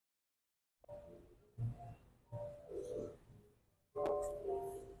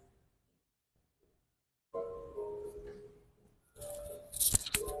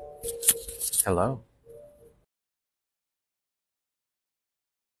Hello.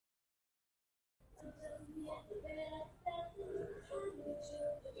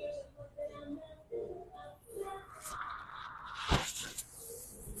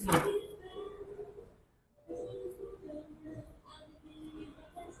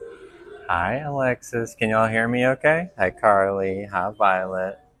 Hi, Alexis. Can y'all hear me okay? Hi, Carly. Hi,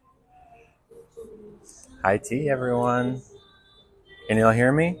 Violet. Hi, T, everyone. Can y'all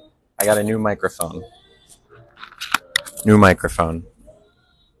hear me? I got a new microphone. New microphone.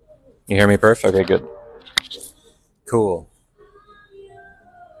 You hear me perfect? Okay, good. Cool.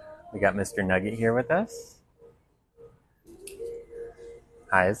 We got Mr. Nugget here with us.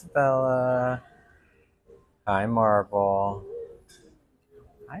 Hi, Isabella. Hi, Marvel.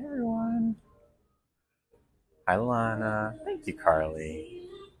 Hi, everyone. Hi, Lana. Thank you, Carly.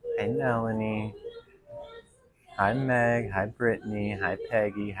 Hi, Melanie. Hi, Meg. Hi, Brittany. Hi,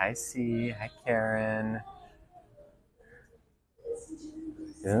 Peggy. Hi, C. Hi, Karen.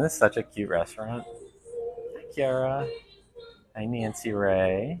 Isn't this such a cute restaurant? Hi, Kiara. Hi, Nancy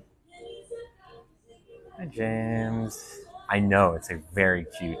Ray. Hi, James. I know, it's a very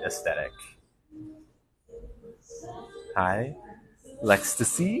cute aesthetic. Hi,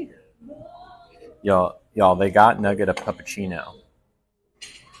 Lextasy. Y'all, they got Nugget a puppuccino.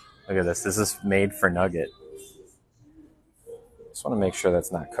 Look at this. This is made for Nugget. Just want to make sure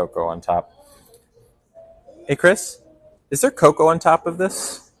that's not cocoa on top. Hey, Chris, is there cocoa on top of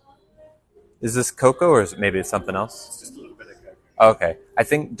this? Is this cocoa or is it maybe it's something else? It's just a little bit of cocoa. Okay. I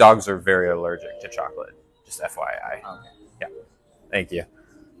think dogs are very allergic to chocolate. Just FYI. Okay. Yeah. Thank you.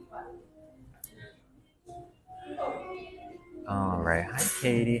 All right. Hi,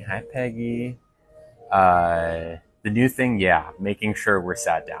 Katie. Hi, Peggy. The new thing, yeah, making sure we're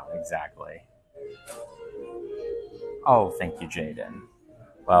sat down. Exactly. Oh, thank you, Jaden.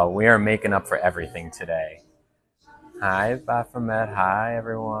 Well, we are making up for everything today. Hi, Baphomet. Hi,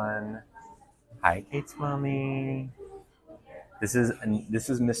 everyone. Hi, Kate's mommy. This is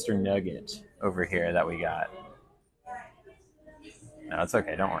Mr. Nugget over here that we got. No, it's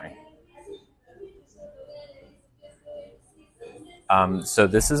okay. Don't worry. So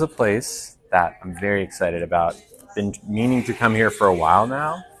this is a place that I'm very excited about. Been meaning to come here for a while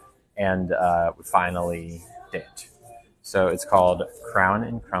now, and we finally did. So it's called Crown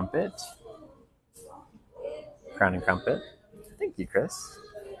and Crumpet. Crown and Crumpet. Thank you, Chris.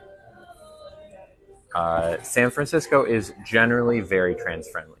 San Francisco is generally very trans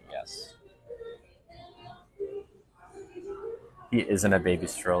friendly, yes. He isn't a baby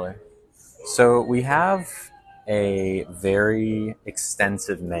stroller. So we have a very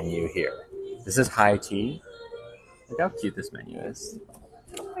extensive menu here. This is high tea. Look how cute this menu is.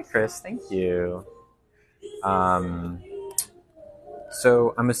 Hi, Chris. Thank you. Um,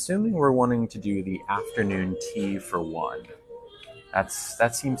 so I'm assuming we're wanting to do the afternoon tea for one.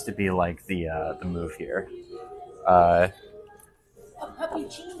 That seems to be like the move here. Uh, A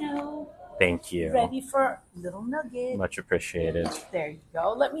puppuccino. Thank you. Ready for little Nugget. Much appreciated. There you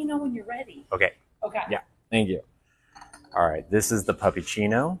go. Let me know when you're ready. Okay. Okay. Yeah. Thank you. All right. This is the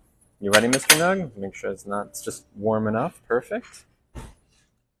puppuccino. You ready, Mr. Nug? Make sure it's just warm enough. Perfect. You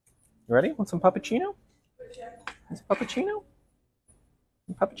ready? Want some puppuccino? Want some puppuccino?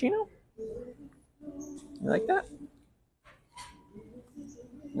 Some puppuccino? You like that?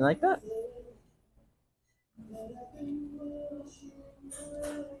 You like that?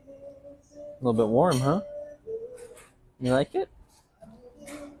 A little bit warm, huh? You like it?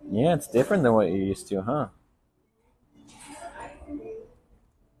 Yeah, it's different than what you're used to, huh?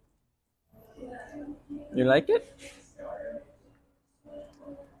 You like it?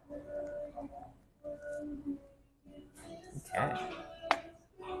 Okay.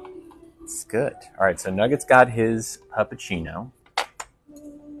 It's good. All right, so Nugget's got his puppuccino.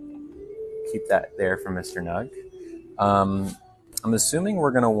 Keep that there for Mr. Nug. I'm assuming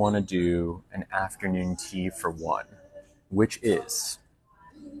we're going to want to do an afternoon tea for one, which is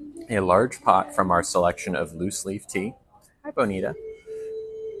a large pot from our selection of loose leaf tea. Hi, Bonita.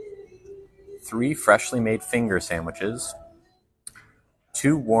 3 freshly made finger sandwiches,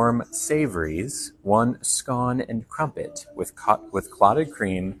 2 warm savories, 1 scone and crumpet with clotted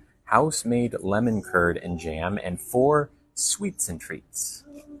cream, house-made lemon curd and jam, and 4 sweets and treats.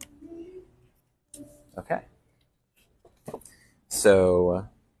 Okay. So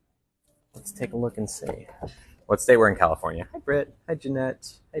let's take a look and see. What state we're in? California. Hi, Britt. Hi,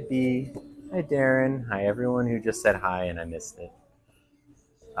 Jeanette. Hi, B. Hi, Darren. Hi, everyone who just said hi and I missed it.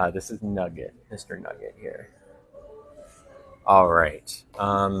 This is Nugget, Mr. Nugget here. All right.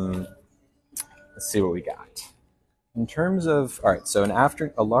 Let's see what we got. In terms of, all right, so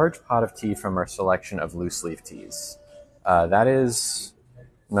after a large pot of tea from our selection of loose leaf teas. That is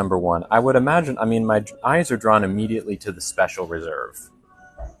number one. I would imagine, I mean, my eyes are drawn immediately to the Special Reserve,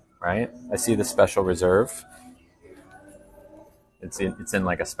 right? I see the Special Reserve. It's in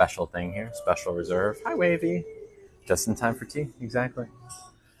like a special thing here, Special Reserve. Hi, Wavy. Just in time for tea, exactly.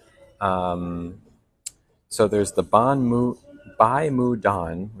 So there's the Bai Mu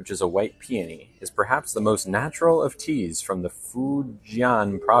Dan, which is a white peony, is perhaps the most natural of teas from the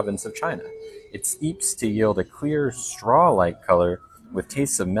Fujian province of China. It steeps to yield a clear straw-like color with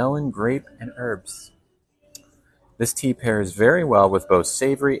tastes of melon, grape, and herbs. This tea pairs very well with both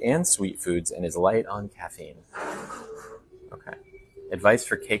savory and sweet foods and is light on caffeine. Okay. Advice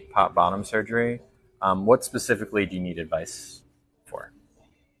for cake pop bottom surgery. What specifically do you need advice for?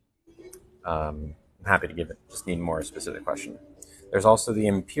 I'm happy to give it. Just need more specific question. There's also the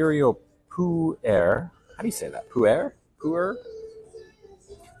Imperial Pu'er. How do you say that? Pu'er? Pu'er?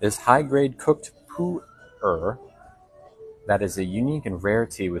 This high-grade cooked pu'er that is a unique and rare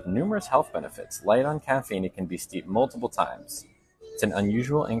tea with numerous health benefits. Light on caffeine, it can be steeped multiple times. It's an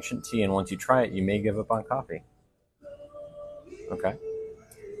unusual ancient tea, and once you try it, you may give up on coffee. Okay.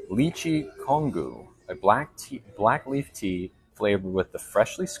 Lychee Kongu, a black leaf tea flavored with the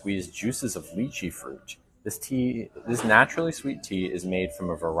freshly squeezed juices of lychee fruit. This naturally sweet tea is made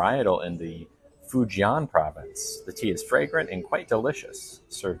from a varietal in the Fujian province. The tea is fragrant and quite delicious,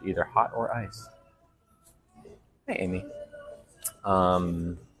 served either hot or iced. Hey, Amy.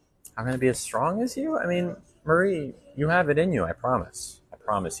 I'm going to be as strong as you? I mean, Marie, you have it in you, I promise. I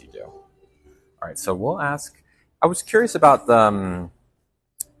promise you do. All right, so we'll ask. I was curious about the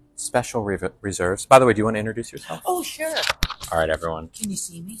Special Reserves. By the way, do you want to introduce yourself? Oh, sure. All right, everyone. Can you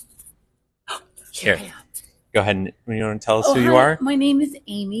see me? Here. I am. Go ahead and you want to tell us who you are? My name is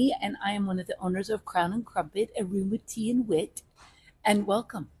Amy, and I am one of the owners of Crown and Crumpet, a room with tea and wit. And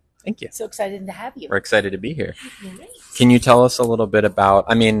welcome. Thank you. So excited to have you. We're excited to be here. Great. Can you tell us a little bit about,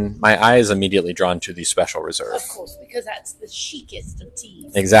 I mean, my eye is immediately drawn to the Special Reserve. Of course, because that's the chicest of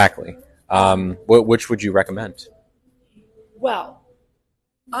teas. Exactly. Which would you recommend? Well,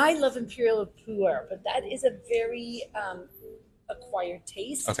 I love Imperial Pu'er, but that is a very acquired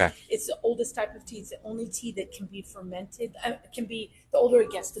taste. Okay. It's the oldest type of tea. It's the only tea that can be fermented. The older it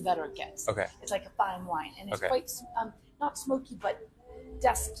gets, the better it gets. Okay. It's like a fine wine, and it's Okay. quite not smoky, but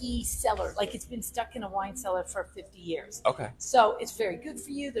dusky cellar. Like it's been stuck in a wine cellar for 50 years. Okay. So it's very good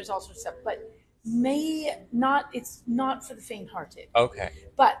for you. There's all sorts of stuff, but it's not for the faint-hearted. Okay.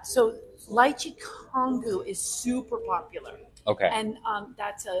 But so Lychee Kongu is super popular. Okay. And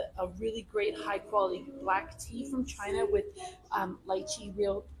that's a really great high-quality black tea from China with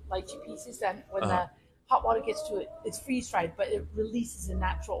real lychee pieces. And when the hot water gets to it, it's freeze-dried, but it releases the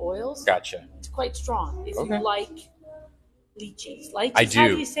natural oils. Gotcha. It's quite strong if Okay. you like lychees. Lychees, I do. how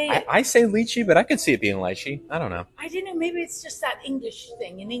do you say it? I say lychee, but I could see it being lychee. I don't know. I don't know. Maybe it's just that English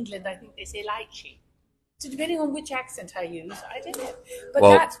thing. In England, I think they say lychee. So depending on which accent I use, I don't know. But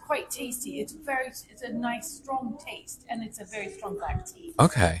Well- that's quite tasty. It's a nice, strong taste, and it's a very strong black tea.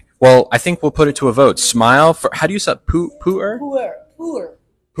 Okay. Well, I think we'll put it to a vote. Smile for, how do you say pu'er? Pu'er.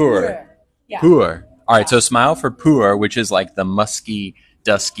 Pu'er. Yeah. Pu'er. All right, so smile for pu'er, which is like the musky,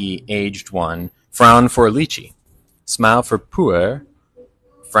 dusky, aged one. Frown for lychee. Smile for pu'er.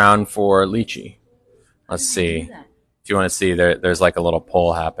 Frown for lychee. Let's see. If you want to see, there's like a little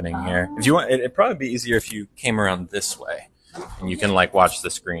poll happening here. If you want, it'd probably be easier if you came around this way, and you can like watch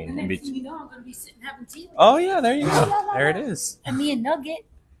the screen. And next thing you know, I'm going to be sitting having tea. Oh yeah, there you go. There it is. And me a nugget.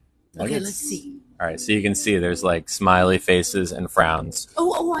 Okay, Nuggets. let's see. All right, so you can see there's like smiley faces and frowns.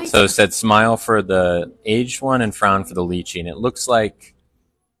 I So it said smile for the aged one and frown for the lychee, and it looks like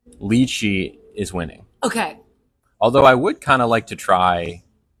lychee is winning. Okay, Although I would kind of like to try.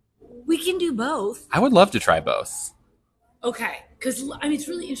 we can do both. I would love to try both. Okay, because I mean, it's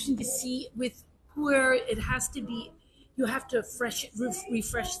really interesting to see with where it has to be. You have to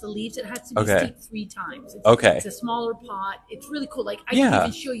refresh the leaves. It has to be Okay. steeped 3 times. Okay. It's a smaller pot. It's really cool. Like I Yeah. can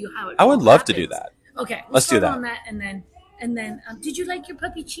even show you how it. I would all love to do happens. that. Okay, Let's do start that. on that, and then did you like your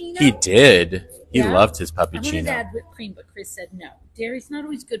puppuccino? He did. He Yeah? loved his I wanted to puppuccino. add whipped cream, but Chris said no. Dairy's not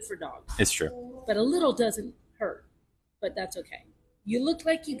always good for dogs, It's true. but a little doesn't hurt. But that's okay. You look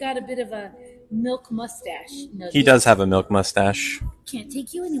like you got a bit of a milk mustache. Nugget. He does have a milk mustache. Can't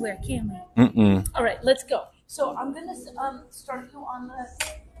take you anywhere, can we? Mm-mm. All right, let's go. So I'm gonna start you on the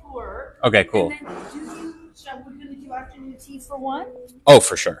tour. Okay, cool. And then we're gonna do afternoon tea for one. Oh,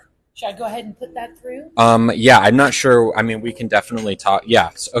 for sure. Should I go ahead and put that through? Yeah, I'm not sure. I mean, we can definitely talk. Yeah.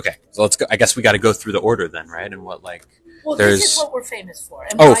 Okay. So let's go. I guess we got to go through the order then, right? And what, like, Well, There's this is what we're famous for.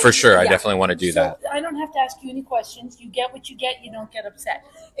 And oh, why- for sure. I yeah. definitely want to do So that. I don't have to ask you any questions. You get what you get. You don't get upset.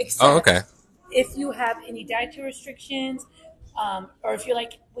 Except Oh, okay. if you have any dietary restrictions, or if you're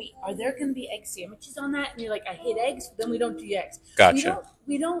like, wait, are there going to be egg sandwiches on that? And you're like, I hate eggs. Then we don't do eggs. Gotcha.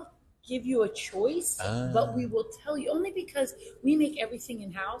 We don't give you a choice, but we will tell you only because we make everything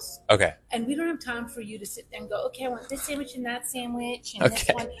in house. Okay. And we don't have time for you to sit there and go, okay, I want this sandwich and that sandwich and this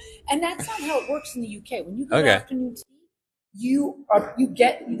one. And that's not how it works in the UK. When you go to afternoon tea,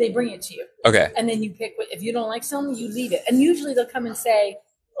 they bring it to you. Okay. And then you pick, if you don't like something, you leave it. And usually they'll come and say,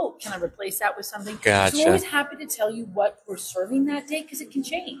 oh, can I replace that with something? Gotcha. So we're always happy to tell you what we're serving that day because it can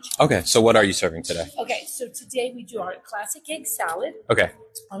change. Okay. So what are you serving today? Okay. So today we do our classic egg salad. Okay.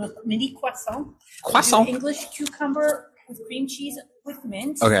 On a mini croissant. Croissant. English cucumber with cream cheese with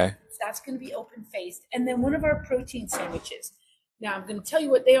mint. Okay. That's going to be open faced. And then one of our protein sandwiches. Now I'm going to tell you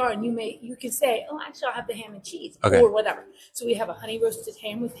what they are, and you can say, oh, actually I'll have the ham and cheese or whatever. So we have a honey roasted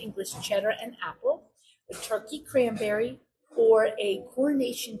ham with English cheddar and apple, a turkey cranberry, or a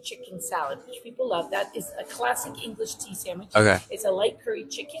coronation chicken salad, which people love. That is a classic English tea sandwich. Okay. It's a light curry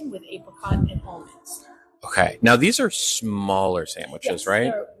chicken with apricot and almonds. Okay. Now these are smaller sandwiches,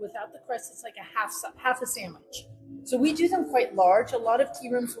 right? Without the crust, it's like a half a sandwich. So we do them quite large. A lot of tea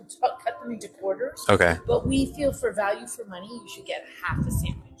rooms will cut them into quarters. Okay. But we feel for value for money, you should get half a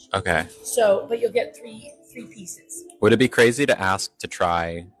sandwich. Okay. So, but you'll get three pieces. Would it be crazy to ask to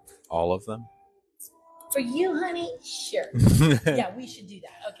try all of them? For you, honey, sure. Yeah, we should do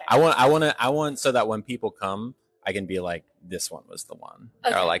that. Okay. I want so that when people come, I can be like, this one was the one,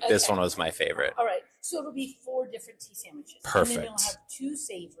 or like this one was my favorite. All right. So it'll be 4 different tea sandwiches. Perfect. And then you'll have 2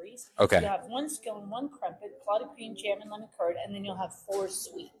 savories. Okay. You'll have 1 scone, 1 crumpet, clotted cream, jam, and lemon curd, and then you'll have 4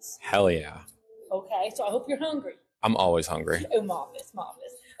 sweets. Hell yeah. Okay. So I hope you're hungry. I'm always hungry. Oh, marvelous.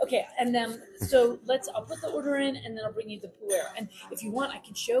 Okay, and then so I'll put the order in, and then I'll bring you the puer. And if you want, I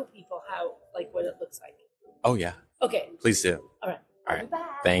can show people what it looks like. Oh yeah. Okay. Please do. All right. All right. Bye.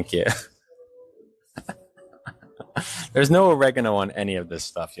 Thank you. There's no oregano on any of this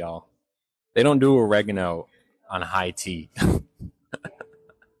stuff, y'all. They don't do oregano on high tea.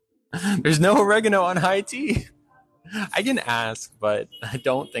 There's no oregano on high tea. I can ask, but I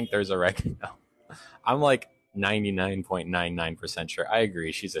don't think there's oregano. I'm like 99.99% sure. I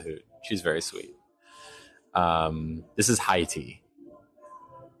agree. She's a hoot. She's very sweet. This is high tea.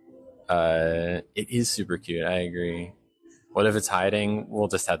 It is super cute. I agree. What if it's hiding? We'll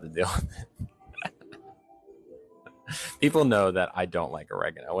just have to deal with it. People know that I don't like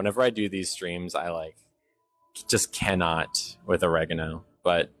oregano. Whenever I do these streams, I just cannot with oregano.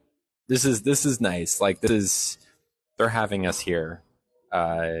 But this is nice. Like they're having us here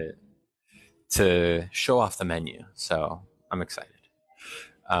to show off the menu. So I'm excited.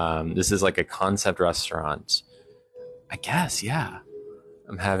 This is like a concept restaurant. I guess, yeah.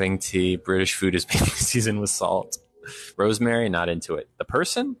 I'm having tea. British food is being seasoned with salt. Rosemary, not into it. The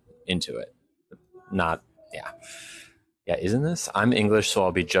person, into it. Not, yeah. Yeah, isn't this? I'm English, so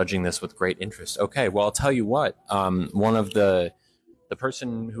I'll be judging this with great interest. Okay, well, I'll tell you what. One of the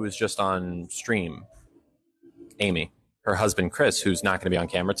person who was just on stream, Amy, her husband, Chris, who's not going to be on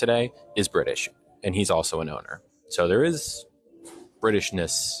camera today, is British, and he's also an owner. So there is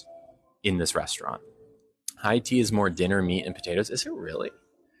Britishness in this restaurant. High tea is more dinner, meat, and potatoes. Is it really?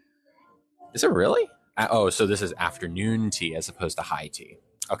 Is it really? Oh, so this is afternoon tea as opposed to high tea.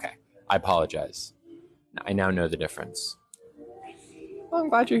 Okay, I apologize. I now know the difference. Well, I'm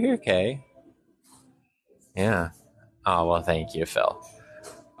glad you're here, Kay. Yeah. Oh, well, thank you, Phil.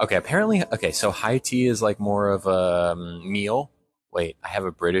 Okay, apparently, so high tea is like more of a meal. Wait, I have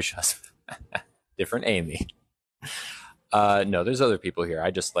a British husband. Different Amy. No, there's other people here.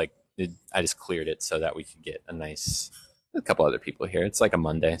 I just cleared it so that we could get a couple other people here. It's like a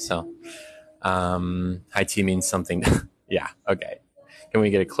Monday, so high tea means something. Yeah, okay. Can we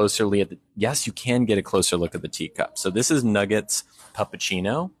get a closer look at yes, you can get a closer look at the teacup. So this is Nuggets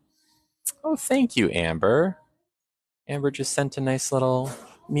Puppuccino. Oh, thank you, Amber. Amber just sent a nice little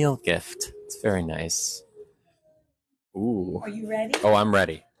meal gift. It's very nice. Ooh. Are you ready? Oh, I'm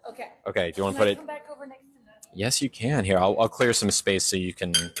ready. Okay. Okay, do you want to put it? Come back over next to that? Yes, you can. Here, I'll clear some space so you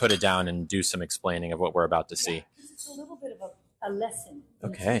can put it down and do some explaining of what we're about to see. It's a little bit of a lesson.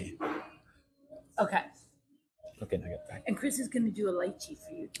 Okay. Okay. Okay, now get back. And Chris is going to do a lychee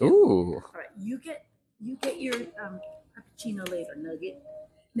for you too. Ooh. All right, you get your cappuccino later, Nugget.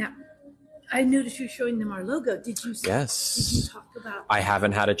 Now, I noticed you're showing them our logo. Did you? Yes. Did you talk about? I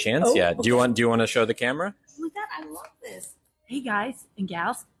haven't had a chance yet. Okay. Do you want to show the camera? Look at that! I love this. Hey guys and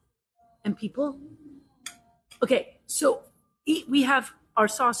gals and people. Okay, so we have our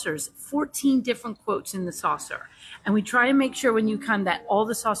saucers, 14 different quotes in the saucer. And we try and make sure when you come that all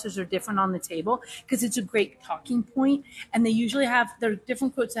the saucers are different on the table because it's a great talking point. And they usually there are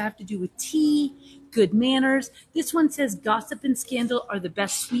different quotes that have to do with tea, good manners. This one says gossip and scandal are the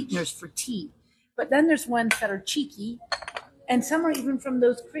best sweeteners for tea. But then there's ones that are cheeky. And some are even from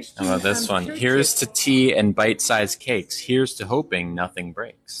those Christian How about this one? churches. Here's to tea and bite-sized cakes. Here's to hoping nothing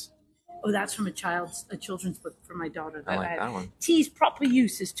breaks. Oh, that's from a children's book for my daughter. I like that one. Tea's proper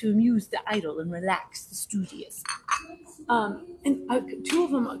use is to amuse the idle and relax the studious. And two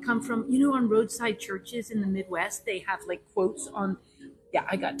of them come from, on roadside churches in the Midwest, they have like quotes on, yeah,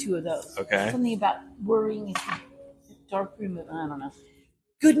 I got two of those. Okay. Something about worrying is dark room, I don't know.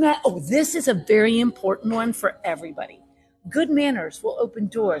 Good this is a very important one for everybody. Good manners will open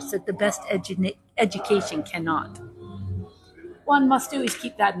doors that the best education cannot. One must always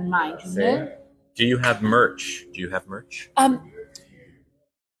keep that in mind. Do you have merch?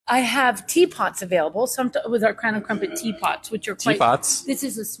 I have teapots available, some with our Crown and Crumpet teapots, which are quite. Teapots? This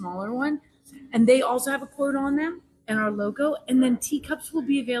is a smaller one, and they also have a quote on them and our logo. And then teacups will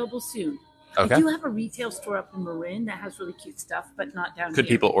be available soon. Okay. I do have a retail store up in Marin that has really cute stuff, but not down here. Could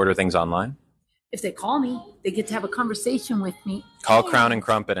people order things online? If they call me, they get to have a conversation with me. Call Crown and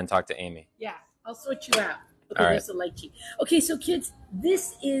Crumpet and talk to Amy. Yeah, I'll sort you out. Okay, All right. there's a lychee. Okay, so kids,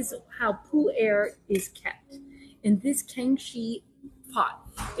 this is how pu'er is kept in this Kangxi pot.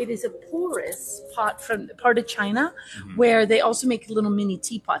 It is a porous pot from part of China, where they also make little mini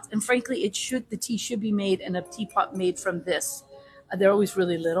teapots. And frankly, the tea should be made in a teapot made from this. They're always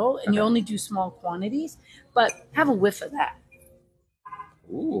really little, and you only do small quantities. But have a whiff of that.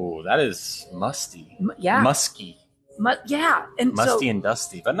 Ooh, that is musty. Yeah, Musky. yeah, and Musty and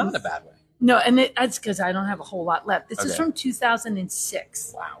dusty, but not in a bad way. No, and it's because I don't have a whole lot left. This is from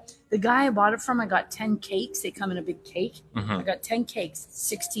 2006. Wow. The guy I bought it from, I got 10 cakes. They come in a big cake. Mm-hmm. I got 10 cakes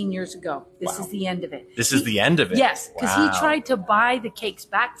 16 years ago. This is the end of it. This is the end of it? Yes, because Wow. he tried to buy the cakes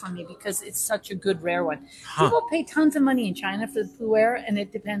back from me because it's such a good rare one. People pay tons of money in China for the pu'er, and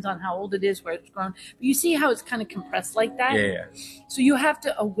it depends on how old it is, where it's grown. But you see how it's kind of compressed like that? Yeah. So you have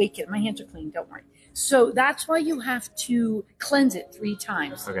to awake it. My hands are clean, don't worry. So that's why you have to cleanse it 3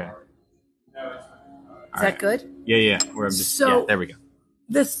 times. Okay. Is that good? Yeah. There we go.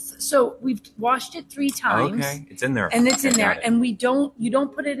 So we've washed it 3 times. Okay, it's in there. And it's in there. It. And you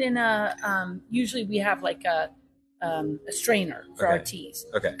don't put it in a, usually we have like a strainer for our teas.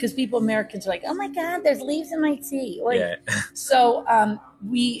 Okay. Because Americans are like, oh my God, there's leaves in my tea. Yeah. So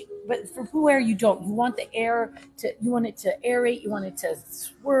but for pu'er, you don't. You want you want it to aerate, you want it to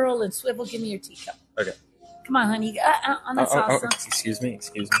swirl and swivel. Give me your teacup. Okay. Come on, honey. On the salsa. Excuse me.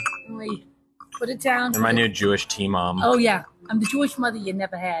 Wait. Put it down. You're my new Jewish tea mom. Oh, yeah. I'm the Jewish mother you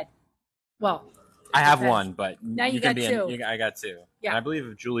never had. Well, I have one, but now you got 2. I got 2. Yeah. And I believe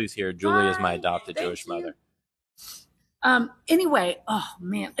if Julie's here, Julie is my adopted Jewish mother. Anyway, oh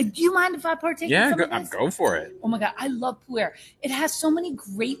man, do you mind if I partake? Yeah, in some of this? go for it. Oh my God, I love pu'er. It has so many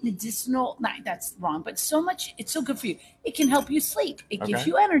great medicinal. Nah, that's wrong, but so much. It's so good for you. It can help you sleep. It gives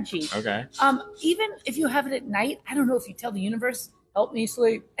you energy. Okay. Even if you have it at night, I don't know if you tell the universe, help me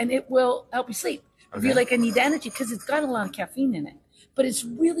sleep, and it will help you sleep. If you're like, I need energy, because it's got a lot of caffeine in it, but it's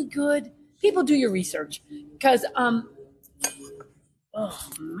really good. People, do your research, because oh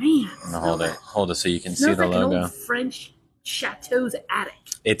man, hold it so you can see smells the like logo. An old French chateau's attic.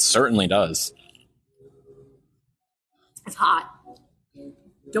 It certainly does. It's hot.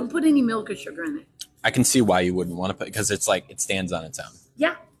 Don't put any milk or sugar in it. I can see why you wouldn't want to put, because it's like it stands on its own.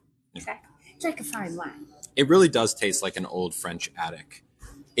 Yeah, exactly. It's like a fine wine. It really does taste like an old French attic.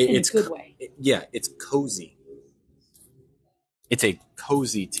 It's a good way. It's cozy. It's a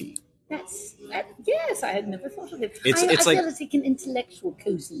cozy tea. Yes, I had never thought of it. I feel it's like an intellectual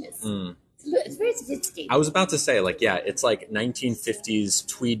coziness. It's very sophisticated. I was about to say, it's like 1950s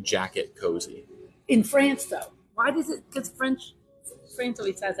tweed jacket cozy. In France, though. Why does it? Because France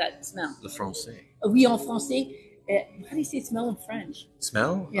always has that smell. Le français. Oui, en français. How do you say smell in French?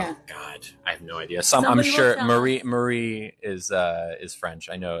 Smell? Yeah. Oh, God, I have no idea. I'm Somebody sure will tell Marie is French.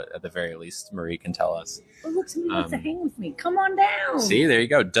 I know at the very least Marie can tell us. Oh, look, somebody wants to hang with me. Come on down. See, there you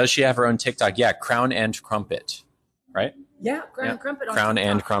go. Does she have her own TikTok? Yeah, Crown and Crumpet, right? Yeah, Crown and Crumpet. On Crown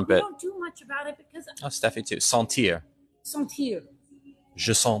TikTok. and Crumpet. We don't do much about it because Oh, Steffi too. Sentir. sentir.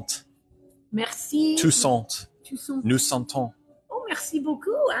 Je sens. Merci. Tu sens. Tu sens. Nous sentons. Oh, merci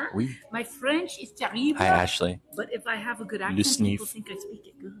beaucoup. Hein? Oui. My French is terrible. Hi, Ashley. But if I have a good Le accent, sniff. people think I speak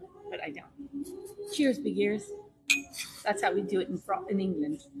it good. But I don't. Cheers, big ears. That's how we do it in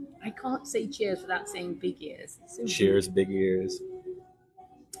England. I can't say cheers without saying big ears. So Cheers, big ears.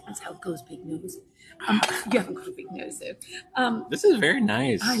 That's how it goes, big nose. You haven't got a big nose, though. This is very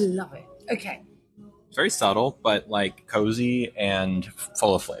nice. I love it. Okay. It's very subtle, but like cozy and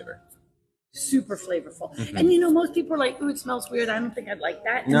full of flavor. Super flavorful. Mhm. And you know, most people are like, ooh, it smells weird. I don't think I'd like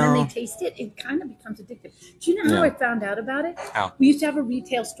that. And then No. they taste it. It kind of becomes addictive. Do you know how Yeah. I found out about it? How? We used to have a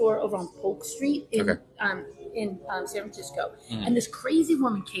retail store over on Polk Street in Okay. San Francisco. Mm. And this crazy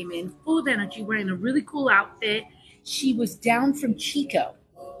woman came in full of energy, wearing a really cool outfit. She was down from Chico.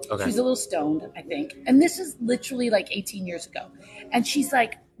 Okay. She was a little stoned, I think. And this is literally like 18 years ago. And she's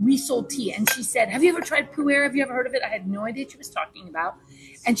like, we sold tea. And she said, have you ever tried Pu'er? Have you ever heard of it? I had no idea what she was talking about.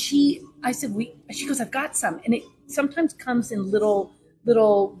 And I said, she goes, I've got some. And it sometimes comes in little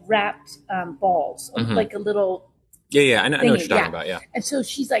wrapped balls, Mhm. like a little. Yeah. I know what you're talking Yeah. about. Yeah. And so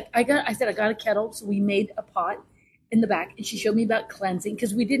she's like, I said, I got a kettle. So we made a pot in the back, and she showed me about cleansing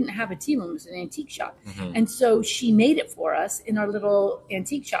because we didn't have a tea room. It was an antique shop. Mhm. And so she made it for us in our little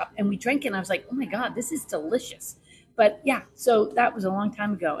antique shop, and we drank it. And I was like, oh my God, this is delicious. But yeah, so that was a long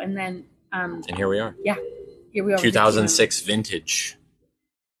time ago. And then, And here we are. here we are. 2006 vintage.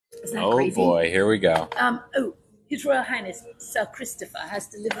 Isn't that Oh crazy? boy, here we go. His Royal Highness Sir Christopher has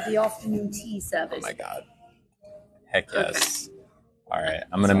delivered the afternoon tea service. Oh my God. Heck yes. All right,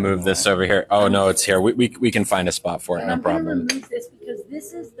 I'm gonna move this over here. Oh no, it's here. We can find a spot for it. And No I'm going to problem. remove this because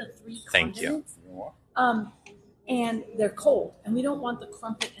this is the three Thank you. condiments. And they're cold, and we don't want the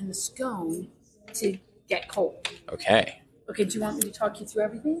crumpet and the scone to get cold. Okay. Okay, do you want me to talk you through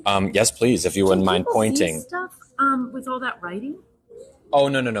everything? Yes, please, if you wouldn't Do mind people see pointing. stuff with all that writing? Oh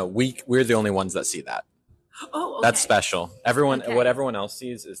no. We're the only ones that see that. Oh, okay. That's special. Everyone, Okay. what everyone else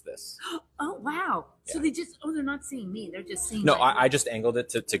sees is this. Oh, wow. So Yeah. they're not seeing me. They're just seeing No, my- I just angled it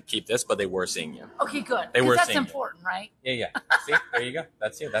to keep this, but they were seeing you. Okay, good. They 'Cause were that's seeing you. important, right? Yeah. See, there you go.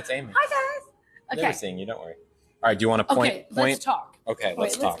 That's you. That's Amy. Hi, guys. They were Okay. seeing you. Don't worry. All right. Do you want to point? Okay, let's talk. Okay, All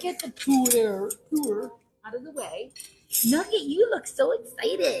let's right, talk. let's get the Pu'er out of the way. Nugget, you look so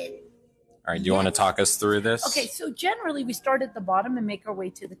excited. All right. Do you want to talk us through this? Okay, so generally we start at the bottom and make our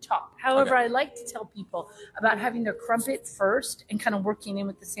way to the top. However, Okay. I like to tell people about having their crumpet first and kind of working in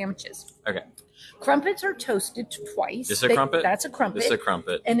with the sandwiches. Okay. Crumpets are toasted twice. This is a crumpet? That's a crumpet. This is a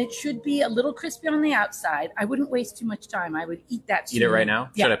crumpet. And it should be a little crispy on the outside. I wouldn't waste too much time. I would eat that Eat it soon. right now.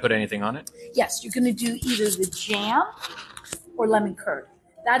 Yeah. Should I put anything on it? Yes, you're going to do either the jam or lemon curd.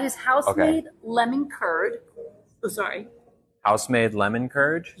 That is house-made lemon curd. Oh, sorry. House-made lemon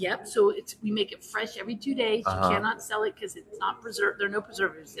curd. Yep. So we make it fresh every 2 days. Uh-huh. You cannot sell it because it's not preserved. There are no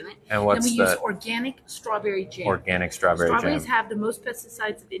preservatives in it. And what's then we use the organic strawberry jam. organic strawberry Strawberries jam? have the most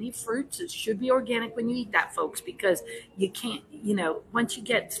pesticides of any fruit, so it should be organic when you eat that, folks, because you can't, once you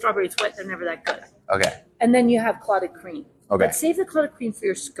get strawberries wet, they're never that good. Okay. And then you have clotted cream. Okay. But save the clotted cream for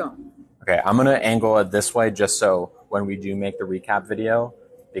your scone. Okay. I'm gonna angle it this way just so when we do make the recap video,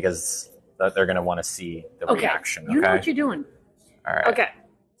 because they're gonna want to see the Okay. reaction. Okay. You know what you're doing. All right. Okay.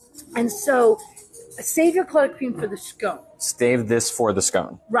 And so save your clotted cream for the scone. Save this for the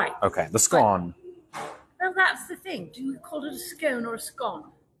scone. Right. Okay. The scone. Well, that's the thing. Do you call it a scone or a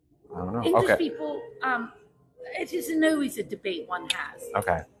scone? I don't know. English Okay. people, it isn't always a debate one has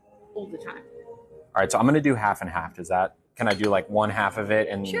Okay. all the time. All right. So I'm gonna do half and half. Can I do like one half of it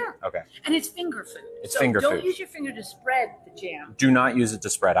and? Sure. Okay. And it's finger food. It's so finger don't food. use your finger to spread the jam. Do not use it to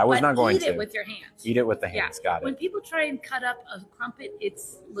spread. I was but not going eat to. it with your hands. Eat it with the hands. Got When it. people try and cut up a crumpet, it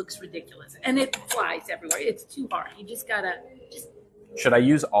looks ridiculous. And it flies everywhere. It's too hard. You just gotta Should I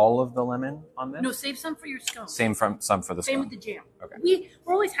use all of the lemon on this? save some for your scone. Same from some for the Same scone. with the jam. Okay.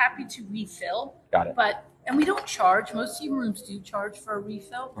 We're always happy to refill, Got it. and we don't charge. Most tea rooms do charge for a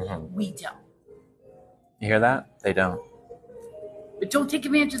refill. Mhm. We don't. You hear that? They don't. But don't take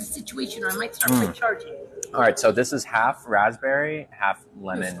advantage of the situation, or I might start Mm. charging. All right. So this is half raspberry, half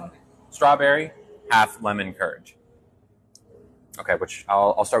lemon, strawberry, half lemon curd. Okay. Which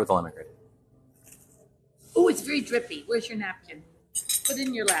I'll start with the lemon curd. Oh, it's very drippy. Where's your napkin? Put it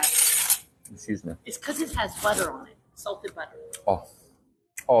in your lap. Excuse me. It's because it has butter on it, salted butter.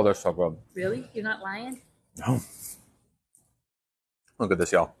 Oh, they're so good. Really? You're not lying? No. Look at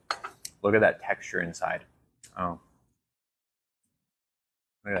this, y'all. Look at that texture inside. Oh.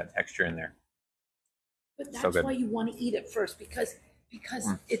 Look at that texture in there. But So that's good. why you want to eat it first because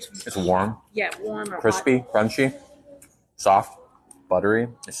It's warm, Yeah, warm or crispy, hot. crunchy, soft, buttery.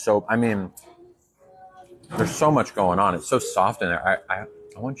 There's so much going on. It's so soft in there. I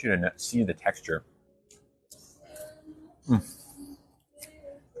want you to see the texture.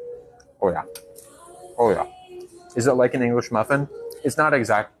 Oh yeah. Oh yeah. Is it like an English muffin? It's not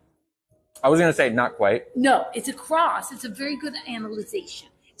exact. I was going to say not quite. No, it's a cross. It's a very good analyzation.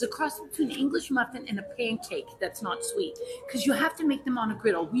 It's a cross between an English muffin and a pancake that's not sweet. Because you have to make them on a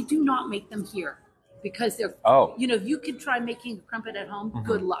griddle. We do not make them here because they're, you can try making a crumpet at home.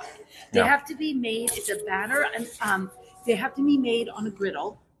 Good luck. They have to be made, it's a batter, and they have to be made on a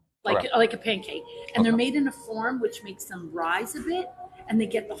griddle, like a pancake. And they're made in a form which makes them rise a bit, and they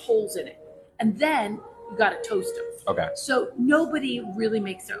get the holes in it. And then you got to toast them. Okay. So nobody really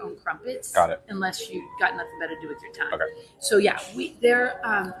makes their own crumpets. Got it. Unless you got nothing better to do with your time. Okay. So yeah,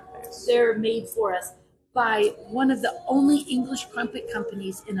 they're made for us by one of the only English crumpet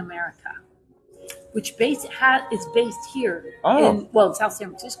companies in America, which is based here in South San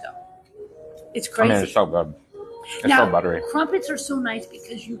Francisco. It's crazy. I mean, it's so good. It's now, so buttery. Crumpets are so nice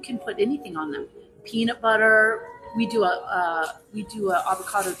because you can put anything on them. Peanut butter. We do a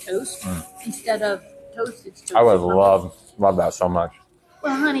avocado toast instead of toasted. I would love that so much.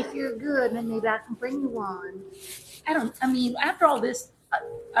 Well, honey, if you're good, then maybe I can bring you one. After all this,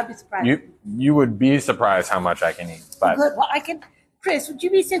 I'd be surprised. You would be surprised how much I can eat. But good. Well, I can. Chris, would you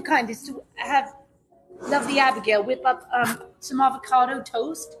be so kind as to have lovely Abigail whip up some avocado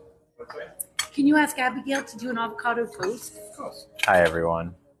toast? Can you ask Abigail to do an avocado toast? Of course. Hi,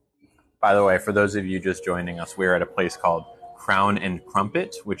 everyone. By the way, for those of you just joining us, we're at a place called Crown and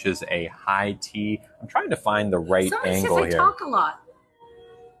Crumpet, which is a high tea. I'm trying to find the right angle here. I talk a lot.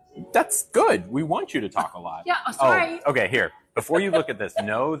 That's good. We want you to talk a lot. Yeah, sorry. Oh, okay, here. Before you look at this,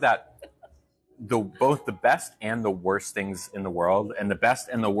 know that both the best and the worst things in the world and the best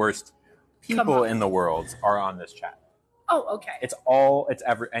and the worst people in the world are on this chat. Oh, okay. It's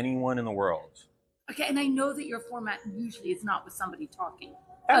anyone in the world. Okay, and I know that your format usually is not with somebody talking.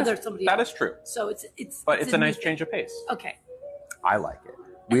 That is true. So it's a nice change of pace. Okay. I like it.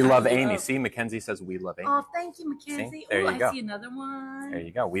 We love Amy. See, Mackenzie says we love Amy. Oh, thank you, Mackenzie. See? There you go. I see another one. There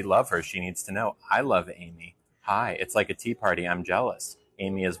you go. We love her. She needs to know. I love Amy. Hi. It's like a tea party. I'm jealous.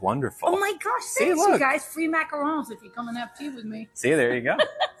 Amy is wonderful. Oh my gosh, thanks you guys. Free macarons if you come and have tea with me. See, there you go.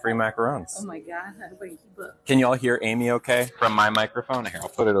 Free macarons. Oh my God. I hope I can keep up. Can you all hear Amy okay from my microphone? Here, I'll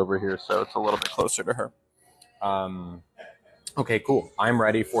put it over here so it's a little bit closer to her. Okay, cool. I'm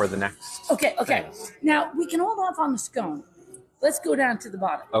ready for the next. Okay. Now, we can hold off on the scone. Let's go down to the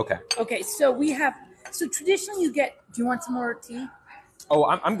bottom. Okay, so traditionally do you want some more tea? Oh,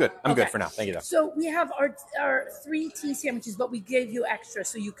 I'm good. I'm good for now. Thank you, though. So we have our 3 tea sandwiches, but we gave you extra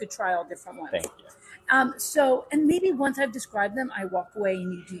so you could try all different ones. Thank you. And maybe once I've described them, I walk away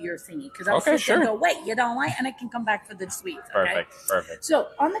and you do your thingy. Because I'll sit there and go, wait, you don't like? And I can come back for the sweets. Okay? Perfect. So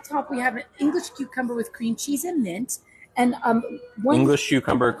on the top, we have an English cucumber with cream cheese and mint. And one English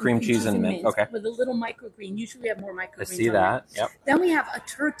cucumber, cream cheese, and mint. Okay. With a little microgreen. Usually we have more microgreens. I see that. Yep. Then we have a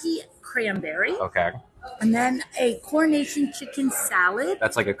turkey cranberry. Okay. And then a coronation chicken salad.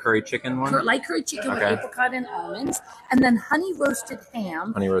 That's like a curry chicken one? Like curry chicken with apricot and almonds. And then honey roasted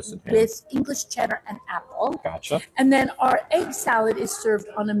ham. With English cheddar and apple. Gotcha. And then our egg salad is served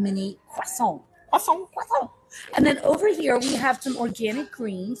on a mini croissant. And then over here we have some organic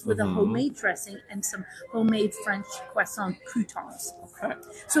greens with a homemade dressing and some homemade French croissant croutons. Okay.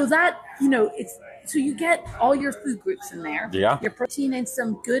 So that, so you get all your food groups in there. Yeah. Your protein and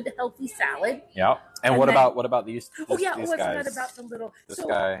some good healthy salad. Yeah. And what about these? I guys? forgot about the little. This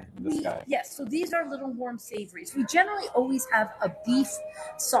guy. Yes. So these are little warm savories. We generally always have a beef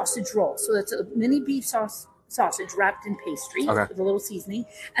sausage roll. So that's a mini beef sausage wrapped in pastry with a little seasoning,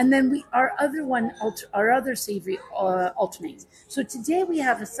 and then our other savory alternates. So today we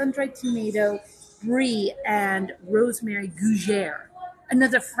have a sun-dried tomato, brie, and rosemary gougere,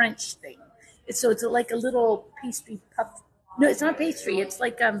 another French thing. It's like a little pastry puff. No, it's not pastry. It's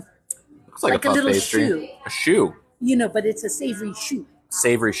like looks like a little pastry. Choux. A choux. But it's a savory choux.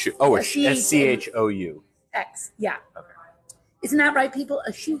 Savory choux. Oh, a schou. X. Yeah. Okay. Isn't that right, people?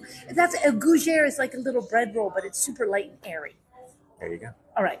 A gougere is like a little bread roll, but it's super light and airy. There you go.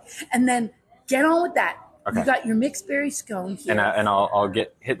 All right, and then get on with that. Okay. You got your mixed berry scone here, and I'll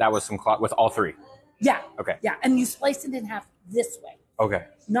hit that with with all 3. Yeah. Okay. Yeah, and you slice it in half this way. Okay.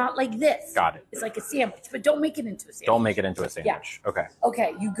 Not like this. Got it. It's like a sandwich, but don't make it into a sandwich. Don't make it into a sandwich. Yeah. Okay.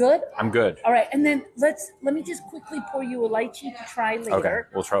 Okay, you good? I'm good. All right, and then let me just quickly pour you a lychee to try later. Okay.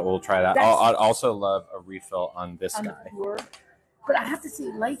 We'll try that. I'd also love a refill on this guy. But I have to say,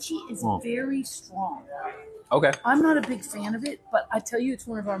 lychee is very strong. Okay. I'm not a big fan of it, but I tell you, it's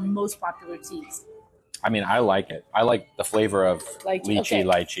one of our most popular teas. I mean, I like it. I like the flavor of lychee, but however you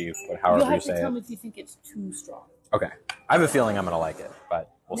say it. You'll have to tell me if you think it's too strong. Okay. I have a feeling I'm going to like it,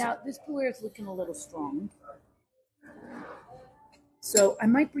 but we'll see. Now, this puer is looking a little strong. So I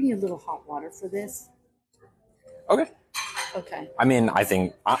might bring you a little hot water for this. Okay. Okay. I mean, I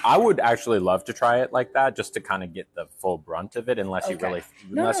think I would actually love to try it like that, just to kind of get the full brunt of it, unless you really,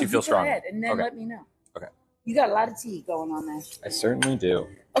 unless you feel strong. Go ahead and then Okay. let me know. Okay. You got a lot of tea going on there. I certainly do.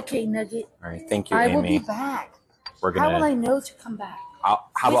 Okay, Nugget. All right, thank you, I Amy. will be back. We're gonna. How will I know to come back? How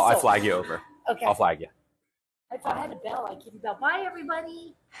about I flag you over? Okay. I'll flag you. If I had a bell, I'd give you a bell. Bye,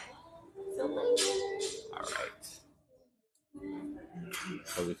 everybody. So later. All right.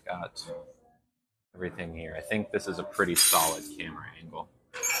 So we've got everything here. I think this is a pretty solid camera angle.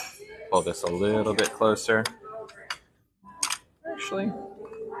 Pull this a little bit closer. Actually,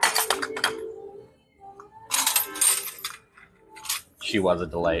 she was a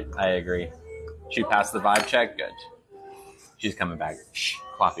delight. I agree. She passed the vibe check. Good. She's coming back. Shh,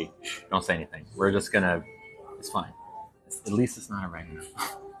 Floppy. Don't say anything. We're just gonna. It's fine. At least it's not a oregano.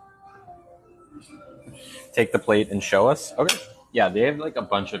 Take the plate and show us. Okay. Yeah, they have like a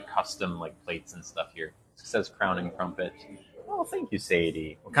bunch of custom like plates and stuff here. It says Crowning Crumpet. Oh, thank you,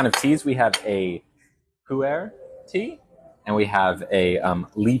 Sadie. What kind of teas? We have a pu'er tea, and we have a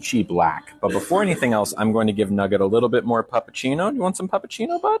lychee black. But before anything else, I'm going to give Nugget a little bit more puppuccino. Do you want some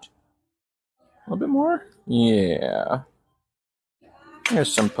puppuccino, bud? A little bit more? Yeah.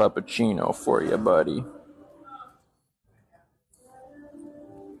 Here's some puppuccino for you, buddy.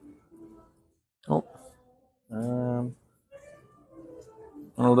 Oh.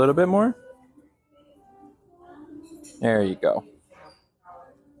 A little bit more? There you go.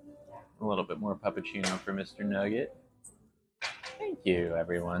 A little bit more puppuccino for Mr. Nugget. Thank you,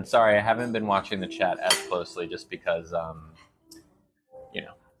 everyone. Sorry, I haven't been watching the chat as closely just because, you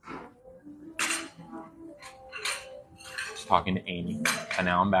know, just talking to Amy. And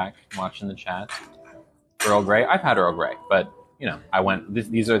now I'm back watching the chat. Earl Grey. I've had Earl Grey, but, you know, I went,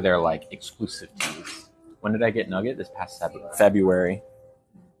 these are their, like, exclusive teas. When did I get Nugget? This past February.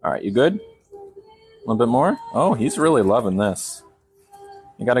 All right, you good? A little bit more? Oh, he's really loving this.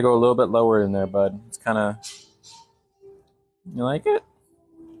 You got to go a little bit lower in there, bud. It's kind of... You like it?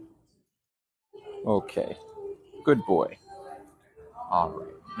 Okay. Good boy. All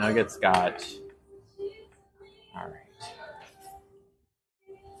right. Nugget's got... All right.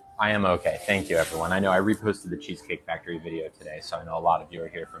 I am okay. Thank you, everyone. I know I reposted the Cheesecake Factory video today, so I know a lot of you are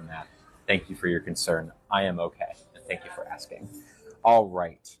here from that. Thank you for your concern. I am okay, and thank you for asking. All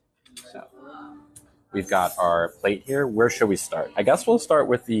right. So... We've got our plate here. Where should we start? I guess we'll start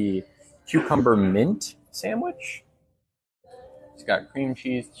with the cucumber mint sandwich. It's got cream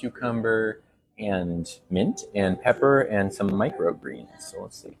cheese, cucumber, and mint, and pepper, and some microgreens. So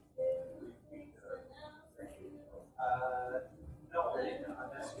let's see.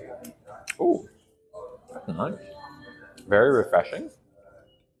 Oh, that's nice. Very refreshing.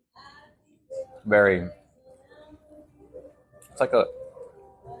 Very. It's like a.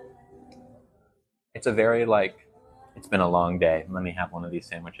 It's a very, like, it's been a long day. Let me have one of these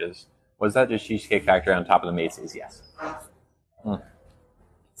sandwiches. Was that just Cheesecake Factory on top of the Macy's? Yes. I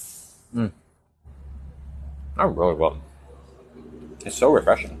really love it. It's so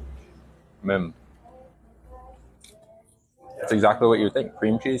refreshing. I mean, it's exactly what you would think.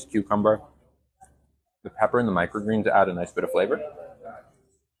 Cream cheese, cucumber, the pepper and the microgreens add a nice bit of flavor.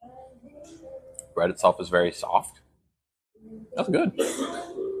 Bread itself is very soft. That's good.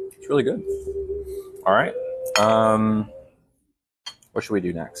 It's really good. All right. What should we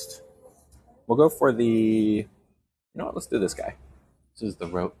do next? We'll go for the... You know what? Let's do this guy. This is the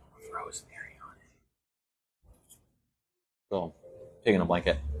rosemary on it. Cool. Pig in a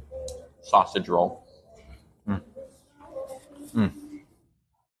blanket. Sausage roll. I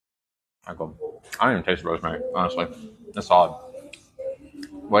don't even taste rosemary, honestly. That's solid.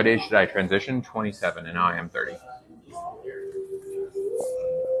 What age did I transition? 27, and now I am 30.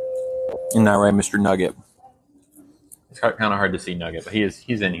 Isn't that right, Mr. Nugget? It's kind of hard to see Nugget, but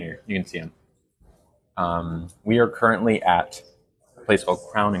he's in here. You can see him. We are currently at a place called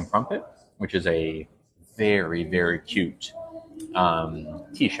Crowning Crumpet, which is a very, very cute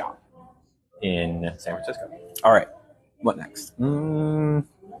tea shop in San Francisco. All right, what next? What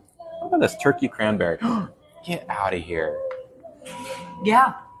about this turkey cranberry? Get out of here.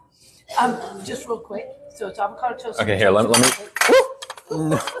 Yeah. Just real quick. So it's avocado toast. Okay, here, let me.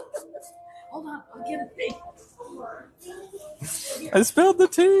 No. Hold on, I'll get a thing. I spilled the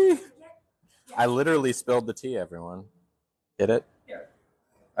tea. I literally spilled the tea, everyone. Get it? Yeah.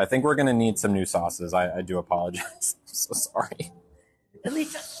 I think we're going to need some new sauces. I do apologize. I'm so sorry. At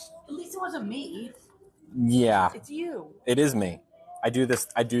least it wasn't me. Yeah. It's you. It is me. I do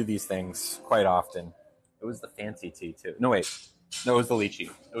these things quite often. It was the fancy tea, too. No, wait. No, it was the lychee.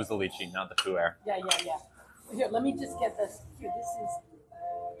 It was the lychee, not the pu'er. Yeah. Here, let me just get this. Here, this is...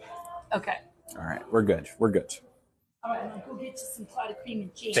 Okay. All right. We're good. All right, I'm gonna go get you some clotted cream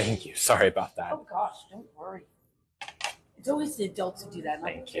and cheese. Thank you. Sorry about that. Oh gosh, don't worry. It's always the adults who do that, not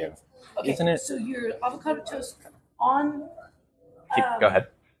the Thank you. kids. Okay, Isn't it? so your avocado toast on Go ahead.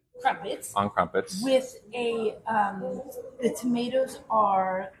 crumpets On crumpets. with a the tomatoes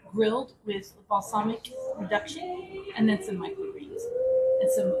are grilled with balsamic reduction and then some microgreens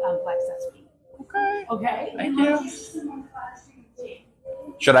and some black sesame. Okay. Okay. Thank you.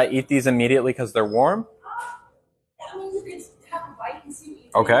 Should I eat these immediately because they're warm? I mean, you can have a bite and see.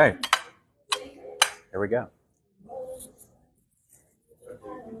 Okay. Here we go.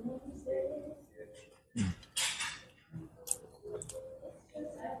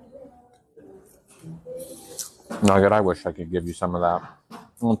 Nugget, I wish I could give you some of that. I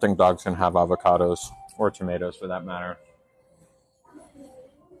don't think dogs can have avocados or tomatoes for that matter.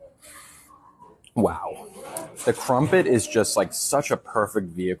 Wow. The crumpet is just like such a perfect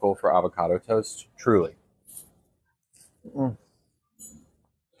vehicle for avocado toast. Truly. Mm.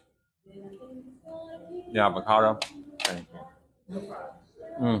 The avocado. Thank you.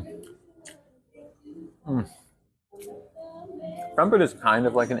 Mm. Mm. Crumpet is kind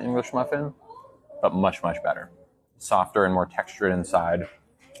of like an English muffin, but much, much better. Softer and more textured inside.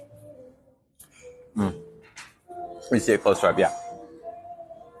 We see it closer up, yeah.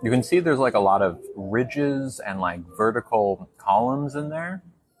 You can see there's like a lot of ridges and like vertical columns in there.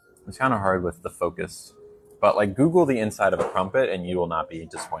 It's kind of hard with the focus. But like Google the inside of a crumpet and you will not be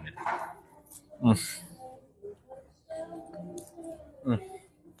disappointed.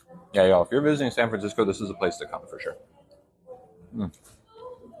 Yeah, y'all, if you're visiting San Francisco, this is a place to come for sure.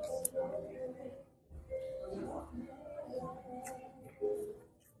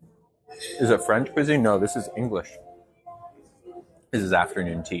 Is it French cuisine? No, this is English. This is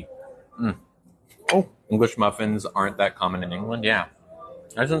afternoon tea. Oh, English muffins aren't that common in England? Yeah.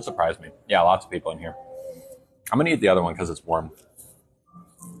 That doesn't surprise me. Yeah, lots of people in here. I'm going to eat the other one because it's warm.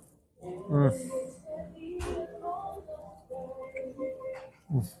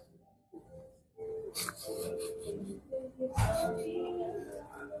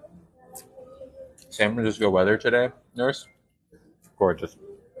 San Francisco weather today, nurse? Gorgeous.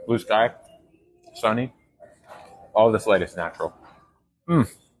 Blue sky, sunny. All this light is natural.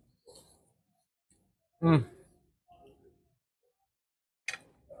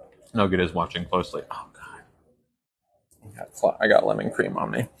 Nugget is watching closely. Oh, God. I got lemon cream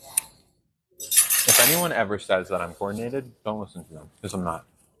on me. If anyone ever says that I'm coordinated, don't listen to them, because I'm not.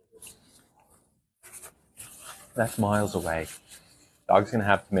 That's miles away. Dogs can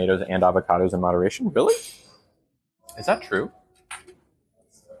have tomatoes and avocados in moderation? Really? Is that true?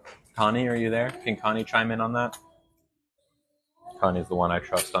 Connie, are you there? Can Connie chime in on that? Connie's the one I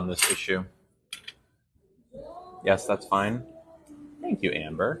trust on this issue. Yes, that's fine. Thank you,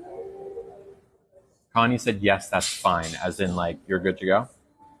 Amber. Connie said, yes, that's fine, as in, like, you're good to go.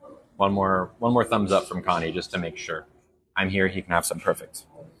 One more thumbs up from Connie, just to make sure. I'm here, he can have some. Perfect.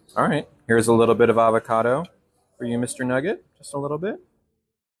 All right, here's a little bit of avocado for you, Mr. Nugget. Just a little bit.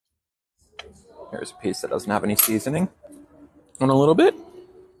 Here's a piece that doesn't have any seasoning. And a little bit.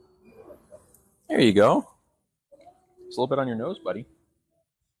 There you go. Just a little bit on your nose, buddy.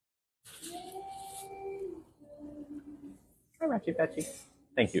 Hi, Ratchy Fetchy.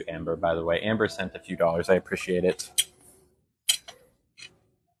 Thank you, Amber, by the way. Amber sent a few dollars. I appreciate it.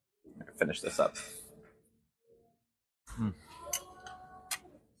 I'm going to finish this up.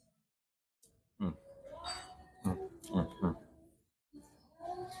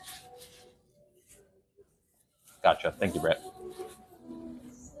 Gotcha. Thank you, Brett.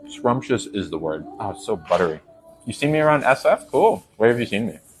 Scrumptious is the word. Oh, it's so buttery. You seen me around SF? Cool. Where have you seen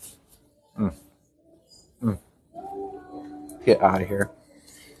me? Get out of here.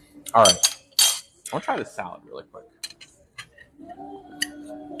 All right. I'll try the salad really quick.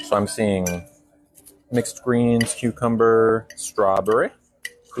 So I'm seeing mixed greens, cucumber, strawberry,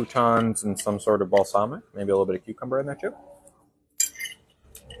 croutons, and some sort of balsamic. Maybe a little bit of cucumber in there too.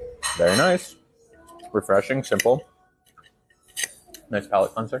 Very nice. Refreshing, simple. Nice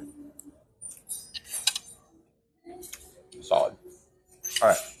palate cleanser. Solid. All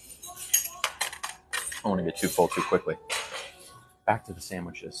right. I don't want to get too full too quickly. Back to the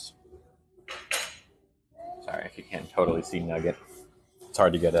sandwiches. Sorry if you can't totally see Nugget. It's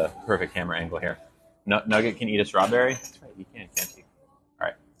hard to get a perfect camera angle here. Nugget can eat a strawberry? That's right, he can, can't he? All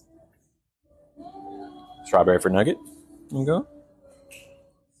right. Strawberry for Nugget. There you go.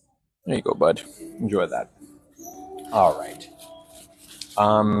 There you go, bud. Enjoy that. All right.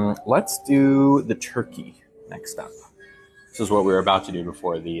 Let's do the turkey next up. This is what we were about to do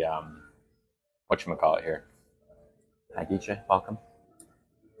before the, whatchamacallit here. Hi, DJ. Welcome.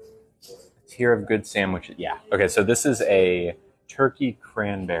 hear of good sandwiches. Yeah. Okay, so this is a turkey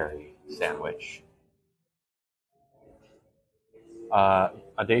cranberry sandwich.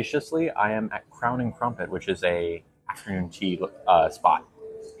 Audaciously, I am at Crown and Crumpet, which is a afternoon tea spot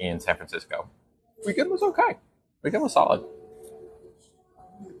in San Francisco. Weekend was okay. Weekend was solid.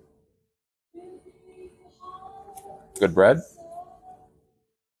 Good bread.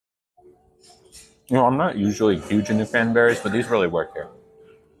 You know, I'm not usually huge into cranberries, but these really work here.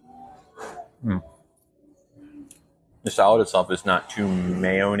 The salad itself is not too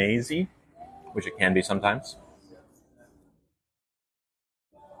mayonnaise-y, which it can be sometimes.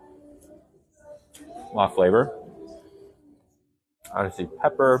 A lot of flavor. Obviously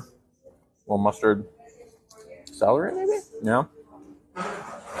pepper, a little mustard, celery maybe? No. It's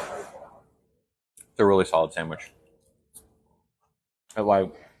a really solid sandwich.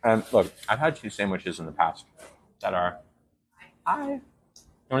 And look, I've had 2 sandwiches in the past that are. Hi. You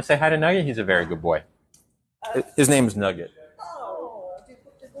want to say hi to Nugget? He's a very good boy. His name's Nugget. I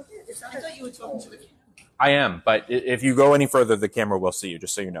thought you were talking to the camera. I am, but if you go any further, the camera will see you,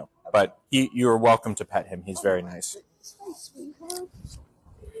 just so you know. But you're welcome to pet him. He's very nice.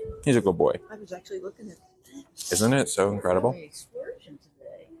 He's a good boy. I was actually looking at Isn't it so incredible? excursion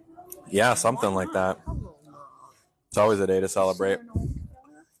today. Yeah, something like that. It's always a day to celebrate.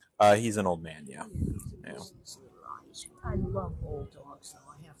 He's an old man, yeah. I love old dogs,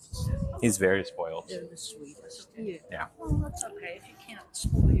 though, I have to say. He's very spoiled. They're the sweetest. Yeah. Well, that's okay if you can't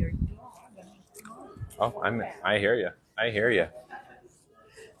spoil your dog. I mean, come on. Oh, I hear you. I hear you.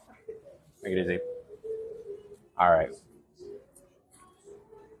 Take it easy. All right.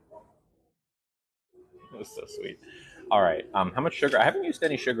 That was so sweet. All right. How much sugar? I haven't used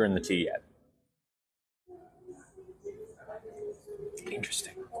any sugar in the tea yet.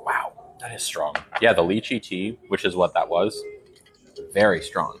 Interesting. Wow, that is strong. Yeah, the lychee tea, which is what that was, very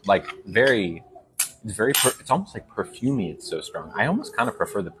strong. Like it's almost like perfumey. It's so strong. I almost kind of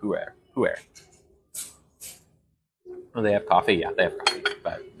prefer the pu'er. Oh, they have coffee? Yeah, they have coffee,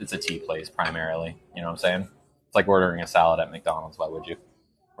 but it's a tea place primarily. You know what I'm saying? It's like ordering a salad at McDonald's. Why would you?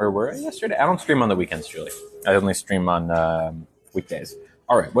 Where were I yesterday? I don't stream on the weekends, Julie. I only stream on weekdays.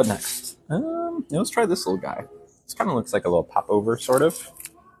 All right, what next? Let's try this little guy. This kind of looks like a little popover, sort of.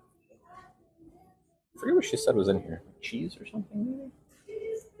 I forget what she said was in here. Cheese or something, maybe?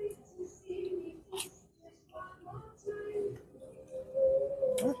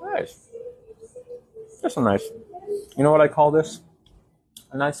 That's nice. That's a nice. You know what I call this?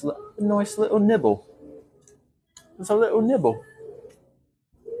 A nice little nibble. It's a little nibble.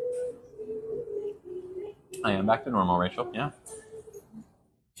 I am back to normal, Rachel. Yeah.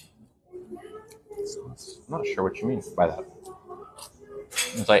 I'm not sure what you mean by that.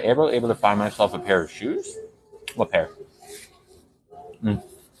 Was I able to find myself a pair of shoes? What pair?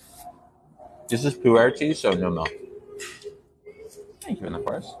 This is pu'er tea, so no milk. Thank you in the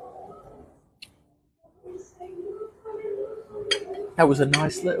forest. That was a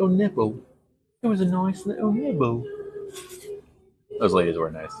nice little nibble. It was a nice little nibble. Those ladies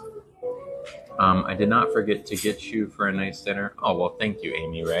were nice. I did not forget to get you for a nice dinner. Oh, well, thank you,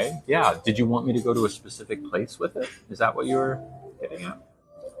 Amy Ray. Yeah, did you want me to go to a specific place with it? Is that what you were getting at?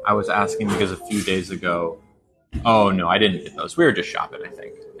 I was asking because a few days ago... Oh, no, I didn't get those. We were just shopping, I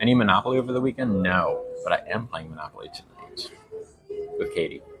think. Any Monopoly over the weekend? No, but I am playing Monopoly tonight with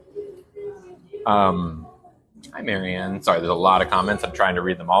Katie. Hi, Marianne. Sorry, there's a lot of comments. I'm trying to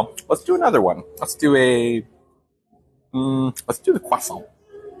read them all. Let's do another one. Let's do the croissant.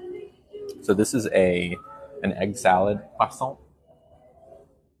 So this is an egg salad croissant.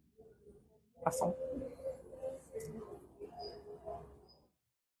 Croissant.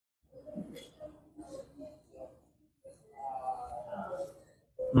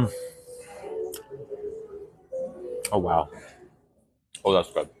 Oh, wow. Oh,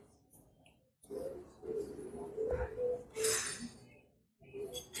 that's good.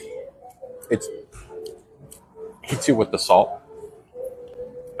 It hits you with the salt,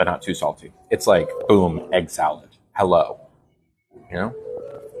 but not too salty. It's like, boom, egg salad. Hello. You know?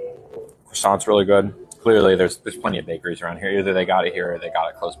 Croissant's really good. Clearly, there's plenty of bakeries around here. Either they got it here or they got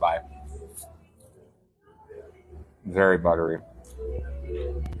it close by. Very buttery.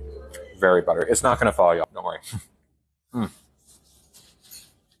 Very buttery. It's not going to fall, y'all. Don't worry.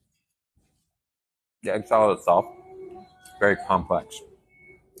 The egg salad itself, very complex.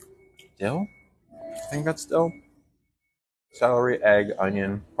 Dill? I think that's dill. Celery, egg,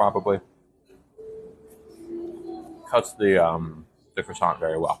 onion, probably. Cuts the croissant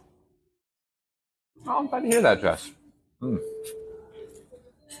very well. Oh, I'm glad to hear that, Jess.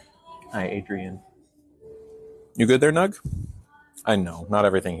 Hi, Adrian. You good there, Nug? I know, not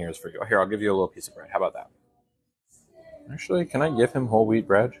everything here is for you. Here, I'll give you a little piece of bread. How about that? Actually, can I give him whole wheat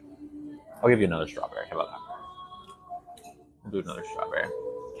bread? I'll give you another strawberry. How about that? I'll do another strawberry.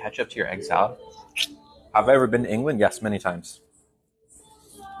 Ketchup to your egg salad. Have I ever been to England? Yes, many times.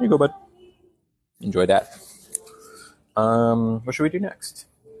 Here you go, bud. Enjoy that. What should we do next?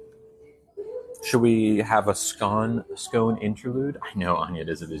 Should we have a scone interlude? I know, Anya, it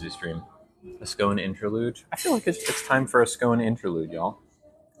is a busy stream. A scone interlude. I feel like it's time for a scone interlude, y'all.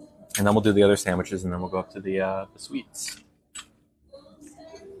 And then we'll do the other sandwiches, and then we'll go up to the sweets.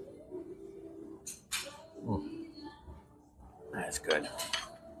 Ooh. That's good.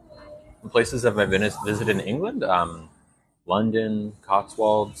 The places have I visited in England? London,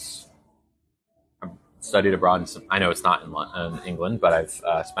 Cotswolds. I've studied abroad. I know it's not in England, but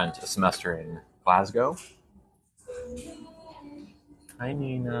I've spent a semester in Glasgow. I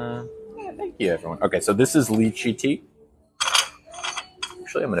mean, yeah, thank you, everyone. Okay, so this is lychee tea.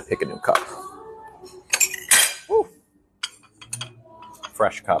 Actually, I'm going to pick a new cup. Woo.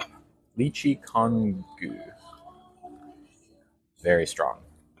 Fresh cup. Lychee Kongu. Very strong.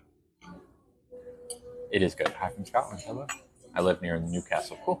 It is good. Hi from Scotland. Hello. I live near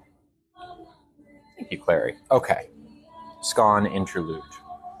Newcastle. Cool. Thank you, Clary. Okay. Scone interlude.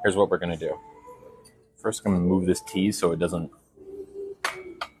 Here's what we're going to do. First, I'm going to move this tea so it doesn't...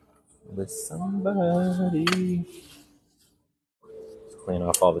 With somebody. Let's clean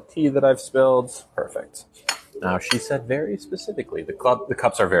off all the tea that I've spilled. Perfect. Now, she said very specifically, the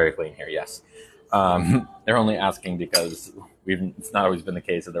cups are very clean here, yes. They're only asking because it's not always been the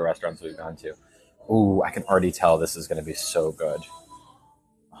case at the restaurants we've gone to. Ooh, I can already tell this is going to be so good.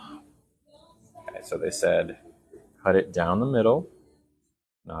 Okay, so they said cut it down the middle,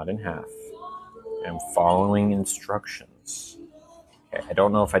 not in half. I'm following instructions. Okay, I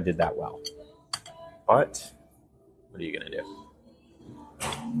don't know if I did that well, but what are you going to do?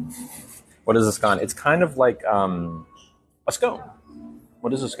 What is a scone? It's kind of like a scone.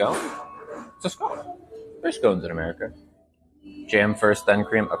 What is a scone? It's a scone. There's scones in America. Jam first, then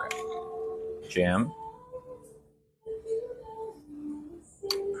cream. Okay. Jam.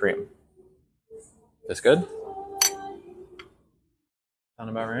 Cream. This good? Sound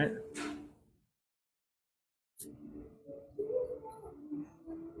about right?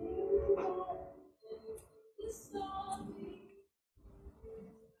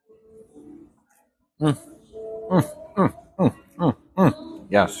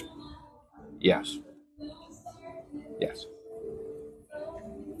 Yes. Yes. Yes.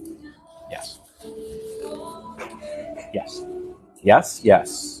 Yes. Yes. Yes.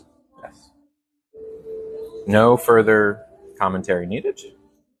 Yes. Yes. No further commentary needed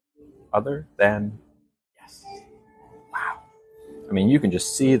other than yes. Wow. I mean, you can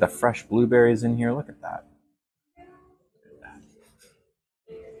just see the fresh blueberries in here. Look at that.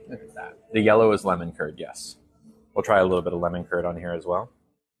 Look at that. The yellow is lemon curd, yes. We'll try a little bit of lemon curd on here as well.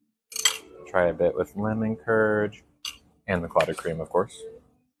 Try a bit with lemon curd and the clotted cream, of course.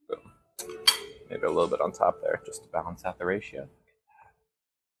 Boom. Maybe a little bit on top there, just to balance out the ratio.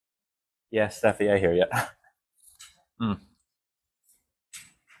 Yes, Steffi, I hear you.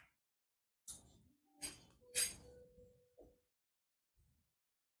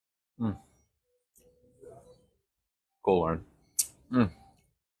 Cool, Lauren.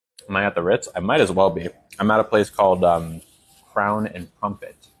 Am I at the Ritz? I might as well be. I'm at a place called Crown and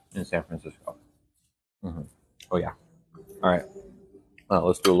Crumpet in San Francisco. Oh, yeah. All right. Well,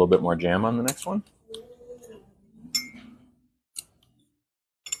 let's do a little bit more jam on the next one.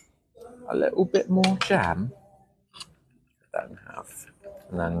 A little bit more jam. Cut that in half.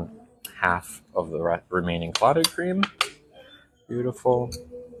 And then half of the remaining clotted cream. Beautiful.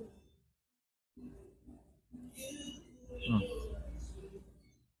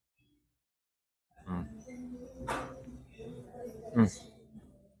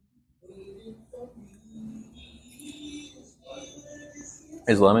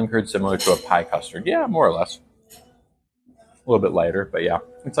 Is lemon curd similar to a pie custard? Yeah, more or less. A little bit lighter, but yeah.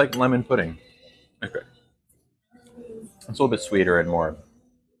 It's like lemon pudding. Okay. It's a little bit sweeter and more,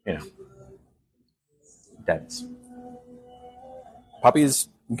 dense. Puppy's,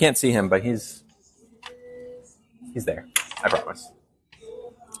 you can't see him, but he's there. I promise.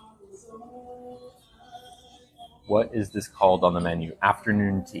 What is this called on the menu?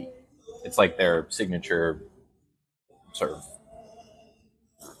 Afternoon tea. It's like their signature serve.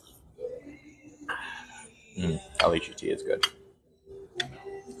 Lychee tea is good.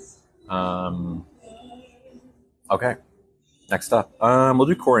 Okay. Next up, we'll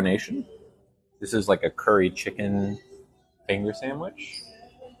do Coronation. This is like a curry chicken finger sandwich.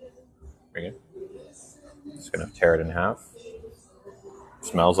 Very good. Just gonna tear it in half.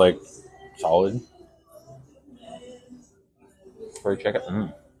 Smells like solid curry chicken.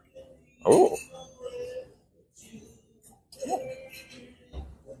 Mm. Oh,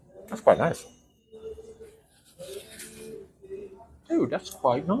 that's quite nice. Dude, that's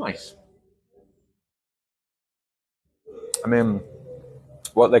quite nice. I mean,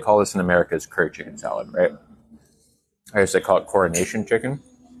 what they call this in America is curry chicken salad, right? I guess they call it coronation chicken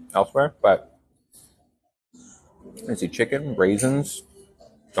elsewhere, but I see chicken, raisins.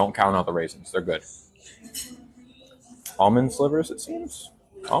 Don't count out the raisins; they're good. Almond slivers, it seems.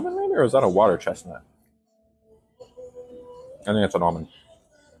 Almond maybe, or is that a water chestnut? I think it's an almond.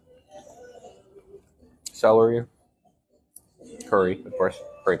 Celery, curry, of course,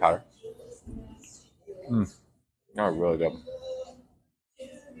 curry powder. Oh, really good.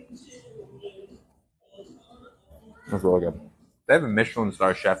 That's really good. They have a Michelin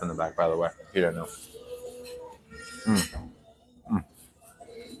star chef in the back, by the way. If you didn't know.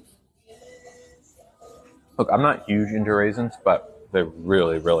 Look, I'm not huge into raisins, but they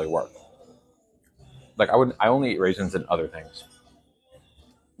really, really work. Like I only eat raisins in other things.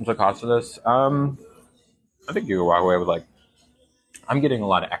 What's the cost of this? I think you can walk away with like, I'm getting a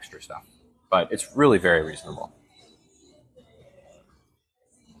lot of extra stuff, but it's really very reasonable.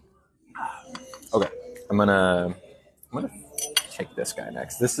 Okay, I'm gonna take this guy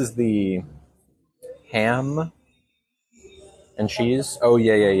next. This is the ham and cheese. Oh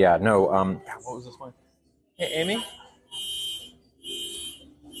yeah. No, what was this one? Hey, Amy.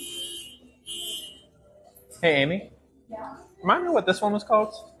 Hey, Amy. Yeah. Remind me what this one was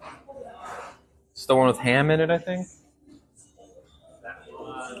called? It's the one with ham in it, I think. That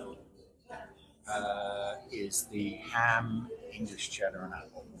one is the ham, English cheddar, and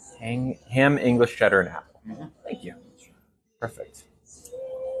apple. Ham, English cheddar, and apple. Mm-hmm. Thank you. Perfect.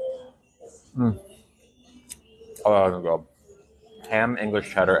 Oh, that's good. Ham,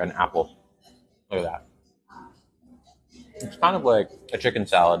 English cheddar, and apple. Look at that. It's kind of like a chicken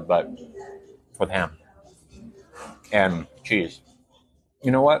salad, but with ham and cheese.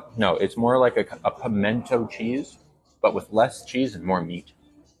 You know what? No, it's more like a pimento cheese, but with less cheese and more meat.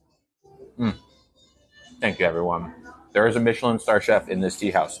 Thank you, everyone. There is a Michelin star chef in this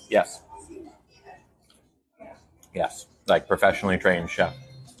tea house. Yes. Yes, like professionally trained chef.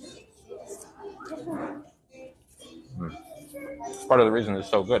 It's part of the reason it's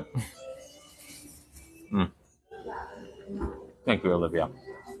so good. Thank you, Olivia.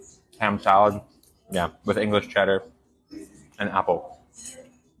 Ham salad, yeah, with English cheddar and apple.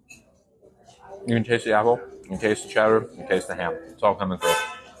 You can taste the apple, you can taste the cheddar, you can taste the ham. It's all coming through.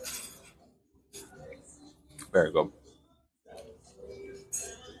 Very good.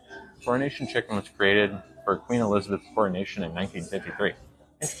 Coronation chicken was created for Queen Elizabeth's coronation in 1953.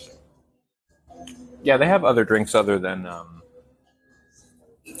 Interesting. Yeah, they have other drinks other than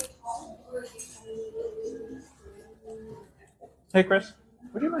Hey, Chris,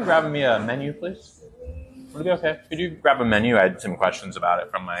 would you mind grabbing me a menu, please? Would it be okay? Could you grab a menu? I had some questions about it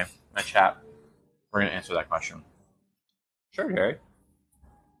from my chat. We're going to answer that question. Sure, Jerry.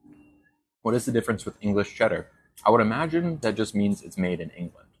 What is the difference with English cheddar? I would imagine that just means it's made in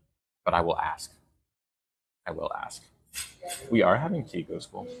England, but I will ask. We are having tea, Go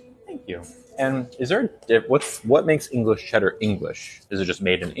School. Thank you. And is there what makes English cheddar English? Is it just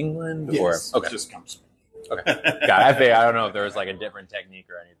made in England, Yes, or okay? It just comes from Okay, got it. I don't know if there's like a different technique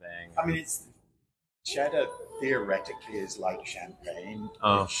or anything. I mean, it's cheddar theoretically is like champagne.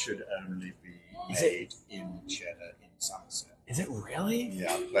 Oh. It should only be made in cheddar in Somerset. Is it really?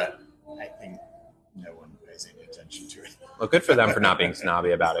 Yeah, but I think no one pays any attention to it. Well, good for them for not being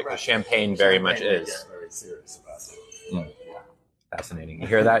snobby about it, because champagne very much Champagne, they is. get very serious about it. Yeah. Fascinating. You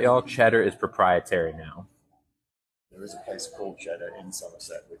hear that, y'all? Cheddar is proprietary now. There is a place called Cheddar in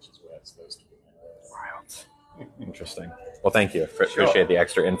Somerset, which is where it's supposed to be. Wild. Interesting. Well, thank you. Appreciate the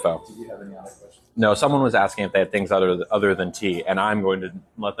extra info. Do you have any other questions? No, someone was asking if they had things other than tea, and I'm going to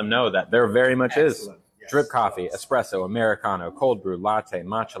let them know that there very much is. Excellent. Yes. Drip coffee, espresso, Americano, cold brew, latte,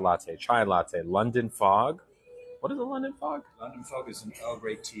 matcha latte, chai latte, London fog. What is a London fog? London fog is an Earl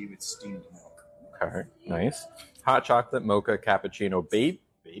Grey tea with steamed milk. Okay, nice. Hot chocolate, mocha, cappuccino, baby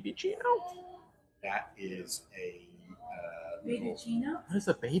chino? That is a Baby Chino? What is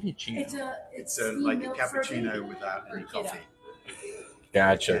a baby chino? It's like a cappuccino without any coffee.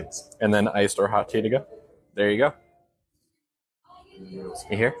 Gotcha. Kids. And then iced or hot tea to go. There you go. You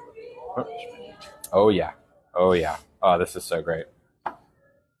hear? Oh yeah. Oh, this is so great.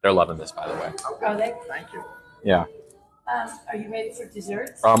 They're loving this, by the way. Are they? Thank you. Yeah. Are you ready for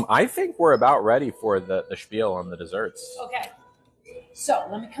desserts? I think we're about ready for the spiel on the desserts. Okay. So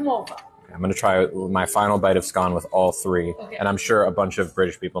let me come over. I'm going to try my final bite of scone with all three. Okay. And I'm sure a bunch of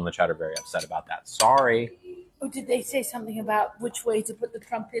British people in the chat are very upset about that. Sorry. Oh, did they say something about which way to put the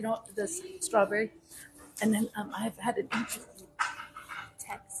crumpet on the strawberry? And then I've had an interview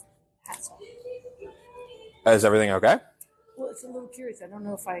text hassle. Is everything okay? Well, it's a little curious. I don't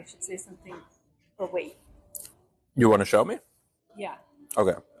know if I should say something or wait. You want to show me? Yeah,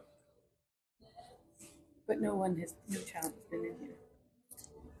 Okay. but no child has been in here.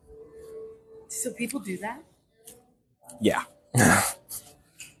 So people do that? Yeah.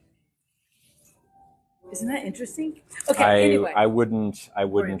 Isn't that interesting? Okay, anyway. I wouldn't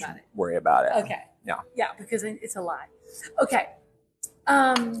worry about it. Okay. Yeah. Yeah, because it's a lie. Okay.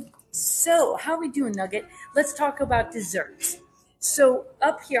 So how are we doing, Nugget? Let's talk about desserts. So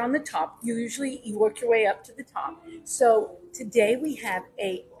up here on the top, you work your way up to the top. So today we have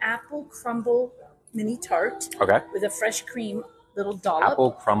a apple crumble mini tart Okay. with a fresh cream little dollop.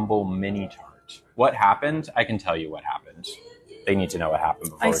 Apple crumble mini tart. What happened? I can tell you what happened. They need to know what happened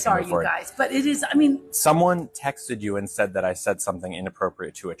before I'm we can sorry, move you forward. guys, but it is, I mean, Someone texted you and said that I said something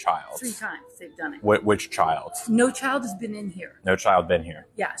inappropriate to a child. 3 times they've done it. Which child? No child has been in here. No child been here.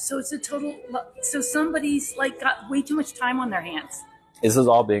 Yeah, so it's a total, so somebody's like got way too much time on their hands. This is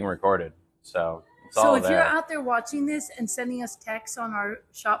all being recorded, so it's So all if there. you're out there watching this and sending us texts on our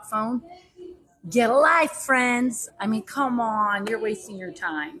shop phone, get a life, friends. I mean, come on, you're wasting your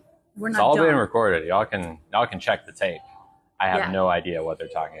time. We're It's not all done. being recorded. Y'all can check the tape. I have Yeah. no idea what they're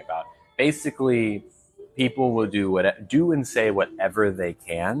talking about. Basically, people will do and say whatever they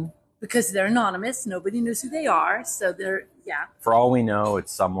can. Because they're anonymous. Nobody knows who they are. So they're, yeah. For all we know,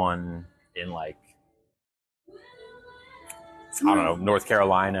 it's someone in I don't know, North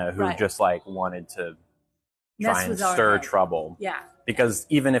Carolina who Right. just wanted to Mess try and with our stir head. trouble. Yeah. Because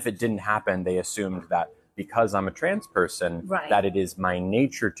even if it didn't happen, they assumed that because I'm a trans person, Right. that it is my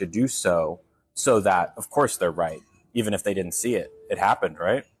nature to do so that, of course, they're right. Even if they didn't see it. It happened,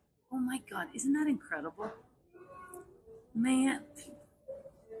 right? Oh my God. Isn't that incredible? Man.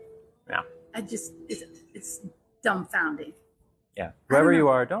 Yeah. It's dumbfounding. Yeah. I don't Whoever know. you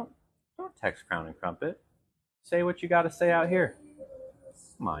are, don't text Crown and Crumpet. Say what you got to say out here.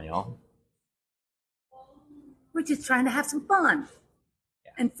 Come on, y'all. We're just trying to have some fun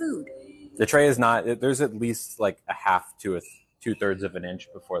and food. The tray is not, there's at least a half to a 2/3 of an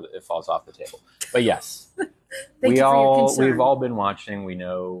inch before it falls off the table. But yes, Thank you for your concern. we've all been watching. We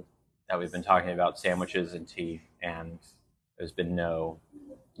know that we've been talking about sandwiches and tea, and there's been no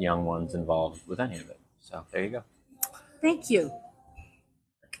young ones involved with any of it. So there you go. Thank you.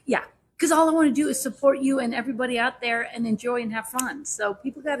 Yeah, because all I want to do is support you and everybody out there and enjoy and have fun. So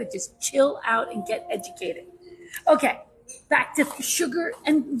people got to just chill out and get educated. Okay, back to sugar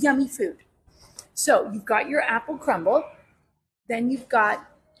and yummy food. So you've got your apple crumble. Then you've got,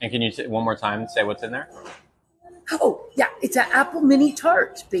 And can you say one more time, say what's in there? oh, yeah, it's an apple mini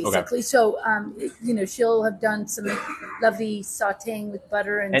tart, basically. Okay. So, she'll have done some lovely sauteing with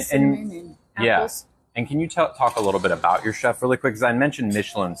butter and cinnamon and apples. Yeah. And can you talk a little bit about your chef really quick? Because I mentioned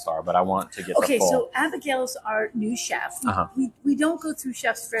Michelin star, but I want to get Okay, the full. so Abigail's our new chef. Uh-huh. We don't go through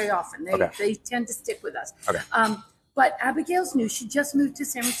chefs very often. They tend to stick with us. Okay. But Abigail's new. She just moved to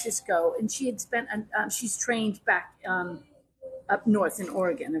San Francisco, and she had spent. She's trained back up north in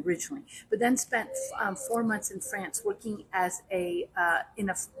Oregon originally, but then spent 4 months in France working as in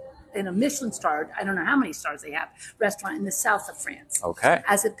a Michelin starred. I don't know how many stars they have restaurant in the south of France. Okay.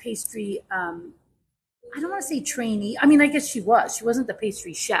 As a pastry. I don't want to say trainee. I mean, I guess she was. She wasn't the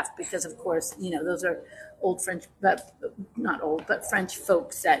pastry chef because, of course, those are old French, but not old, but French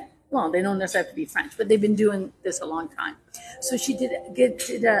folks that, well, they don't necessarily have to be French, but they've been doing this a long time. So she did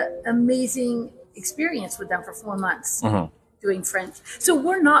an amazing experience with them for 4 months doing French. So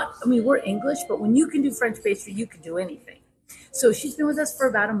we're English, but when you can do French pastry, you can do anything. So she's been with us for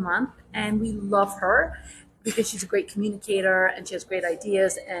about a month, and we love her because she's a great communicator and she has great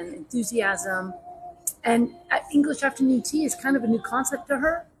ideas and enthusiasm. And English afternoon tea is kind of a new concept to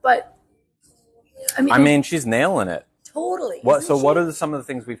her, but I mean, she's nailing it. totally. What are some of the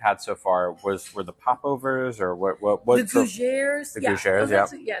things we've had so far? Were the popovers or what? The gougères? The gougères, yeah.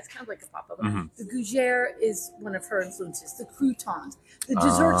 Yeah, it's kind of like a popover. The gougère is one of her influences. The croutons. The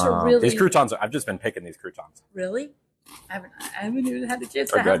desserts are really... These croutons, I've just been picking these croutons. Really? I haven't even had a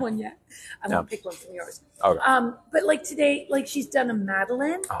chance They're to have good. one yet. I won't pick one from yours. Okay. But today, she's done a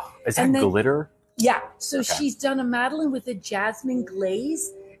Madeleine. Oh, is that and then- glitter? Yeah, so she's done a Madeleine with a jasmine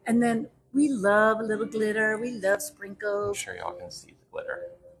glaze, and then we love a little glitter. We love I'm sprinkles. sure y'all can see the glitter.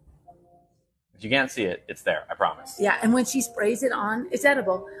 If you can't see it, it's there. I promise. Yeah, and when she sprays it on, it's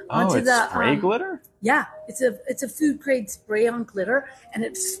edible. Oh, Onto it's the spray glitter? Yeah, it's a food grade spray on glitter, and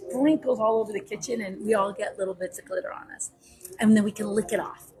it sprinkles all over the kitchen, and we all get little bits of glitter on us, and then we can lick it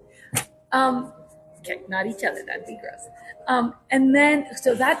off. Okay, not each other. That'd be gross. And then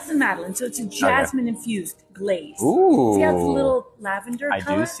so that's the Madeleine. So it's a jasmine infused glaze. Ooh. See how it's a little lavender I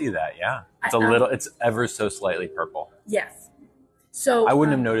color? do see that. Yeah, it's a little. It's ever so slightly purple. Yes. So I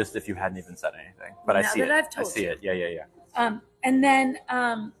wouldn't have noticed if you hadn't even said anything, but I now see that it. I've told I see you. it. Yeah. And then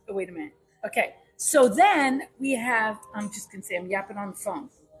wait a minute. Okay. So then we have, I'm just going to say, I'm yapping on the phone.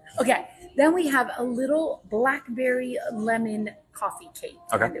 Okay. Then we have a little blackberry lemon coffee cake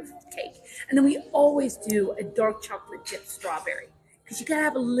kind of cake. And then we always do a dark chocolate dipped strawberry because you got to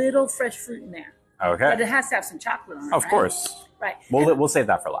have a little fresh fruit in there. Okay. But it has to have some chocolate on it. Of right? course. Right. We'll save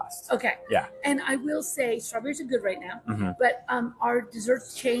that for last. Okay. Yeah. And I will say strawberries are good right now, Mm-hmm. but our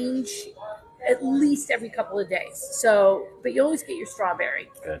desserts change at least every couple of days. So, but you always get your strawberry.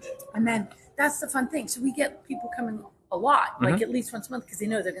 Good. And then that's the fun thing. So we get people coming a lot, Mm-hmm. like at least once a month, because they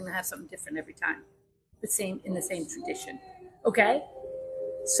know they're going to have something different every time, in the same tradition. Okay.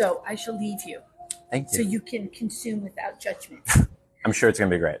 So I shall leave you Thank so you. you can consume without judgment. I'm sure it's going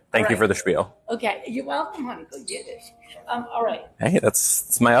to be great. Thank you right. for the spiel. Okay. You're welcome, honey. Go get it. All right. Hey,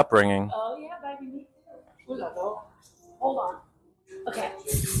 that's my upbringing. Oh yeah, baby. Me too. Hold on. Okay.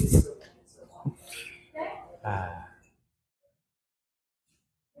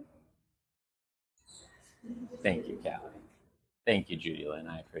 Thank you, Callie. Thank you, Judy Lynn.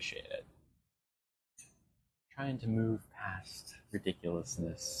 I appreciate it. Trying to move past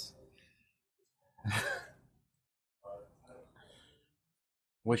ridiculousness.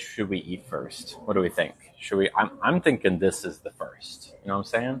 Which should we eat first? What do we think? Should we? I'm thinking this is the first. You know what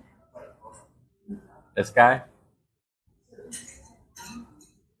I'm saying? This guy.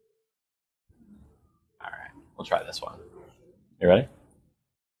 All right, we'll try this one. You ready?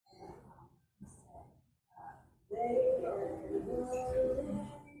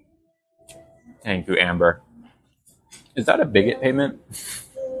 Thank you, Amber. Is that a bigot payment?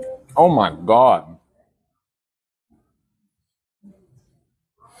 Oh my god.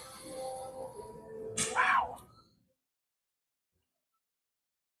 Wow.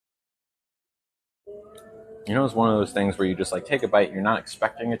 You know, it's one of those things where you just like take a bite, you're not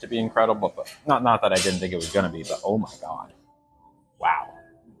expecting it to be incredible, but not that I didn't think it was gonna be, but oh my god. Wow.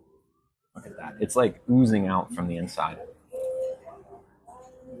 Look at that. It's like oozing out from the inside.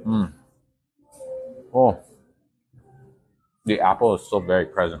 Oh. The apple is still very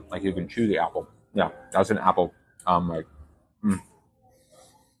present. Like you can chew the apple. Yeah, that's an apple.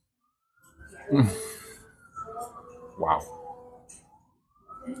 Wow.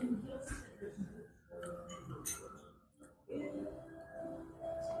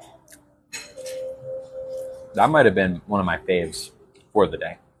 That might have been one of my faves for the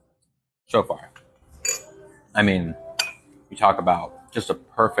day so far. I mean, you talk about just a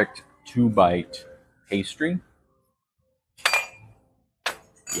perfect 2-bite pastry.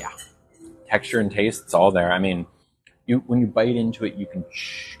 Yeah. Texture and taste, it's all there. I mean, when you bite into it, you can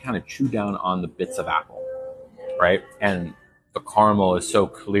kind of chew down on the bits of apple, right? And the caramel is so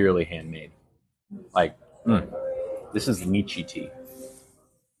clearly handmade. Like, this is lychee tea.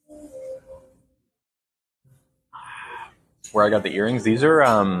 Where I got the earrings, these are,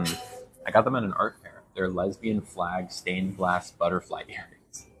 I got them at an art fair. They're lesbian flag stained glass butterfly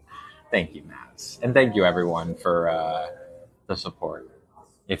earrings. Thank you, Maz. And thank you, everyone, for the support.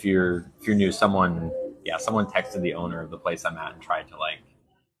 If you're new, someone texted the owner of the place I'm at and tried to like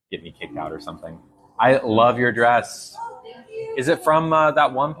get me kicked out or something. I love your dress. Is it from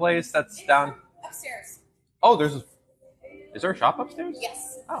that one place that's down Upstairs. Oh, is there a shop upstairs?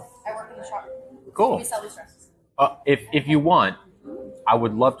 Yes. Oh, I work in the shop. cool. We sell these dresses. If you want, I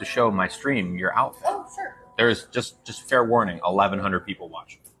would love to show my stream your outfit. Oh, sure. There's just fair warning, 1,100 people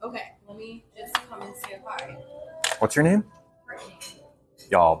watching. Okay, let me just come and say hi. What's your name? Brittany.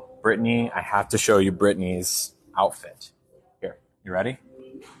 Y'all, Brittany, I have to show you Brittany's outfit. Here, you ready?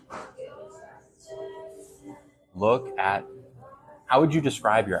 Look at, how would you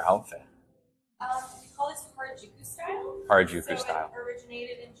describe your outfit? We call this Harajuku style. Harajuku So style. it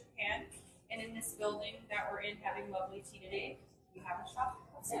originated in Japan, and in this building that we're in, having lovely tea today, we have a shop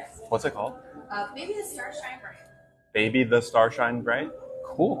upstairs. What's it called? Maybe the Starshine Bright. Baby the Starshine Bright?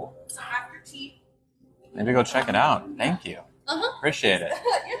 Cool. So after tea. Maybe go check it out. Thank you. Appreciate it.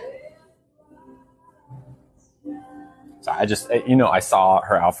 So I just, I saw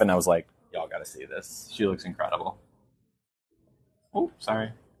her outfit and I was like, y'all gotta see this. She looks incredible. Oh,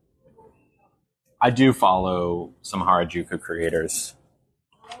 sorry. I do follow some Harajuku creators.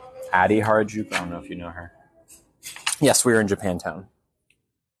 Addie Harajuku. I don't know if you know her. Yes, we were in Japantown.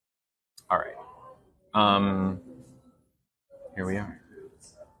 All right. Here we are.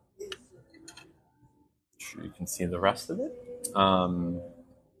 Sure you can see the rest of it.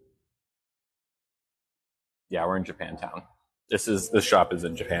 Yeah, we're in Japantown. This shop is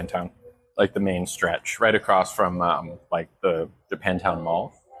in Japantown, like the main stretch, right across from like the Japantown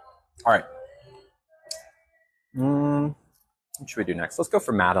Mall. All right. What should we do next? Let's go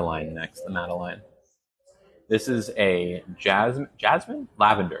for Madeline next. The Madeline. This is a jasmine,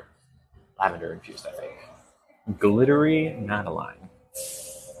 lavender infused, I think. Glittery Madeline.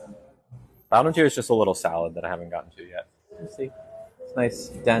 Bottom tier is just a little salad that I haven't gotten to yet. Let's see. It's nice,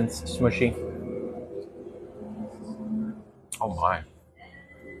 dense, smushy. Oh my.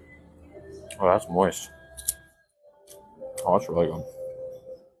 Oh, that's moist. Oh, that's really good.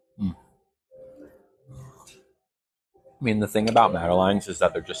 I mean, the thing about Madelines is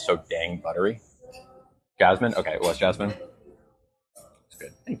that they're just so dang buttery. Jasmine? Okay, it was Jasmine. It's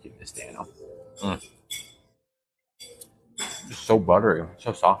good. Thank you, Miss Daniel. Just so buttery,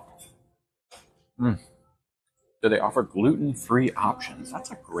 so soft. Do they offer gluten-free options? That's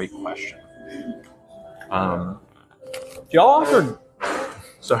a great question. Do y'all offer...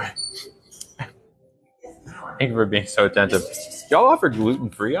 Sorry. Thank you for being so attentive. Do y'all offer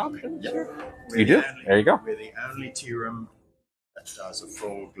gluten-free options? Yeah. You do? There you go. We're the only tea room that does a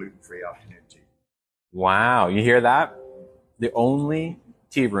full gluten-free afternoon tea. Wow, you hear that? The only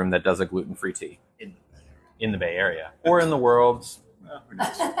tea room that does a gluten-free tea in the Bay Area or in the world. Well, who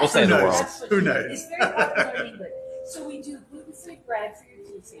knows? We'll say the world. Who knows? It's very popular in England. So we do gluten-free bread for your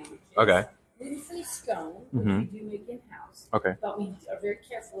tea sandwiches. Okay. Gluten-free scone, which we do make in-house. Okay. But we are very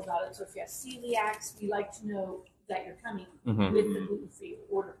careful about it. So if you have celiacs, we like to know that you're coming with the gluten-free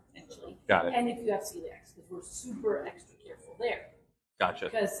order, potentially. Got it. And if you have celiacs, because we're super extra careful there. Gotcha.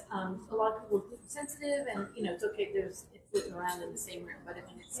 Because a lot of people are gluten sensitive, and it's okay if it's floating around in the same room. But if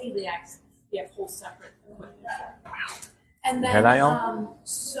it's celiacs, we have whole separate equipment for it. Wow. And then, Hear that, y'all?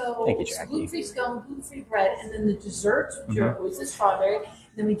 so Thank you, Jackie. gluten-free scone, gluten-free bread, and then the desserts, which are always the strawberry.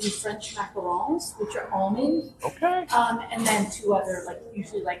 Then we do French macarons, which are almond. Okay. And then two other,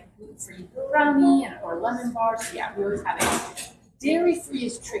 usually gluten-free brownie or lemon bars. So yeah, we always have it. Dairy-free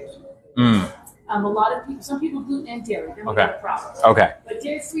is tricky. A lot of people, some people gluten and dairy, then we got a problem. Okay. But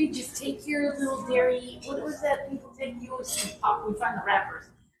dairy-free, just take your little dairy. What was that people take? You always see pop. We find the wrappers.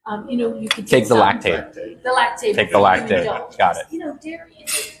 You can Take the some- lactate. The lactate. Take the lactate. Got it. Dairy.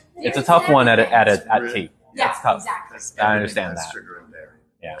 It's a tough one at tea. Yeah, It's tough. exactly. That's I understand everything that. has sugar and dairy.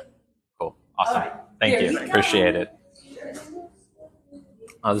 Yeah. Cool. Awesome. All right. Thank There you. you go. Appreciate it.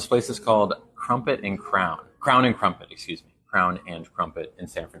 This place is called Crumpet and Crown. Crown and Crumpet, excuse me. Crown and Crumpet in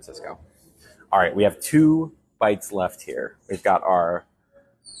San Francisco. All right, we have 2 bites left here. We've got our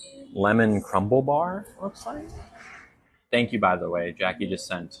lemon crumble bar, looks like. Thank you, by the way. Jackie just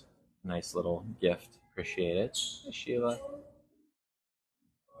sent a nice little gift. Appreciate it. Hey, Sheila.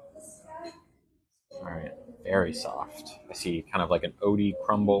 All right, very soft. I see kind of like an oaty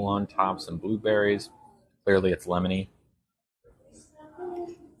crumble on top, some blueberries. Clearly it's lemony.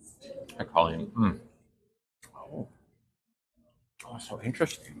 I call him. Oh, so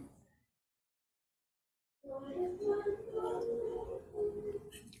interesting.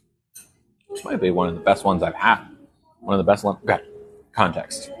 This might be one of the best ones I've had. One of the best ones. Okay.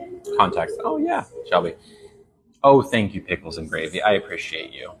 Context. Oh, yeah, Shelby. Oh, thank you, Pickles and Gravy. I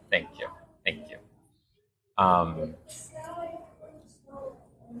appreciate you. Thank you.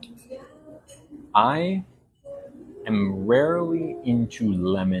 I am rarely into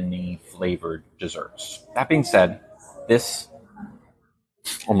lemony flavored desserts. That being said, this...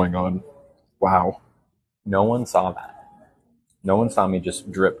 Oh my god. Wow. No one saw that. No one saw me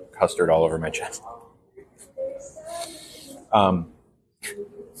just drip custard all over my chest. I'm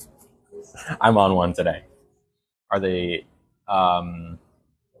on one today. Are they... Callie,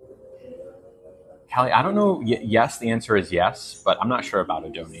 I don't know. Yes, the answer is yes, but I'm not sure about a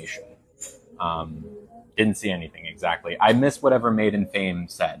donation. Didn't see anything exactly. I missed whatever Made in Fame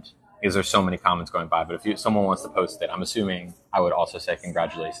said because there's so many comments going by. But if someone wants to post it, I'm assuming I would also say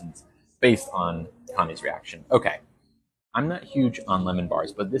congratulations based on Connie's reaction. Okay. I'm not huge on lemon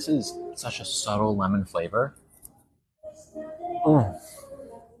bars, but this is such a subtle lemon flavor.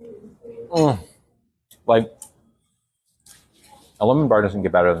 Like, a lemon bar doesn't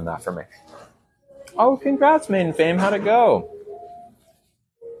get better than that for me. Oh, congrats, Made in Fame. How'd it go?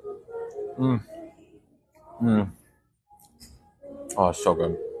 Oh, it's so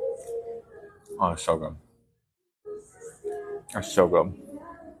good. It's so good.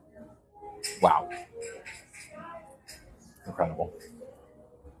 Wow. Incredible.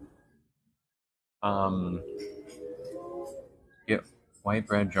 Get white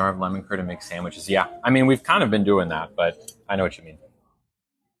bread, jar of lemon curd, and make sandwiches. Yeah, I mean, we've kind of been doing that, but I know what you mean.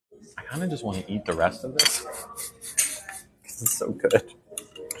 I kind of just want to eat the rest of this because it's so good.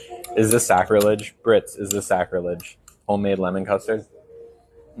 Is this sacrilege? Brits, is this sacrilege? Homemade lemon custard?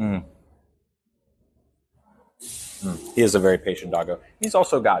 He is a very patient doggo. He's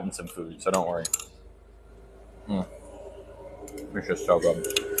also gotten some food, so don't worry. It's just so good.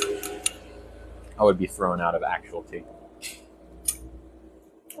 I would be thrown out of actual tea.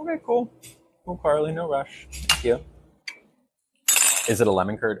 Okay, cool. Cool, Carly, no rush. Thank you. Is it a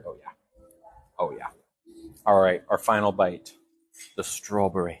lemon curd? Oh, yeah. Oh, yeah. All right, our final bite. The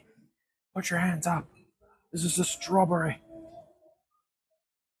strawberry. Put your hands up. This is a strawberry.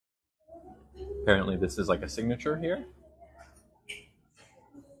 Apparently this is like a signature here.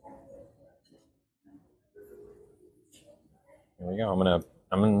 Here we go. I'm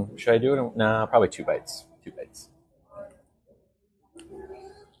gonna, should I do it? Nah, probably 2 bites. 2 bites.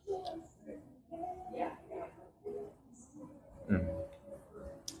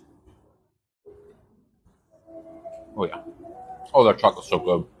 Oh yeah. Oh, that chocolate's so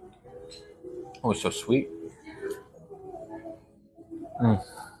good. Oh, it's so sweet.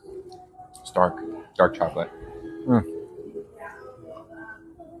 It's dark chocolate.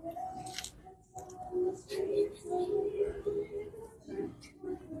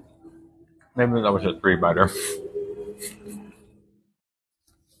 Maybe that was a 3-biter.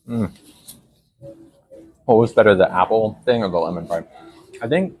 What was better, the apple thing or the lemon bar? I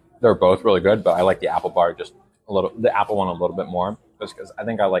think they're both really good, but I like the apple bar just a little. The apple one a little bit more, just because I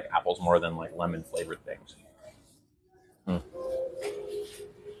think I like apples more than like lemon flavored things.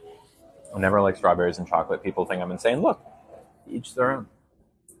 I never like strawberries and chocolate. People think I'm insane. Look, each their own.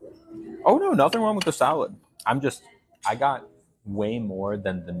 Oh no, nothing wrong with the salad. I got way more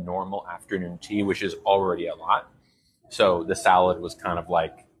than the normal afternoon tea, which is already a lot. So the salad was kind of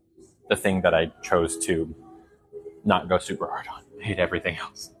like the thing that I chose to not go super hard on. I hate everything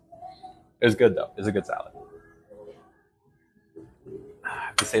else. It was good though. It was a good salad. I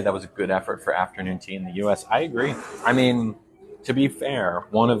have to say that was a good effort for afternoon tea in the US. I agree. I mean, to be fair,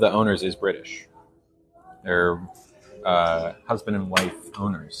 one of the owners is British. They're husband and wife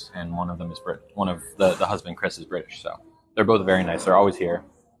owners, and one of them is Brit. One of the husband, Chris, is British. So they're both very nice. They're always here.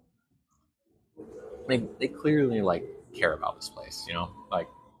 They clearly like care about this place. You know, like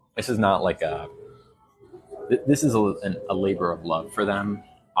this is not like this is a labor of love for them.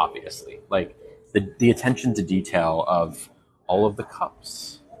 Obviously, like the attention to detail of all of the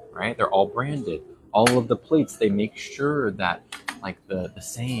cups, right? They're all branded. All of the plates, they make sure that like the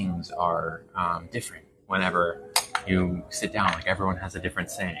sayings are different whenever you sit down. Like everyone has a different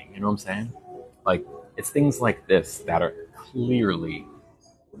saying. You know what I'm saying? Like it's things like this that are clearly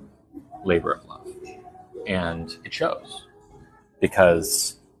labor of love, and it shows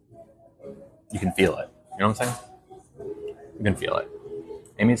because you can feel it. You know what I'm saying? You can feel it.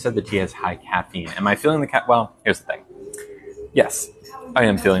 Amy said the tea has high caffeine. Am I feeling the Well, here's the thing. Yes, I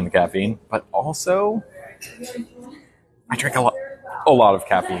am feeling the caffeine, but also I drink a lot of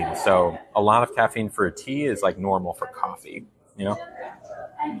caffeine. So a lot of caffeine for a tea is like normal for coffee, you know?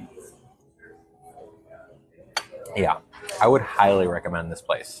 Yeah, I would highly recommend this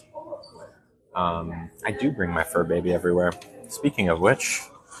place. I do bring my fur baby everywhere. Speaking of which,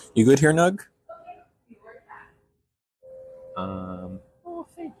 you good here, Nug? Oh,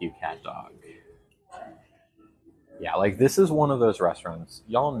 thank you, cat dog. Yeah, like this is one of those restaurants.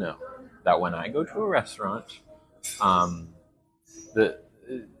 Y'all know that when I go to a restaurant, the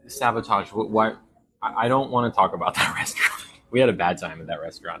sabotage. Why? I don't want to talk about that restaurant. We had a bad time at that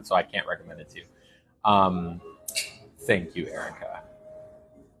restaurant, so I can't recommend it to you. Thank you, Erica.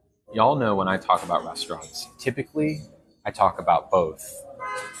 Y'all know when I talk about restaurants, typically I talk about both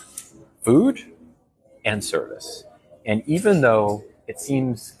food and service. And even though it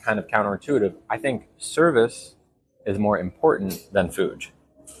seems kind of counterintuitive, I think service is more important than food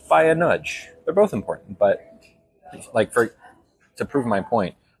by a nudge. They're both important, but like to prove my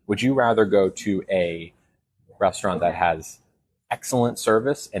point, would you rather go to a restaurant that has excellent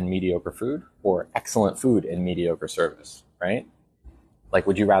service and mediocre food, or excellent food and mediocre service, right? Like,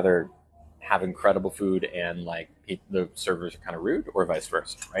 would you rather have incredible food and like the servers are kind of rude, or vice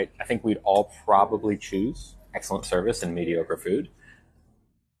versa, right? I think we'd all probably choose excellent service and mediocre food.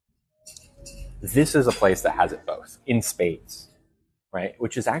 This is a place that has it both in spades, right?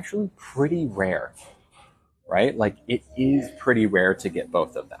 Which is actually pretty rare, right? Like it is pretty rare to get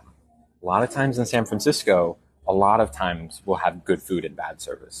both of them. A lot of times in San Francisco, a lot of times we'll have good food and bad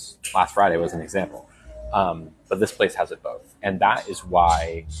service. Last Friday was an example. But this place has it both. And that is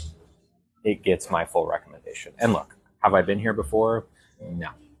why it gets my full recommendation. And look, have I been here before? No.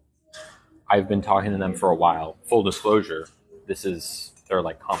 I've been talking to them for a while. Full disclosure, they're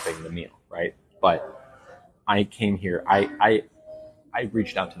like comping the meal, right? But I came here, I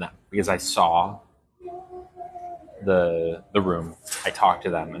reached out to them because I saw the room. I talked to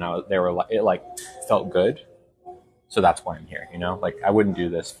them, and they were like, it like felt good. So that's why I'm here, you know? Like, I wouldn't do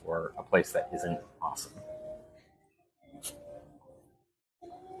this for a place that isn't awesome.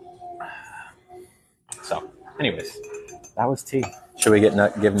 So, anyways, that was tea. Should we give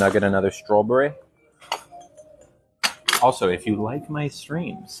Nugget another strawberry? Also, if you like my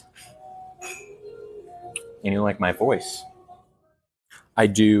streams and you like my voice, I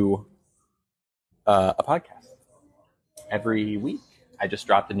do a podcast every week. I just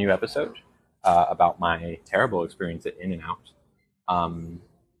dropped a new episode about my terrible experience at In-N-Out.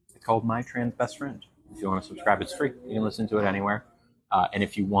 It's called My Trans Best Friend. If you want to subscribe, it's free. You can listen to it anywhere. And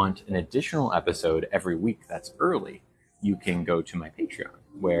if you want an additional episode every week that's early, you can go to my Patreon,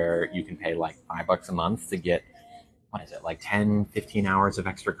 where you can pay like $5 a month to get, what is it, like 10, 15 hours of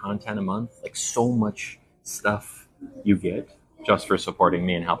extra content a month? Like, so much stuff you get just for supporting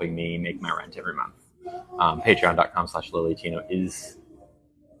me and helping me make my rent every month. Patreon.com/LilyTino is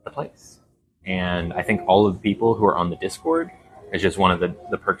the place. And I think all of the people who are on the Discord is just one of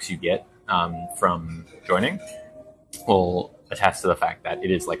the perks you get from joining will attest to the fact that it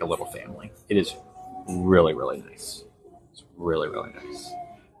is like a little family. It is really, really nice. It's really, really nice.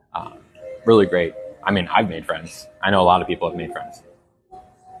 Really great. I mean, I've made friends. I know a lot of people have made friends.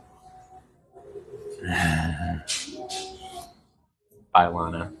 Bye,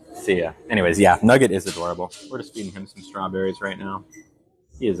 Lana. See ya. Anyways, yeah, Nugget is adorable. We're just feeding him some strawberries right now.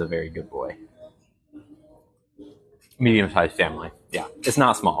 He is a very good boy. Medium-sized family. Yeah, it's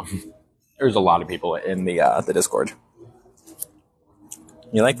not small. There's a lot of people in the Discord.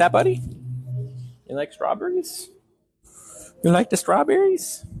 You like that, buddy? You like strawberries? You like the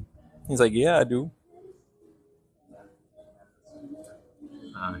strawberries? He's like, yeah, I do.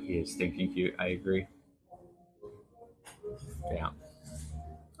 He is stinking cute. I agree. Yeah.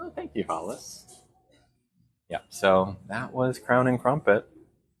 Oh, thank you, Hollis. Yeah, so that was Crown and Crumpet.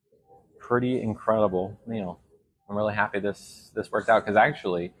 Pretty incredible meal. I'm really happy this worked out, because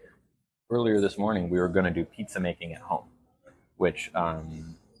actually, earlier this morning, we were going to do pizza making at home, which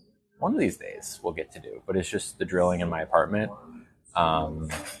one of these days we'll get to do, but it's just the drilling in my apartment.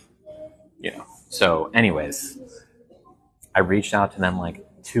 So anyways, I reached out to them like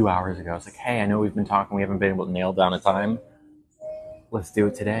 2 hours ago. I was like, hey, I know we've been talking. We haven't been able to nail down a time. Let's do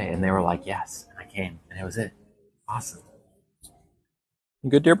it today. And they were like, yes. And I came, and it was it. Awesome. You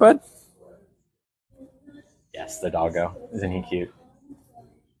good, dear bud? Yes, the doggo. Isn't he cute?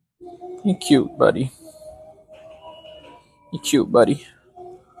 You cute, buddy. You cute, buddy.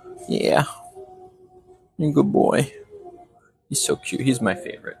 Yeah. You're a good boy. He's so cute. He's my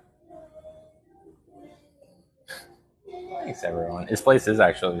favorite. Thanks, everyone. His place is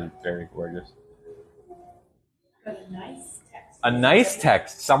actually very gorgeous. But a nice text. A nice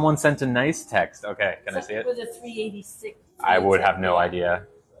text. Someone sent a nice text. Okay, can I see it? With a 386. I would have no idea.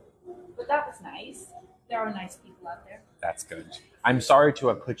 But that was nice. There are nice people out there. That's good. I'm sorry to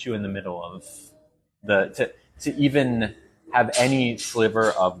have put you in the middle of to even have any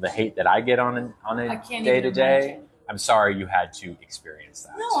sliver of the hate that I get on a day to day. I'm sorry you had to experience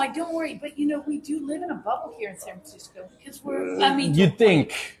that. No, I don't worry. But we do live in a bubble here in San Francisco because You'd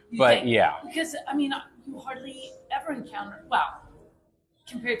think, but yeah. Because you hardly ever encounter,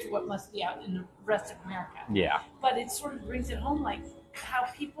 compared to what must be out in the rest of America. Yeah. But it sort of brings it home, like how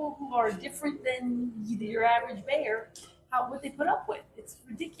people who are different than your average Bayer, what they put up with. It's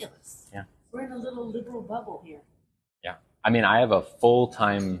ridiculous. Yeah. We're in a little liberal bubble here. Yeah. I mean, I have a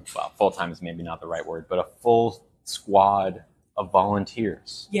full-time is maybe not the right word, but a full squad of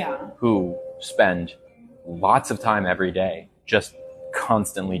volunteers. Yeah. Who spend lots of time every day just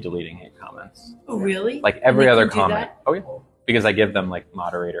constantly deleting hate comments. Oh, really? Like every other comment. Oh, yeah. Because I give them like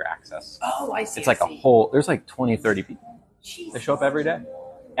moderator access. Oh, I see. It's like there's like 20, 30 people. Jesus. They show up every day.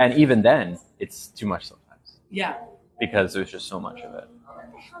 And even then, it's too much sometimes. Yeah. Because there's just so much of it.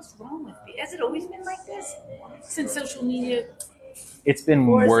 What the hell's wrong with me? Has it always been like this? Since social media? It's been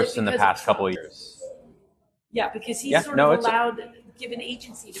worse in the past couple of years. Yeah, because he's given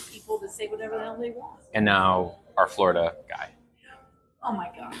agency to people to say whatever the hell they want. And now our Florida guy. Oh my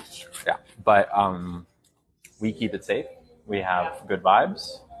gosh. Yeah. But we keep it safe. We have good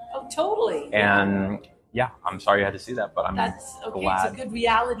vibes. Oh, totally. And yeah, I'm sorry you had to see that, but That's okay. glad. It's a good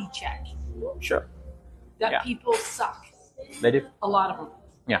reality check. Sure. That people suck. They do. A lot of them.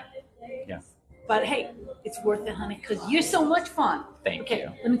 Yeah. Yeah. But hey, it's worth it, honey, because you're so much fun. Thank Okay,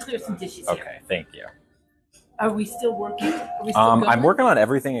 you. let me clear some dishes here. Okay, thank you. Are we still working? Are we still I'm going? working on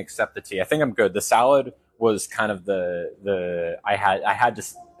everything except the tea. I think I'm good. The salad was kind of the I had to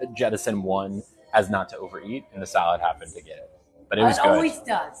jettison one as not to overeat, and the salad happened to get it. But it was It good. always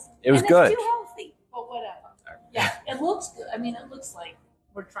does. It was and good. It's too healthy, but whatever. Yeah, it looks good. I mean, it looks like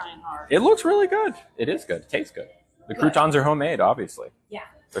we're trying hard. It looks really good. It is good. It tastes good. The croutons are homemade, obviously. Yeah.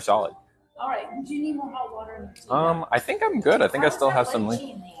 They're solid. All right. Do you need more hot water in the tea? I think I'm good. I think I still have some.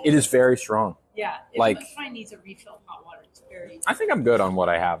 lychee in the It is very strong. Yeah. Like- If mine needs a refill of hot water, it's very I think I'm good on what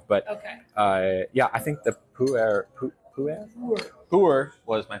I have, but okay. yeah, I think the puer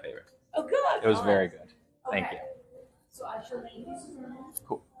was my favorite. Oh, good. It was All very right. good. Thank Okay. you. So I shall leave this room.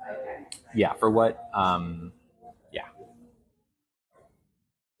 Cool. Okay. Yeah, for what? Yeah.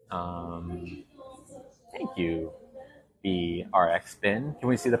 Thank you. The RX bin. Can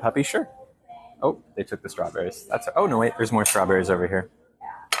we see the puppy? Sure. Oh, they took the strawberries. That's. Oh no, wait. There's more strawberries over here.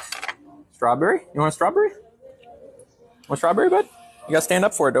 Strawberry? You want a strawberry? Want a strawberry, bud? You gotta stand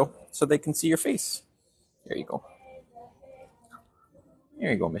up for it though, so they can see your face. There you go.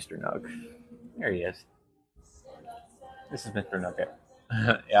 There you go, Mr. Nug. There he is. This is Mr. Nugget.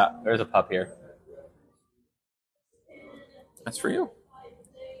 Yeah, there's a pup here. That's for you.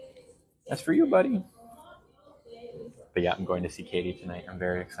 That's for you, buddy. But yeah, I'm going to see Katie tonight. I'm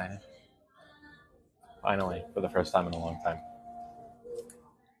very excited. Finally, for the first time in a long time.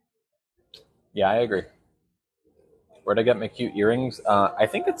 Yeah, I agree. Where'd I get my cute earrings? I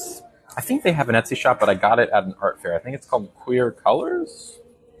think they have an Etsy shop, but I got it at an art fair. I think it's called Queer Colors.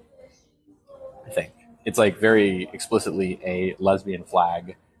 I think. It's like very explicitly a lesbian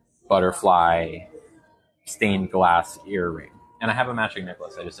flag, butterfly, stained glass earring. And I have a matching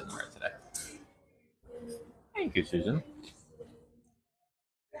necklace. I just didn't wear it today. Thank you, Susan.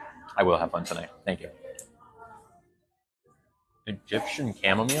 I will have fun tonight. Thank you. Egyptian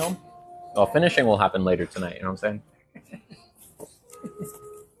chamomile? Well, finishing will happen later tonight. You know what I'm saying?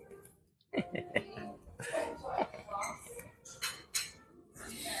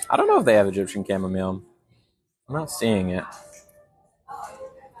 I don't know if they have Egyptian chamomile. I'm not seeing it.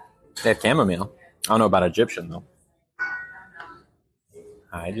 They have chamomile. I don't know about Egyptian, though.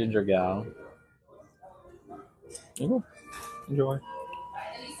 Hi, Ginger Gal. Enjoy.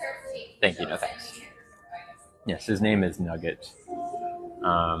 Thank you, no thanks. Yes, his name is Nugget.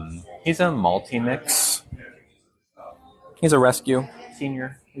 He's a multi-mix. He's a rescue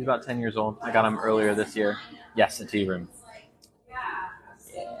senior. He's about 10 years old. I got him earlier this year. Yes, a tea room. Yeah.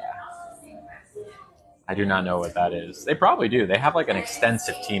 I do not know what that is. They probably do. They have like an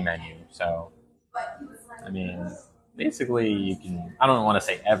extensive tea menu. So, I mean, basically you can, I don't want to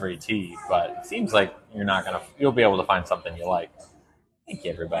say every tea, but it seems like you'll be able to find something you like. Thank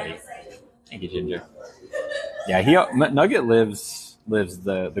you, everybody. Thank you, Ginger. Yeah, Nugget lives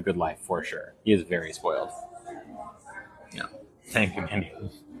the good life for sure. He is very spoiled. Yeah. Thank you, Mindy.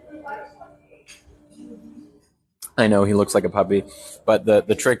 I know he looks like a puppy, but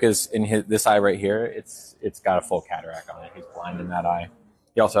the trick is in this eye right here. It's got a full cataract on it. He's blind in that eye.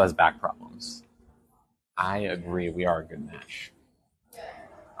 He also has back problems. I agree. We are a good match.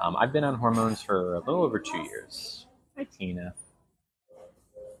 I've been on hormones for a little over 2 years. Hi, Tina.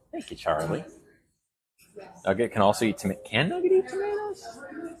 Thank you, Charlie. Nugget can also eat tomatoes. Can Nugget eat tomatoes?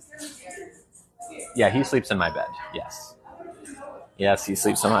 Yeah, he sleeps in my bed. Yes. Yes, he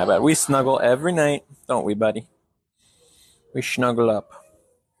sleeps in my bed. We snuggle every night, don't we, buddy? We snuggle up.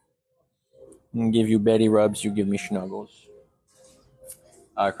 And give you Betty rubs, you give me snuggles.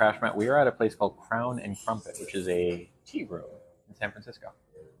 Crash Matt, we are at a place called Crown and Crumpet, which is a tea room in San Francisco.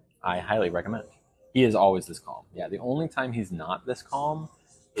 I highly recommend. He is always this calm. Yeah, the only time he's not this calm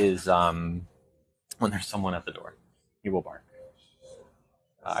is when there's someone at the door. He will bark.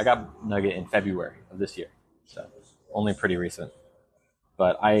 I got Nugget in February of this year, so only pretty recent.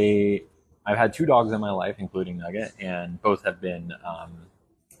 But I've had 2 dogs in my life, including Nugget, and both have been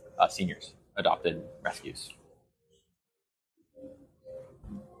seniors, adopted rescues.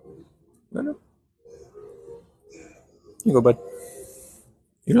 No. Here you go, bud.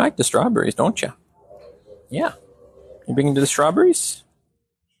 You like the strawberries, don't you? Yeah. You bringing to the strawberries?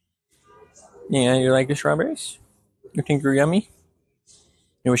 Yeah, you like the strawberries? You think they're yummy?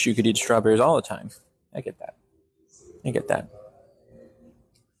 You wish you could eat strawberries all the time. I get that.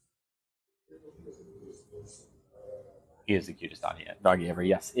 He is the cutest doggy ever.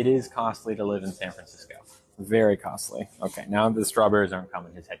 Yes, it is costly to live in San Francisco. Very costly. Okay, now the strawberries aren't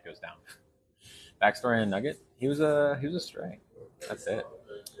coming. His head goes down. Backstory on Nugget: he was a stray. That's it.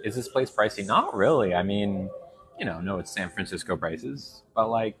 Is this place pricey? Not really. I mean, no, it's San Francisco prices, but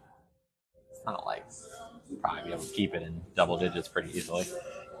like It's not like probably be able to keep it in double digits pretty easily,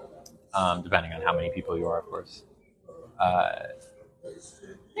 depending on how many people you are, of course.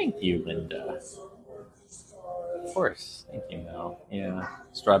 Thank you, Linda. Of course. Thank you, Mel. Yeah.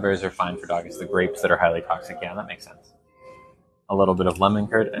 Strawberries are fine for dog. It's the grapes that are highly toxic. Yeah, that makes sense. A little bit of lemon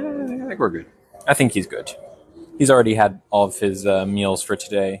curd. I think we're good. I think he's good. He's already had all of his meals for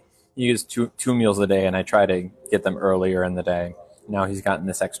today. He uses two meals a day, and I try to get them earlier in the day. Now he's gotten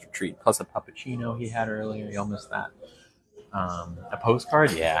this extra treat, plus a puppuccino he had earlier. He almost that. A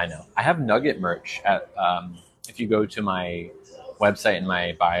postcard? Yeah, I know. I have Nugget merch at. If you go to my website in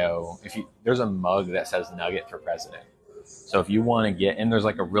my bio, there's a mug that says Nugget for President. So if you want to get, and there's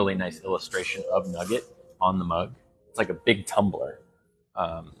like a really nice illustration of Nugget on the mug. It's like a big tumbler.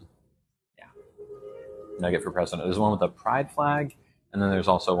 Nugget for President. There's one with a pride flag, and then there's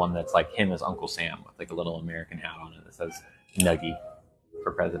also one that's like him as Uncle Sam with like a little American hat on it that says Nugget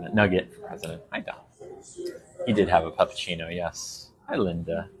for President. Nugget for President. Hi, Don. He did have a puppuccino, yes. Hi,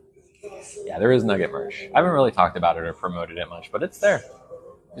 Linda. Yeah, there is Nugget merch. I haven't really talked about it or promoted it much, but it's there.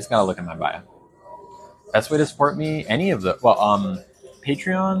 You just gotta look at my bio. Best way to support me? Any of the,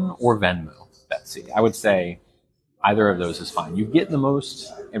 Patreon or Venmo, Betsy. I would say either of those is fine. You get the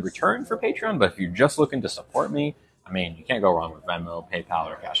most in return for Patreon, but if you're just looking to support me, I mean, you can't go wrong with Venmo, PayPal,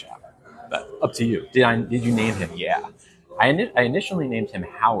 or Cash App. But up to you. Did you name him? Yeah. I initially named him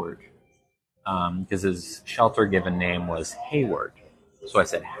Howard because his shelter given name was Hayward. So I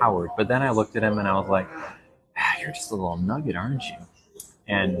said Howard. But then I looked at him and I was like, you're just a little nugget, aren't you?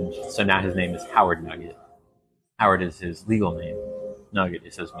 And so now his name is Howard Nugget. Howard is his legal name. Nugget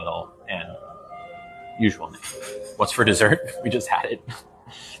is his middle and usual name. What's for dessert? We just had it.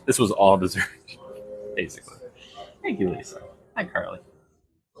 This was all dessert, basically. Thank you, Lisa. Hi, Carly.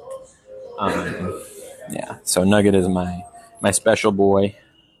 Yeah, so Nugget is my special boy.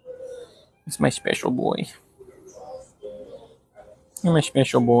 It's my special boy. You're my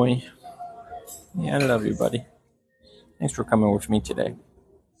special boy. Yeah, I love you, buddy. Thanks for coming with me today.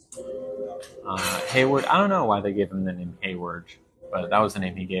 Hayward, I don't know why they gave him the name Hayward, but that was the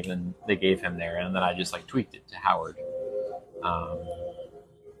name they gave him there, and then I just like tweaked it to Howard.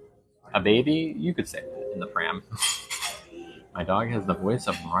 A baby? You could say that in the pram. My dog has the voice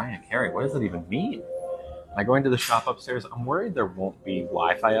of Mariah Carey. What does that even mean? Am I going to the shop upstairs? I'm worried there won't be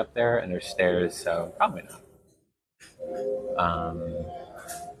Wi-Fi up there, and there's stairs, so probably not.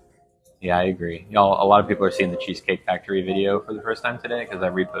 Yeah, I agree. Y'all, a lot of people are seeing the Cheesecake Factory video for the first time today because I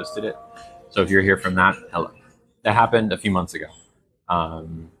reposted it. So if you're here from that, hello. That happened a few months ago.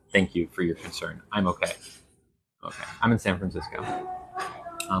 Thank you for your concern. I'm okay. Okay, I'm in San Francisco.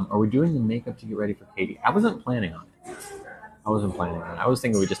 Are we doing the makeup to get ready for Katie? I wasn't planning on it. I was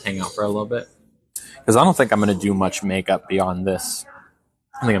thinking we'd just hang out for a little bit. Because I don't think I'm going to do much makeup beyond this.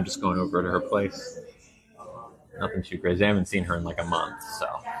 I think I'm just going over to her place. Nothing too crazy. I haven't seen her in like a month, so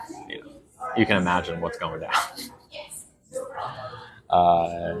you can imagine what's going down.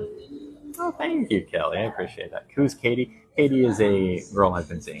 Oh, thank you, Kelly. I appreciate that. Who's Katie? Katie is a girl I've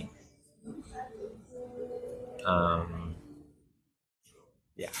been seeing.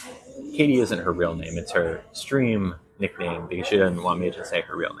 Yeah. Katie isn't her real name. It's her stream nickname because she doesn't want me to say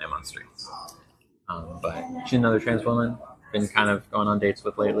her real name on stream. But she's another trans woman. Been kind of going on dates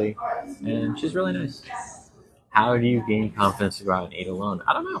with lately, and she's really nice. How do you gain confidence to go out and eat alone?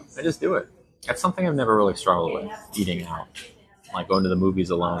 I don't know. I just do it. That's something I've never really struggled with, eating out. Like going to the movies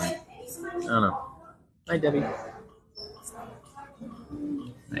alone. I don't know. Hi, Debbie.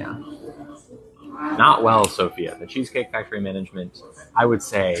 Yeah. Not well, Sophia. The Cheesecake Factory management, I would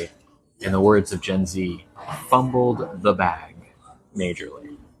say, in the words of Gen Z, fumbled the bag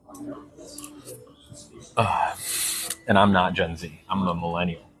majorly. And I'm not Gen Z. I'm a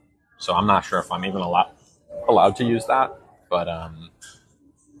millennial. So I'm not sure if I'm even allowed to use that. But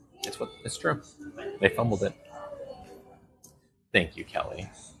it's true. They fumbled it. Thank you, Kelly.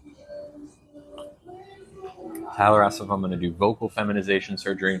 Tyler asks if I'm going to do vocal feminization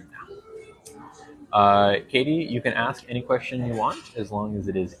surgery. Katie, you can ask any question you want as long as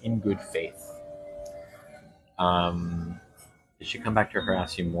it is in good faith. Did she come back to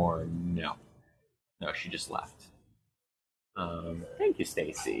harass you more? No. No, she just left. Thank you,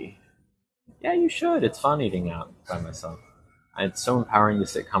 Stacy. Yeah, you should. It's fun eating out by myself. It's so empowering to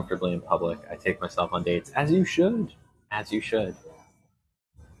sit comfortably in public. I take myself on dates, as you should. As you should.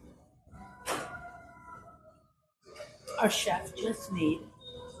 Our chef just made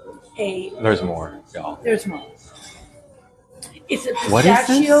There's more, y'all. There's more. It's a What is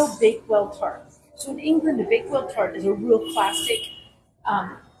pistachio this? Bakewell tart. So in England, a Bakewell tart is a real classic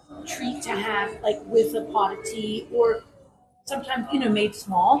treat to have, like with a pot of tea, or sometimes made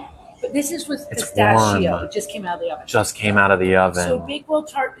small. But this is with It's pistachio. warm. It just came out of the oven. Just came out of the oven. So Bakewell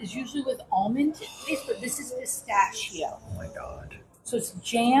tart is usually with almond taste, but this is pistachio. Oh my god. So it's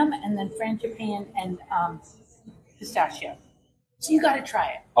jam and then frangipane and pistachio. So you got to try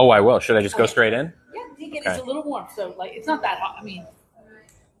it. Oh, I will. Should I just go straight in? Yeah, take it. Okay. It's a little warm, so like it's not that hot. I mean,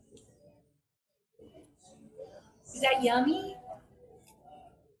 is that yummy?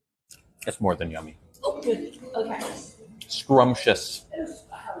 It's more than yummy. Oh, good. Okay. Scrumptious.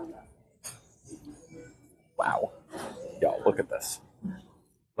 Wow. Yo, look at this.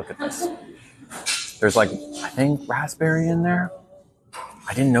 Look at this. There's like, I think, raspberry in there.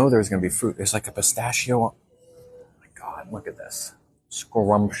 I didn't know there was going to be fruit. There's like a pistachio. Oh my god, look at this.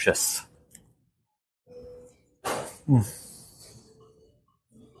 Scrumptious. Mm.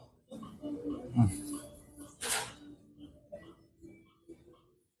 Mm.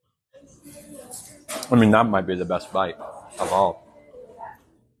 I mean, that might be the best bite of all.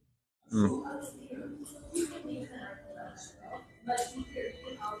 Mm.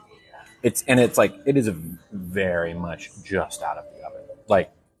 It's like, it is very much just out of the oven.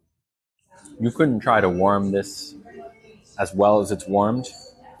 Like, you couldn't try to warm this as well as it's warmed.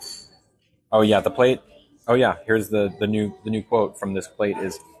 Oh yeah, the plate. Oh yeah, here's the new quote from this plate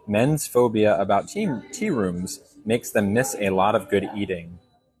is, men's phobia about tea rooms makes them miss a lot of good eating.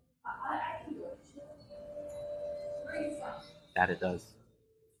 That it does.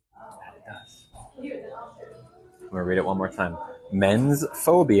 That it does. I'm gonna read it one more time. Men's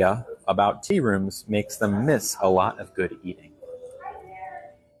phobia about tea rooms makes them miss a lot of good eating.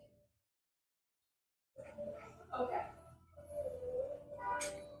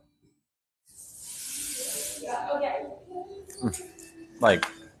 Like,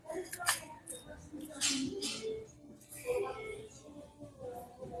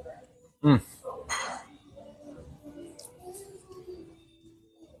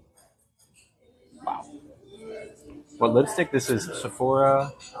 wow. What lipstick? This is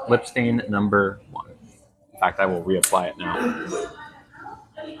Sephora Lip Stain number 1. In fact, I will reapply it now.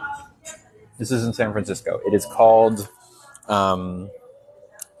 This is in San Francisco. It is called Crowning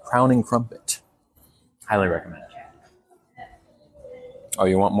Crumpet. Highly recommend. Oh,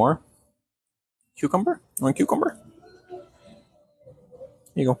 you want more? Cucumber? You want cucumber? Here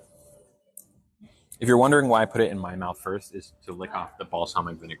you go. If you're wondering why I put it in my mouth first, is to lick off the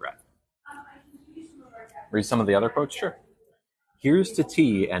balsamic vinaigrette. Read some of the other quotes? Sure. Here's to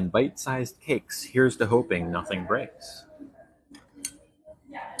tea and bite-sized cakes. Here's to hoping nothing breaks.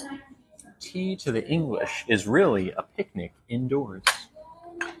 Tea to the English is really a picnic indoors.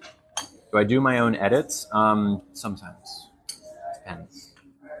 Do I do my own edits? Sometimes. Depends.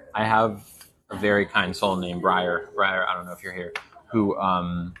 I have a very kind soul named Briar. Briar, I don't know if you're here, who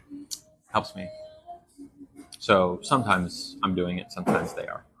helps me. So sometimes I'm doing it, sometimes they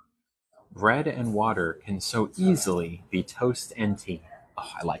are. Bread and water can so easily be toast and tea. Oh,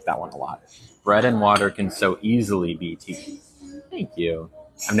 I like that one a lot. Bread and water can so easily be tea. Thank you.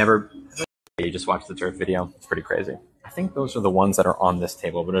 You just watched the turf video. It's pretty crazy. I think those are the ones that are on this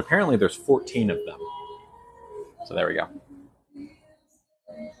table, but apparently there's 14 of them. So there we go.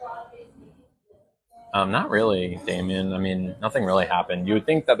 Not really, Damien. I mean, nothing really happened. You would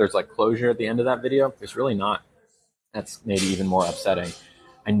think that there's like closure at the end of that video. There's really not. That's maybe even more upsetting.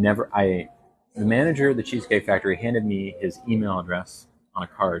 The manager of the Cheesecake Factory handed me his email address on a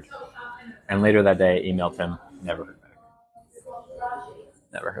card. And later that day, I emailed him. Never heard back.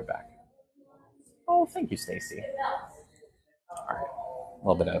 Never heard back. Oh, thank you, Stacy. All right. A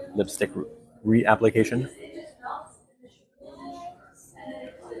little bit of lipstick reapplication.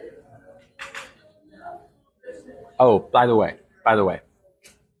 Oh, by the way,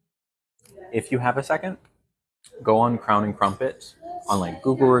 if you have a second, go on Crowning Crumpet on like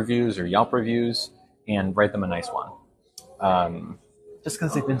Google reviews or Yelp reviews and write them a nice one. Just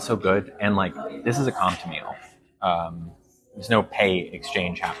because they've been so good, and like this is a comp meal. There's no pay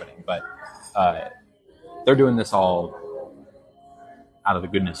exchange happening, but they're doing this all out of the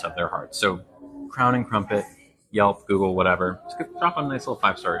goodness of their hearts. So Crowning Crumpet, Yelp, Google, whatever. Just drop a nice little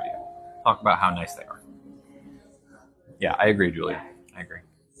 5-star review. Talk about how nice they are. Yeah, I agree, Julia. I agree.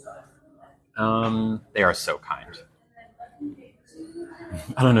 They are so kind.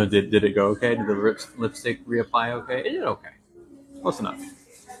 I don't know, did it go okay? Did the lipstick reapply okay? It did okay. Close enough.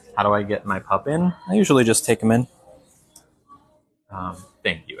 How do I get my pup in? I usually just take him in.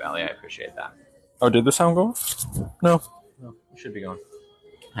 Thank you, Allie. I appreciate that. Oh, did the sound go off? No. No, it should be going.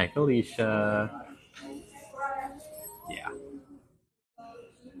 Hi, Felicia. Yeah.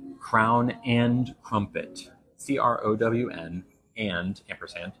 Crown and Crumpet. CROWN and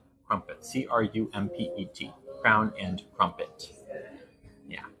ampersand crumpet. CRUMPET. Crown and Crumpet.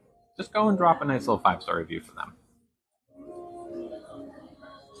 Yeah. just go and drop a nice little 5-star review for them.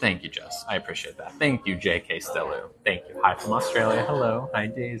 Thank you, Jess. I appreciate that. Thank you, J.K. Stellu. Thank you. Hi from Australia. Hello. Hi,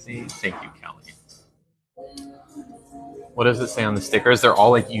 Daisy. Thank you, Kelly. What does it say on the stickers? They're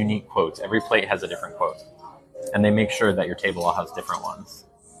all like unique quotes. Every plate has a different quote. And they make sure that your table all has different ones.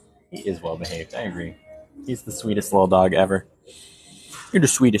 He is well behaved. I agree. He's the sweetest little dog ever. You're the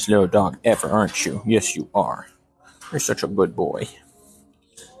sweetest little dog ever, aren't you? Yes, you are. You're such a good boy.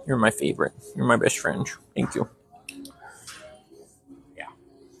 You're my favorite. You're my best friend. Thank you. Yeah.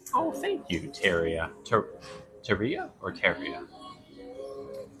 Oh, thank you, Teria. Teria or Teria?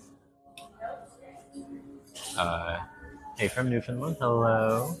 Hey, from Newfoundland.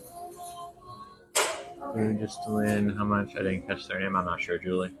 Hello. You're just in. How much? I didn't catch their name. I'm not sure,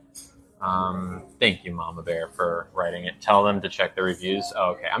 Julie. Thank you, Mama Bear, for writing it. Tell them to check the reviews.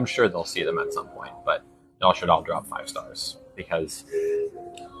 Oh, okay, I'm sure they'll see them at some point, but y'all should all drop 5 stars because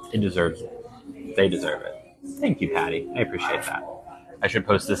it deserves it. They deserve it. Thank you, Patty. I appreciate that. I should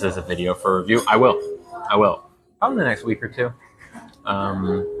post this as a video for review. I will. Probably the next week or two.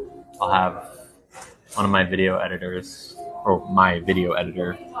 I'll have one of my video editors or my video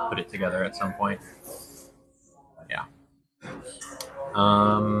editor put it together at some point. Yeah.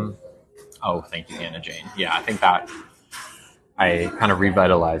 Oh, thank you, Anna Jane. Yeah, I think that I kind of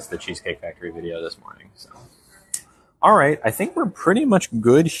revitalized the Cheesecake Factory video this morning. So, all right, I think we're pretty much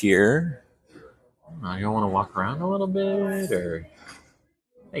good here. You want to walk around a little bit, or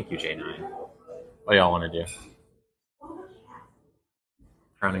thank you, J9. What do y'all want to do?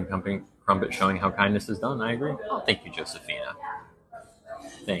 Crowning Crumpet showing how kindness is done. I agree. Oh, thank you, Josephina.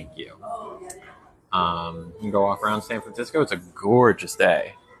 Thank you. You can go walk around San Francisco. It's a gorgeous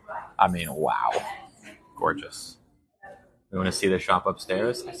day. I mean, wow. Gorgeous. We want to see the shop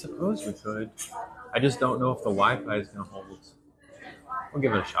upstairs? I suppose we could. I just don't know if the Wi-Fi is going to hold. We'll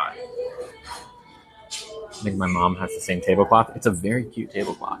give it a shot. I think my mom has the same tablecloth. It's a very cute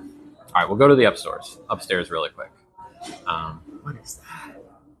tablecloth. All right, we'll go to the upstairs really quick. What is that?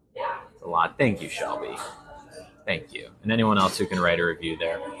 It's a lot. Thank you, Shelby. Thank you. And anyone else who can write a review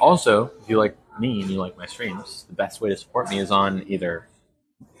there. Also, if you like me and you like my streams, the best way to support me is on either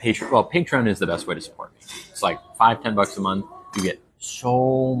Patreon. Well, Patreon is the best way to support me. It's like $5-10 a month. You get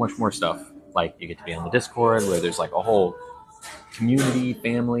so much more stuff. Like you get to be on the Discord where there's like a whole community,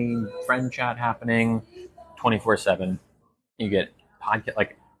 family, friend chat happening 24/7. You get podcast.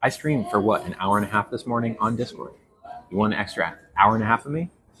 Like I streamed for what, an hour and a half this morning on Discord. You want an extra hour and a half of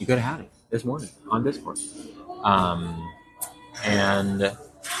me? You could have had it this morning on Discord. And yeah,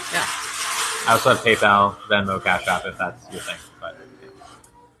 I also have PayPal, Venmo, Cash App if that's your thing. But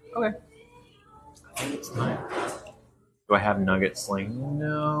yeah. Okay, I think it's time. Do I have Nugget Sling?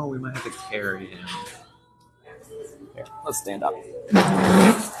 No, we might have to carry him. Here, let's stand up.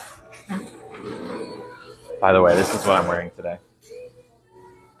 By the way, this is what I'm wearing today.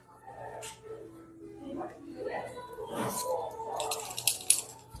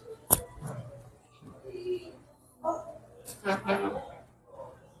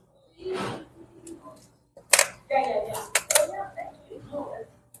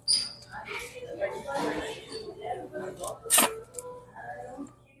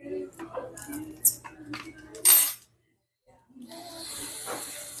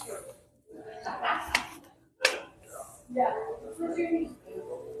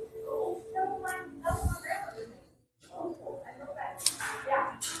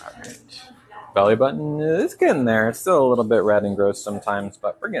 Belly button is getting there. It's still a little bit red and gross sometimes,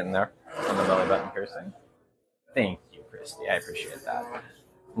 but we're getting there on the belly button piercing. Thank you, Christy. I appreciate that.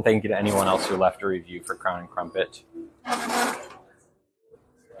 And thank you to anyone else who left a review for Crown and Crumpet.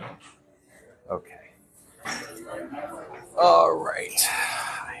 Okay. All right.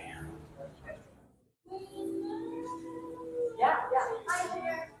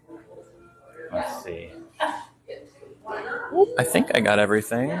 Let's see. I think I got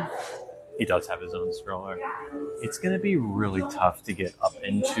everything. He does have his own stroller. It's going to be really tough to get up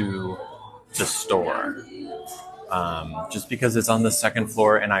into the store. Just because it's on the second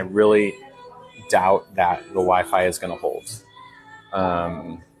floor and I really doubt that the Wi-Fi is going to hold.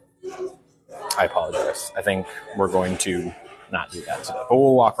 I apologize. I think we're going to not do that today. But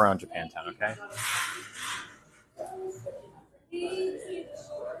we'll walk around Japantown, okay?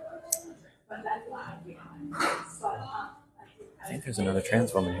 I think there's another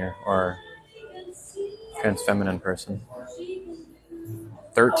trans woman here, or trans feminine person.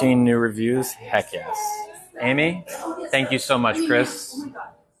 13 new reviews? Heck yes. Amy, thank you so much, Chris.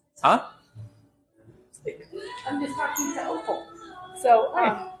 Huh? I'm just talking to Opal. So,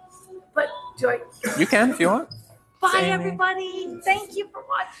 but do I? You can if you want. Bye, Amy. everybody. Thank you for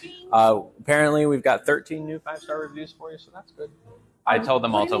watching. Apparently, we've got 13 new 5-star reviews for you, so that's good. I told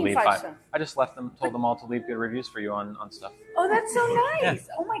them What all do to you mean leave 5-star? I just told them all to leave good reviews for you on stuff. Oh, that's so nice.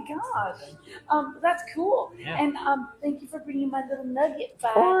 Oh my gosh. That's cool. Yeah. And thank you for bringing my little nugget back.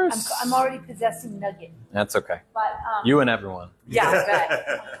 Of course. I'm already possessing Nugget. That's okay. But You and everyone. yeah, I bet.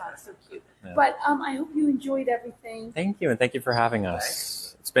 Oh my god, so cute. Yeah. But I hope you enjoyed everything. Thank you, and thank you for having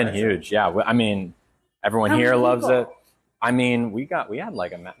us. It's been huge. Yeah, I mean, everyone How here many loves people? it. I mean, we had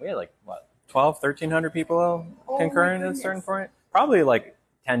like what, 1,300 people Oh, concurrent my at a certain goodness. point. Probably like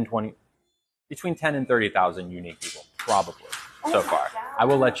 10, 20, between 10 and 30,000 unique people, probably Oh so my far. God. I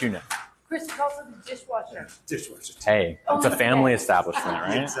will let you know. Chris is also the dishwasher. Dishwasher. Hey, Oh, it's a family okay. establishment,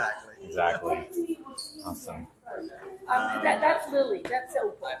 right? Exactly. Exactly. Awesome. That's Lily. That's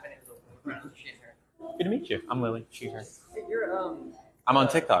Opal. Good to meet you. I'm Lily. She, her. You're I'm on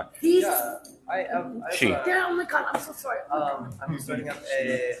TikTok. These. yeah. I She. Yeah, oh my god, I'm so sorry. I'm starting up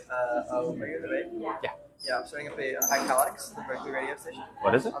a are you in the radio? Yeah. Yeah, I'm starting up a Iconics, the Berkeley radio station.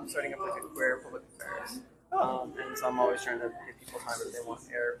 What is it? I'm starting up like a queer public affairs. And so I'm always trying to give people time if they want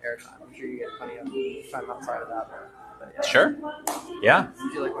airtime. I'm sure you get plenty of time outside of that. But yeah. Sure. Yeah. Do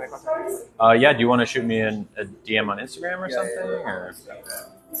you like when I contact you? Yeah. Do you want to shoot me a DM on Instagram or Yeah, something? yeah, yeah. Or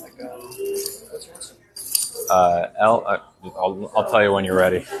Like, what's your Instagram? I'll tell you when you're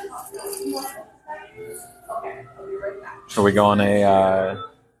ready. Should we go on a?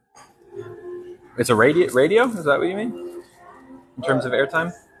 It's a radio? Is that what you mean? In terms of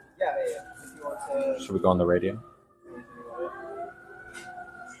airtime? Yeah. If you want to. Should we go on the radio?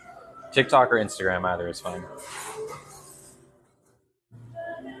 TikTok or Instagram, either is fine.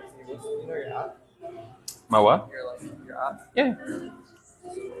 You know your app? My what? Your app? Yeah.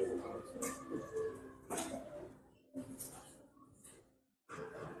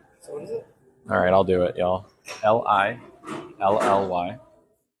 So what is it? All right, I'll do it, y'all. LILLYTINO_.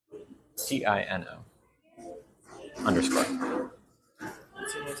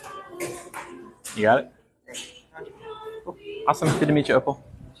 You got it? Awesome. Good to meet you, Opal.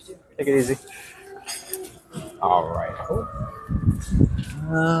 Take it easy. All right.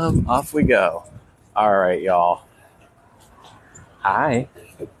 Off we go. All right, y'all. Hi.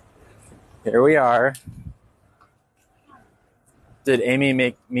 Here we are. Did Amy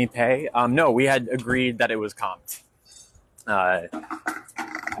make me pay? No, we had agreed that it was comped.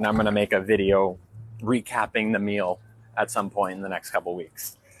 And I'm going to make a video recapping the meal at some point in the next couple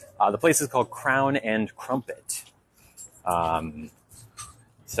weeks. The place is called Crown and Crumpet.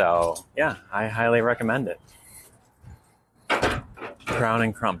 So, yeah, I highly recommend it. Crown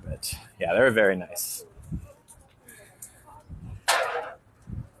and Crumpet. Yeah, they're very nice.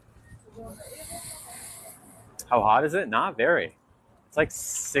 How hot is it? Not very. It's like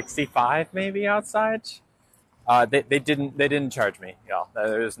 65 maybe outside. They didn't charge me, y'all.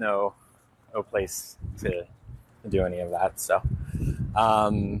 There was no place to do any of that. So,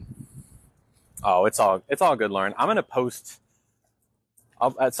 it's all good, Lauren. I'm gonna post.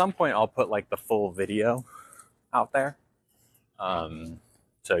 At some point I'll put like the full video out there,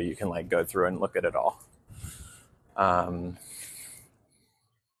 so you can like go through and look at it all.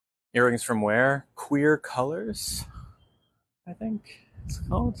 Earrings from where? Queer Colors, I think it's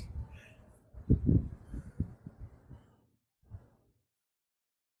called.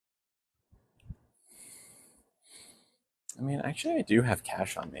 I mean, actually, I do have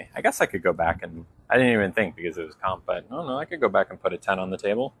cash on me. I guess I could go back and... I didn't even think because it was comp, but no, I could go back and put a 10 on the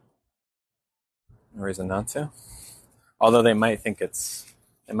table. No reason not to. Although they might think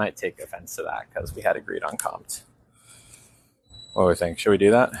they might take offense to that because we had agreed on comped. What do we think? Should we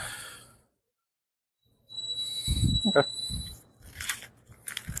do that? Okay.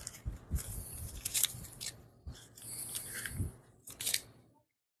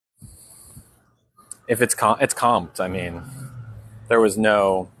 If it's comped, I mean, there was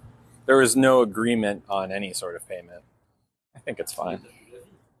no agreement on any sort of payment. I think it's fine.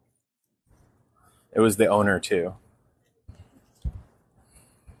 It was the owner too.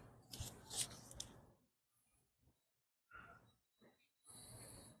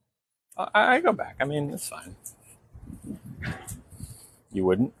 I go back. I mean, it's fine. You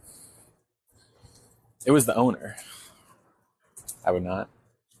wouldn't? It was the owner. I would not.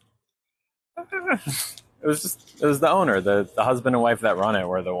 It was the owner. The husband and wife that run it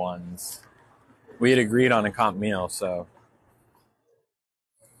were the ones. We had agreed on a comp meal, so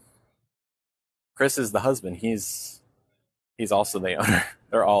Chris is the husband. He's also the owner.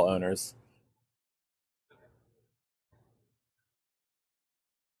 They're all owners.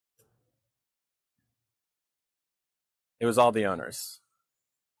 It was all the owners.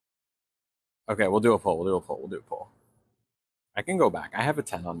 Okay, we'll do a poll. We'll do a poll. We'll do a poll. I can go back. I have a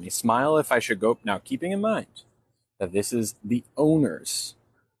 10 on me. Smile if I should go. Now, keeping in mind that this is the owners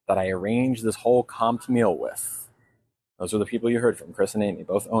that I arranged this whole comped meal with. Those are the people you heard from, Chris and Amy,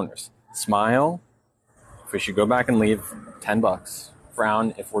 both owners. Smile if we should go back and leave $10.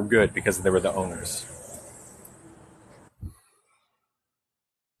 Frown if we're good because they were the owners.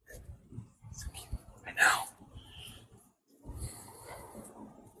 So cute. I know.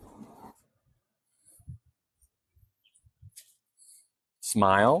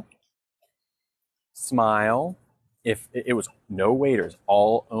 Smile. Smile. If it was no waiters,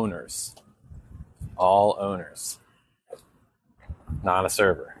 all owners. All owners. Not a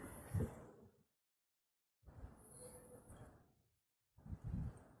server.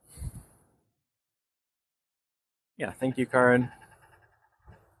 Yeah, thank you, Karen.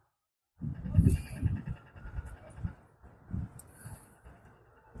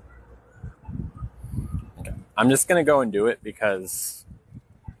 Okay. I'm just going to go and do it because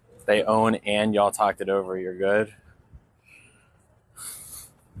they own and y'all talked it over, you're good.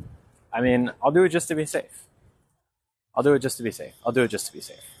 I mean, I'll do it just to be safe. I'll do it just to be safe. I'll do it just to be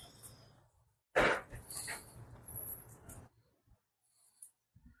safe.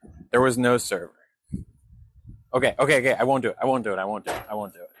 There was no server. Okay. I won't do it.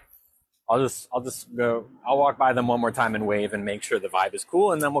 I'll just go. I'll walk by them one more time and wave and make sure the vibe is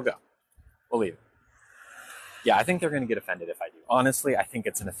cool, and then we'll go. We'll leave. Yeah, I think they're going to get offended if I do. Honestly, I think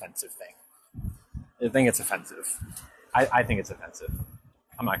it's an offensive thing. I think it's offensive. I think it's offensive.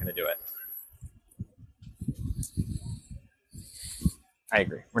 I'm not going to do it. I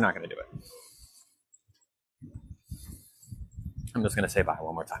agree. We're not going to do it. I'm just going to say bye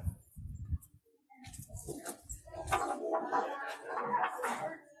one more time.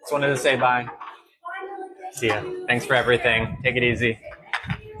 Just wanted to say bye. See ya. Thanks for everything. Take it easy.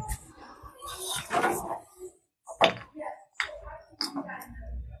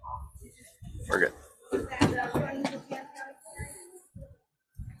 We're good.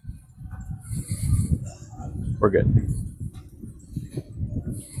 We're good.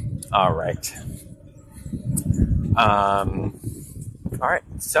 All right. All right.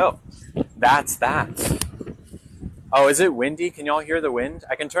 So that's that. Oh, is it windy? Can y'all hear the wind?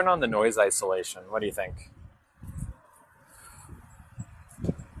 I can turn on the noise isolation. What do you think?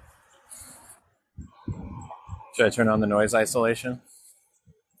 Should I turn on the noise isolation?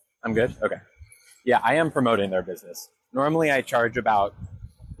 I'm good? Okay. Yeah, I am promoting their business. Normally I charge about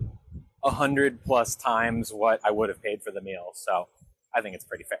 100 plus times what I would have paid for the meal, so I think it's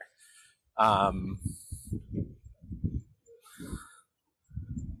pretty fair.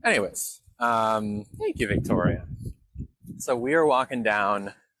 Anyways, thank you, Victoria. So we are walking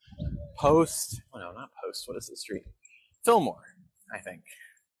down what is the street? Fillmore, I think.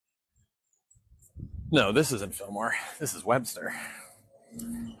 No, this isn't Fillmore. This is Webster.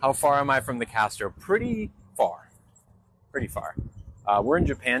 How far am I from the Castro? Pretty far. We're in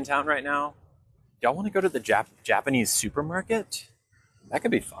Japantown right now. Y'all want to go to the Japanese supermarket? That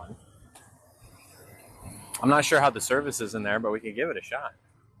could be fun. I'm not sure how the service is in there, but we could give it a shot.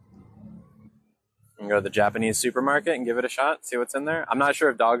 We can go to the Japanese supermarket and give it a shot, see what's in there. I'm not sure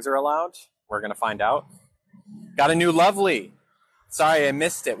if dogs are allowed. We're going to find out. Got a new Lovely. Sorry, I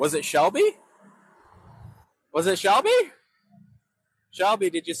missed it. Was it Shelby? Shelby,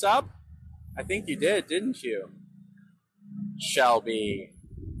 did you sub? I think you did, didn't you? Shelby.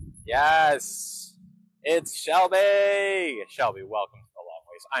 Yes. It's Shelby. Shelby, welcome to the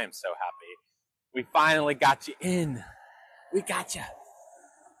Loveways. I am so happy. We finally got you in. We got you.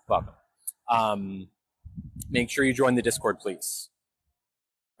 Welcome. Make sure you join the Discord, please.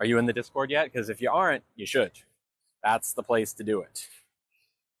 Are you in the Discord yet? Because if you aren't, you should. That's the place to do it.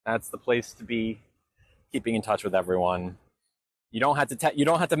 That's the place to be, keeping in touch with everyone. You don't have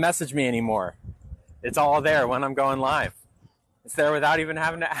to message me anymore. It's all there when I'm going live. It's there without even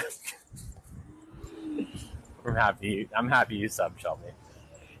having to ask. I'm happy you subbed, Shelby.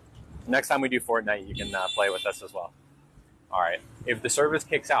 Next time we do Fortnite, you can play with us as well. All right. If the service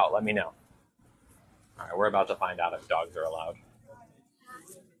kicks out, let me know. All right, we're about to find out if dogs are allowed.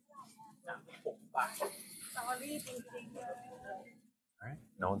 Bye. All right.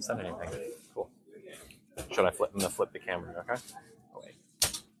 No one said anything. Cool. Should I flip the camera? Okay. Oh, wait.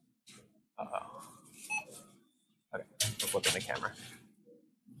 Uh-oh. Okay. We're flipping the camera.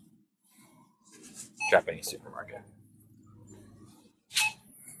 Japanese supermarket.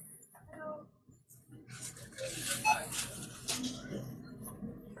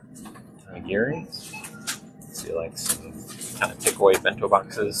 Nigiri. See, like some kind of takeaway bento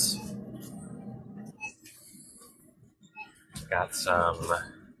boxes. Got some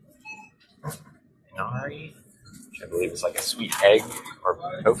Inari, which I believe is like a sweet egg or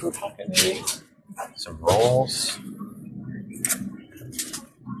tofu pocket, maybe. Some rolls.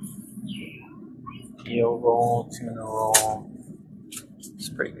 Eel roll, tuna roll. It's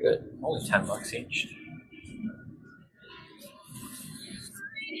pretty good. Only $10 each.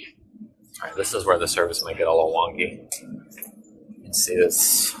 Alright, this is where the service might get a little wonky. You can see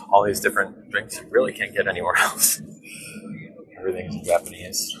this, all these different drinks you really can't get anywhere else. Everything's in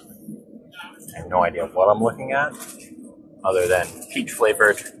Japanese. I have no idea what I'm looking at, other than peach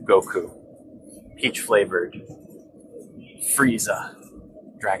flavored Goku, peach flavored Frieza,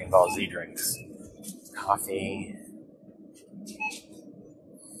 Dragon Ball Z drinks, coffee.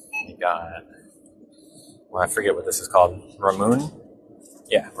 You got, well, I forget what this is called. Ramoon?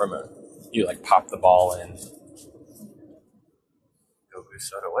 Yeah, Ramoon. You like pop the ball in. Goku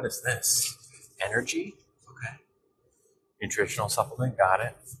soda. What is this? Energy? Okay. Nutritional supplement. Got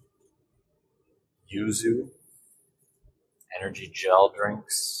it. Yuzu. Energy gel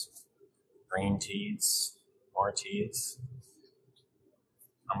drinks. Green teas. More teas.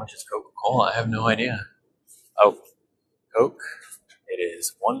 How much is Coca-Cola? I have no idea. Oh, Coke. It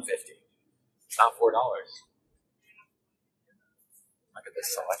is $1.50. It's not $4. Look at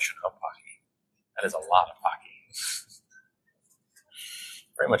this selection of Pocky. That is a lot of Pocky.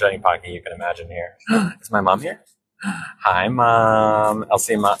 Pretty much any Pocky you can imagine here. Is my mom here? Hi, Mom.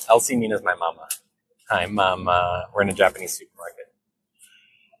 Elsie Mina's my mama. Hi, Mama. We're in a Japanese supermarket.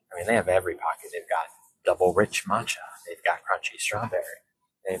 I mean, they have every Pocky. They've got double rich matcha. They've got crunchy strawberry.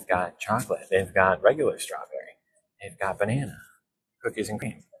 They've got chocolate. They've got regular strawberry. They've got banana, cookies and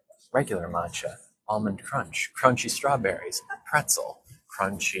cream, regular matcha, almond crunch, crunchy strawberries, pretzel,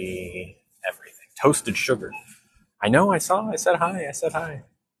 crunchy everything, toasted sugar. I know, I said hi.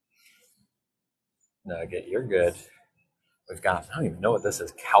 Nugget, you're good. We've got, I don't even know what this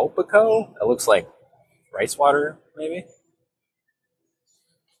is, Calpico? It looks like rice water, maybe?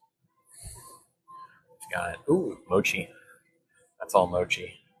 We've got, ooh, mochi. That's all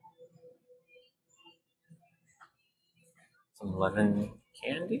mochi. Some lemon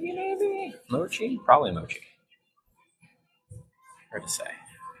candy, maybe? Mochi? Probably mochi. Hard to say.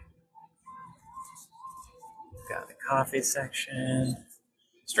 Got the coffee section.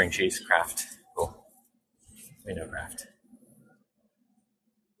 String cheese, Kraft. Cool. We know Kraft.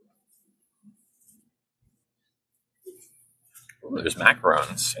 Ooh, there's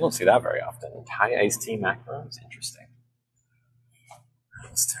macarons. You don't see that very often. Thai iced tea macarons? Interesting.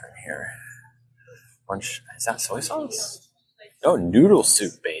 Let's turn here. Bunch. Is that soy sauce? Oh, noodle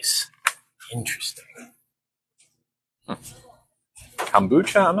soup base. Interesting.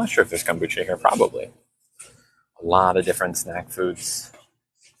 Kombucha? I'm not sure if there's kombucha here. Probably. A lot of different snack foods.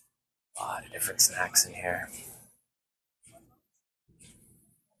 A lot of different snacks in here.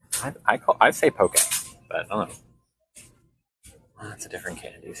 I say poke, but I don't know. Lots of different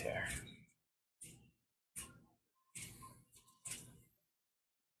candies here.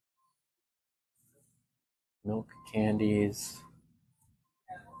 Milk candies.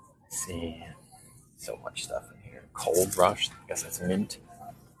 Let's see. So much stuff in here. Cold Rush. I guess that's mint.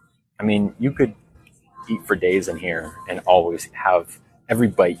 I mean, you could eat for days in here and always have every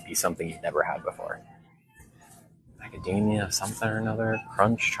bite be something you've never had before. Macadamia, something or another.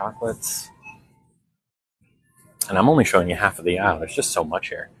 Crunch chocolates. And I'm only showing you half of the aisle. There's just so much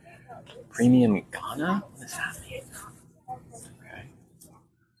here. Premium Ghana? What does that mean? Okay.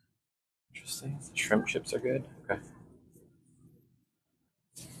 Interesting. The shrimp chips are good. Okay.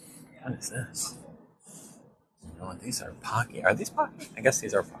 What is this? You know what? These are Pocky. Are these Pocky? I guess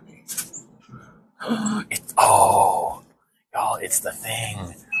these are Pocky. Y'all, it's the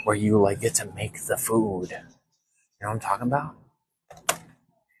thing where you like get to make the food. You know what I'm talking about?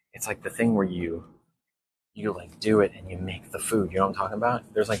 It's like the thing where you like do it and you make the food. You know what I'm talking about?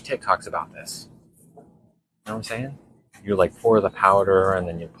 There's like TikToks about this. You know what I'm saying? You like pour the powder and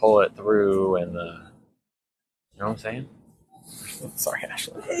then you pull it through and you know what I'm saying? Sorry,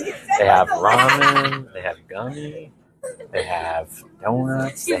 Ashley. They have ramen, they have gummy, they have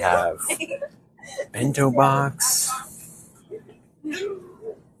donuts, they have bento box.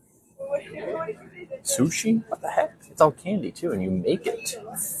 Sushi? What the heck? It's all candy too, and you make it.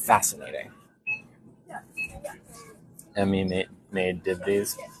 Fascinating. Emmy made did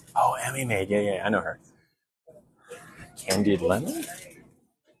these. Oh, Emmy made. Yeah, I know her. Candied lemon? Looks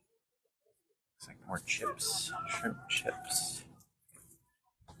like more chips. Shrimp chips.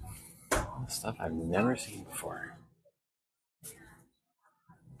 All the stuff I've never seen before.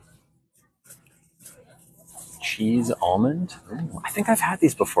 Cheese almond? Ooh, I think I've had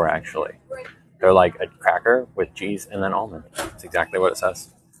these before, actually. They're like a cracker with cheese and then almond. That's exactly what it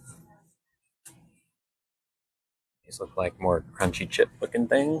says. These look like more crunchy chip looking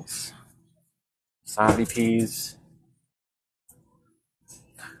things. Wasabi peas.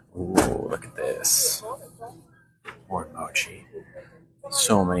 Ooh, look at this. More mochi.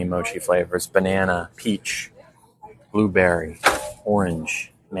 So many mochi flavors. Banana, peach, blueberry,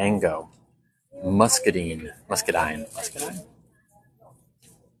 orange, mango, muscadine. Muscadine?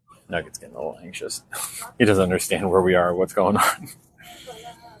 Nugget's getting a little anxious. He doesn't understand where we are, what's going on.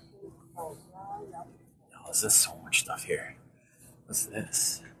 Oh, there's so much stuff here. What's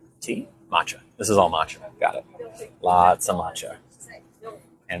this? Tea? Matcha. This is all matcha. Got it. Lots of matcha.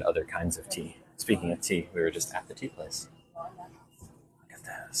 And other kinds of tea. Speaking of tea, we were just at the tea place. Look at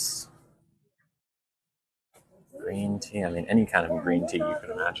this. Green tea. I mean, any kind of green tea you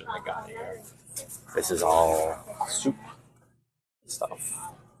can imagine they got here. This is all soup stuff.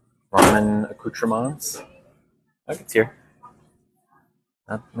 Ramen accoutrements. Nugget's here.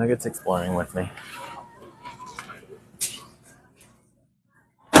 Nugget's exploring with me.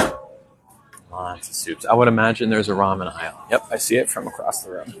 Lots of soups. I would imagine there's a ramen aisle. Yep, I see it from across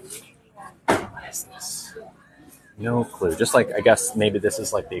the room. What is this? No clue. Just like, I guess maybe this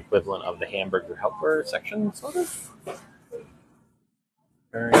is like the equivalent of the hamburger helper section, sort of.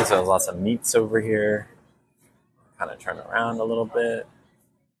 There's lots of meats over here. Kind of turn around a little bit.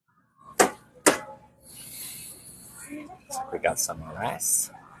 Looks like we got some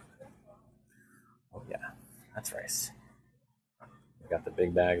rice. Oh yeah, that's rice. We got the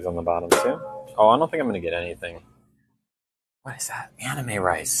big bags on the bottom too. Oh, I don't think I'm gonna get anything. What is that? Anime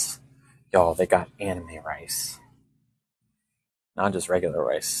rice. Y'all, they got anime rice. Not just regular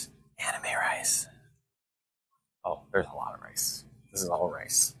rice. Anime rice. Oh, there's a lot of rice. This is all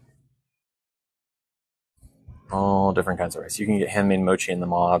rice. All different kinds of rice. You can get handmade mochi in the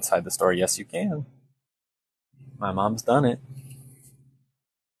mall outside the store. Yes, you can. My mom's done it.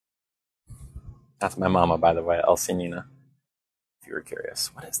 That's my mama, by the way, Elsinina. If you were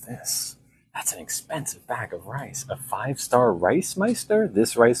curious. What is this? That's an expensive bag of rice. A 5-star Rice Meister?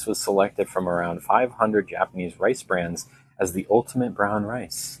 This rice was selected from around 500 Japanese rice brands as the ultimate brown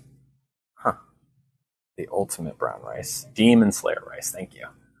rice. Huh. The ultimate brown rice. Demon Slayer rice, thank you.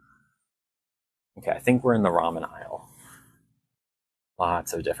 Okay, I think we're in the ramen aisle.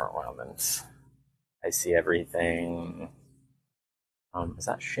 Lots of different ramens. I see everything. Is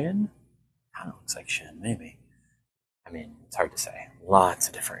that Shin? Kind of looks like Shin, maybe. I mean, it's hard to say. Lots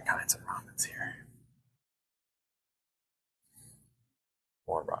of different kinds of ramens here.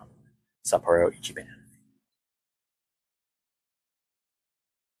 More ramen. Sapporo Ichiban.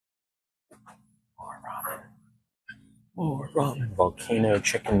 More ramen. More ramen. Volcano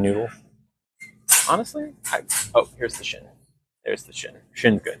chicken noodle. Honestly, oh, here's the Shin. There's the Shin.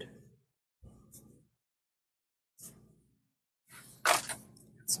 Shin's good. Got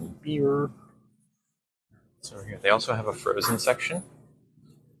some beer. So here, they also have a frozen section.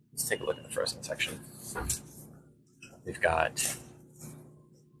 Let's take a look at the frozen section. We've got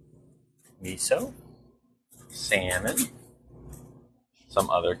miso, salmon, some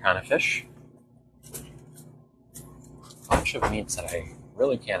other kind of fish. A bunch of meats that I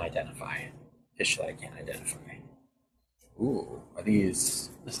really can't identify. Fish that I can't identify. Ooh, are these...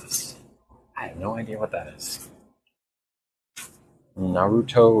 What is this? I have no idea what that is.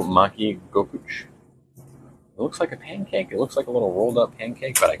 Naruto Maki Gokuch. It looks like a pancake. It looks like a little rolled up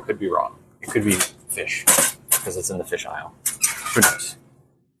pancake, but I could be wrong. It could be fish, because it's in the fish aisle. Who knows?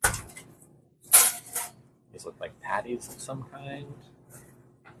 These look like patties of some kind.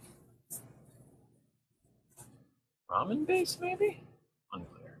 Ramen base, maybe?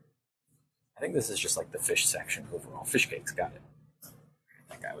 Unclear. I think this is just like the fish section overall. Fish cakes, got it.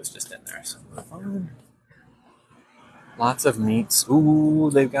 That guy was just in there. So lots of meats. Ooh,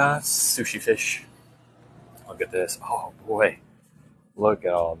 they've got sushi fish. Look at this. Oh boy. Look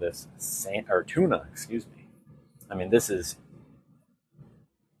at all this tuna, excuse me. I mean, this is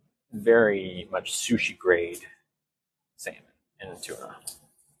very much sushi grade salmon and tuna.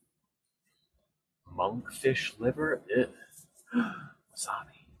 Monkfish liver. Ew.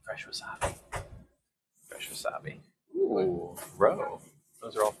 Wasabi. Fresh wasabi. Fresh wasabi. Ooh, roe.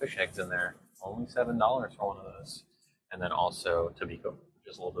 Those are all fish eggs in there. Only $7 for one of those. And then also Tobiko, which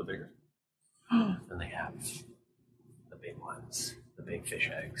is a little bit bigger. Then they have the big ones, the big fish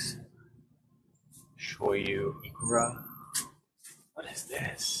eggs. Shoyu ikura. What is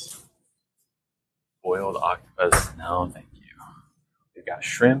this? Boiled octopus. No, thank you. We've got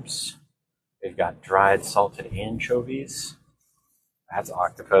shrimps. We've got dried salted anchovies. That's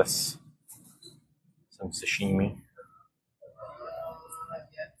octopus. Some sashimi.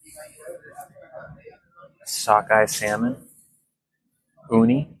 Sockeye salmon.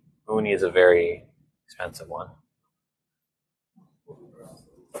 Uni. Uni is a very expensive one.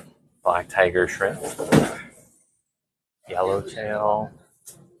 Black tiger shrimp, yellowtail,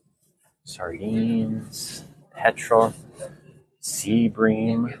 sardines, petrel, sea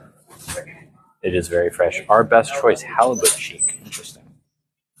bream. It is very fresh. Our best choice, halibut cheek. Interesting.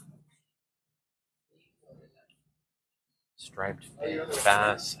 Striped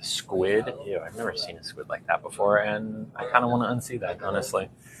bass, squid. Ew, I've never seen a squid like that before, and I kind of want to unsee that, honestly.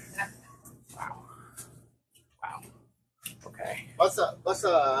 Wow. Wow. Okay.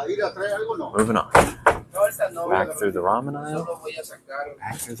 Moving on. Back through the ramen aisle.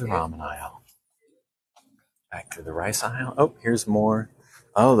 Back through the ramen aisle. Back through the rice aisle. Oh, here's more.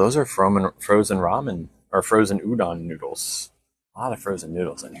 Oh, those are frozen ramen, or frozen udon noodles. A lot of frozen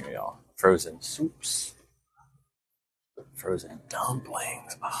noodles in here, y'all. Frozen soups. Frozen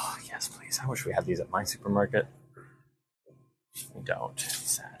dumplings. Oh, yes, please. I wish we had these at my supermarket. We don't.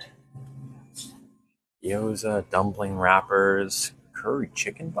 It's sad. Gyoza, dumpling wrappers, curry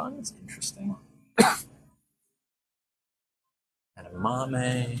chicken buns. Interesting.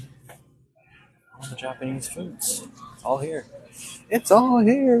 Edamame. All the Japanese foods. It's all here. It's all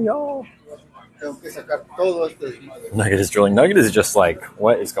here, y'all. Nugget is drilling. Nugget is just like,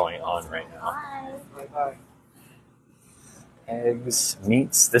 what is going on right now? Eggs,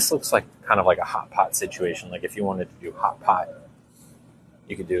 meats. This looks like kind of like a hot pot situation. Like if you wanted to do hot pot,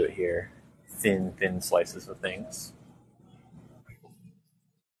 you could do it here. Thin slices of things.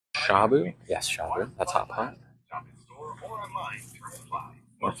 Shabu? Yes, shabu. That's hot pot.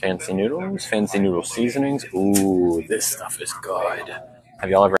 More fancy noodles, fancy noodle seasonings. Ooh, this stuff is good. Have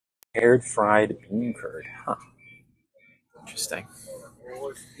y'all ever aired fried bean curd? Huh. Interesting.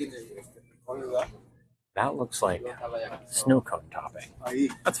 That looks like snow cone topping.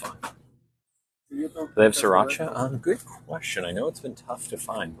 That's fun. Do they have sriracha? Good question. I know it's been tough to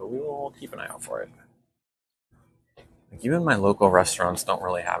find, but we will keep an eye out for it. Like, even my local restaurants don't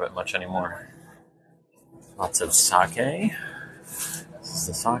really have it much anymore. Lots of sake. This is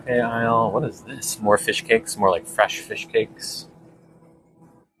the sake aisle. What is this? More fish cakes, more like fresh fish cakes.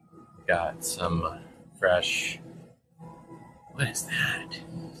 Got some fresh. What is that?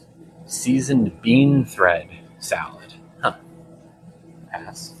 Seasoned bean thread salad. Huh.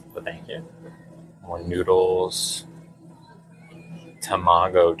 Pass, but thank you. More noodles.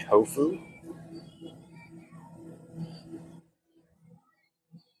 Tamago tofu.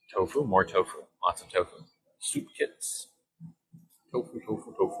 Tofu, more tofu. Lots of tofu. Soup kits. Tofu.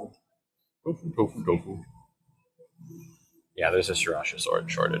 Tofu. Yeah, there's a sriracha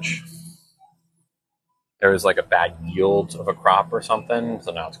shortage. There was like a bad yield of a crop or something,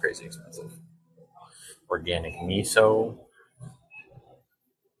 so now it's crazy expensive. Organic miso.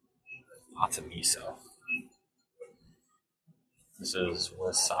 Lots of miso. This is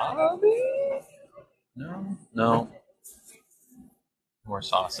wasabi? No. More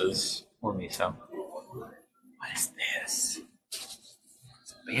sauces. More miso. What is this?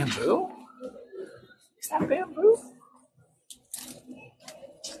 Is it bamboo? Is that bamboo?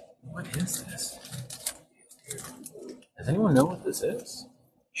 What is this? Does anyone know what this is?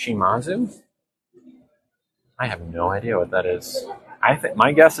 Shimazu? I have no idea what that is. I think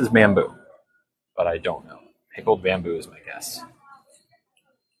my guess is bamboo, but I don't know. Pickled bamboo is my guess.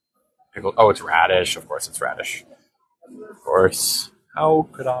 Oh, it's radish. Of course, it's radish. Of course. How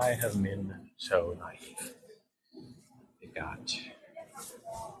could I have been so naive? They got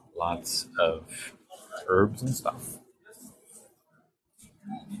lots of herbs and stuff.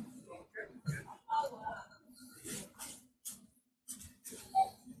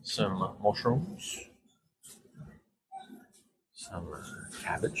 Some mushrooms. Some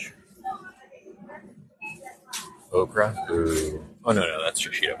cabbage. Okra. Ooh. Oh, no, that's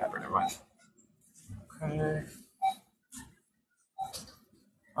shishito pepper. Never mind. Okay.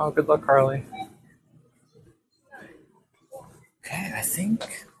 Oh, good luck, Carly. Okay, I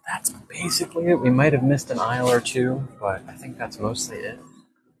think that's basically it. We might have missed an aisle or two, but I think that's mostly it.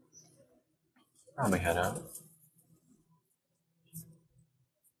 Probably head out.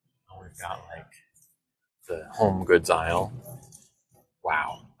 Oh, we've got, like, the home goods aisle.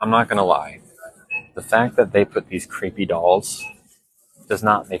 Wow. I'm not going to lie. The fact that they put these creepy dolls does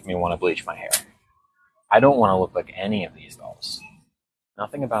not make me want to bleach my hair. I don't want to look like any of these dolls.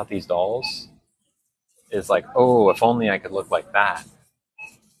 Nothing about these dolls is like, oh, if only I could look like that.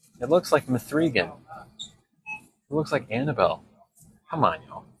 It looks like Mithrigan. It looks like Annabelle. Come on,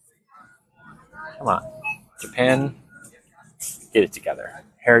 y'all. Come on. Japan, get it together.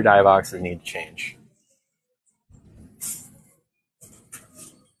 Hair dye boxes need to change.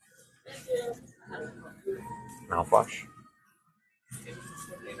 Mouthwash.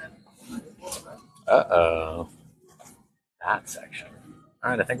 Uh-oh. That section. All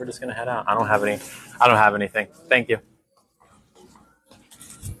right, I think we're just gonna head out. I don't have anything. Thank you.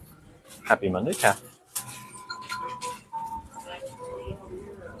 Happy Monday, Kath.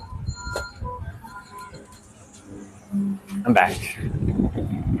 I'm back.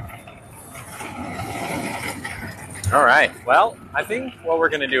 All right. Well, I think what we're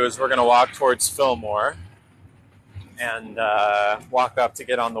going to do is we're going to walk towards Fillmore and walk up to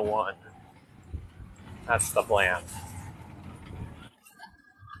get on the 1. That's the plan.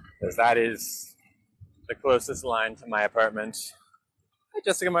 Because that is the closest line to my apartment. Hi,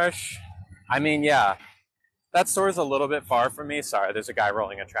 Jessica Marsh. I mean, yeah, that store's a little bit far from me. Sorry, there's a guy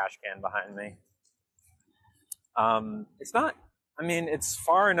rolling a trash can behind me. It's not, I mean, it's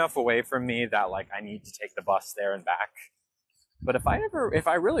far enough away from me that like I need to take the bus there and back. But if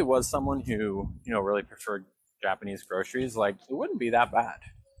I really was someone who, really preferred Japanese groceries, like it wouldn't be that bad.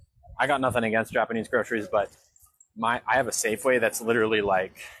 I got nothing against Japanese groceries, but I have a Safeway that's literally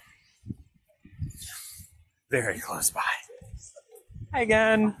like very close by. Hi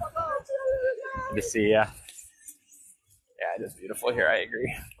again. Good to see ya. Yeah, it is beautiful here. I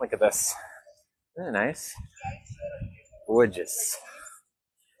agree. Look at this. Isn't it nice? Gorgeous.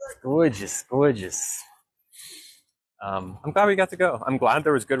 Gorgeous, gorgeous. I'm glad we got to go. I'm glad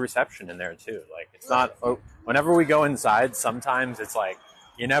there was good reception in there too. Like it's not, whenever we go inside, sometimes it's like,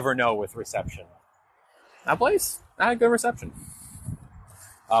 you never know with reception. That place, I had good reception.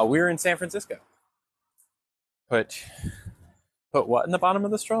 We were in San Francisco. Put what in the bottom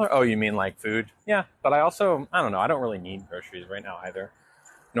of the stroller? Oh, you mean like food? Yeah, but I don't know. I don't really need groceries right now either.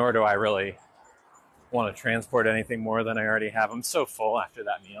 Nor do I really want to transport anything more than I already have. I'm so full after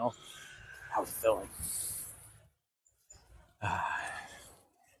that meal. How filling.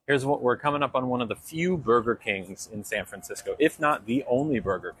 Here's what we're coming up on one of the few Burger Kings in San Francisco, if not the only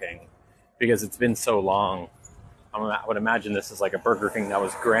Burger King, because it's been so long. I would imagine this is like a Burger King that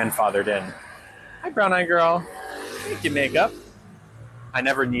was grandfathered in. Hi, Brown Eye Girl. Thank you, makeup. I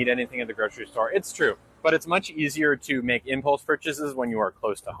never need anything at the grocery store. It's true, but it's much easier to make impulse purchases when you are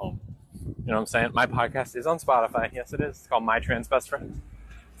close to home. You know what I'm saying? My podcast is on Spotify. Yes, it is. It's called My Trans Best Friend.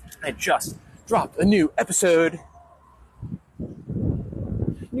 I just dropped a new episode.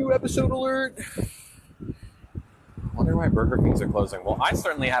 New episode alert. I wonder why Burger Kings are closing. Well, I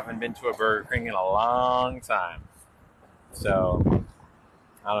certainly haven't been to a Burger King in a long time. So,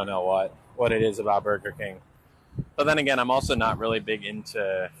 I don't know what it is about Burger King. But then again, I'm also not really big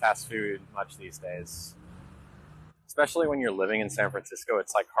into fast food much these days. Especially when you're living in San Francisco,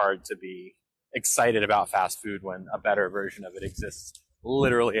 it's like hard to be excited about fast food when a better version of it exists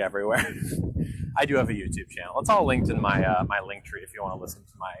literally everywhere. I do have a YouTube channel. It's all linked in my my link tree if you want to listen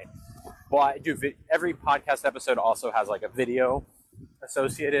to my. Well, I do. Every podcast episode also has like a video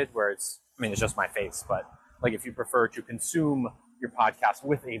associated where it's just my face, but like if you prefer to consume your podcast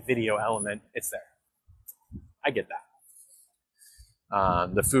with a video element, it's there. I get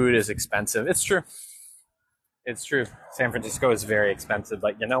that. The food is expensive. It's true. It's true. San Francisco is very expensive.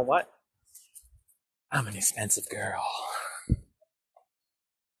 But you know what? I'm an expensive girl.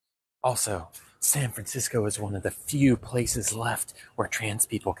 Also, San Francisco is one of the few places left where trans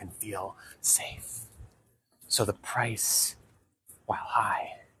people can feel safe. So the price, while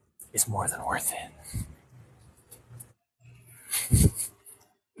high, is more than worth it.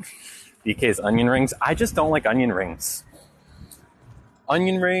 BK's onion rings. I just don't like onion rings.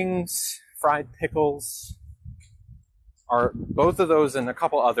 Onion rings, fried pickles, are both of those and a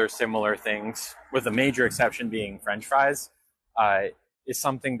couple other similar things, with a major exception being French fries, is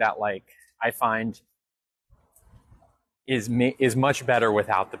something that like I find is much better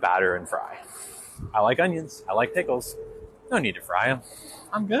without the batter and fry. I like onions. I like pickles. No need to fry them.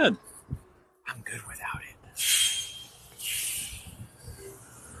 I'm good. I'm good without it.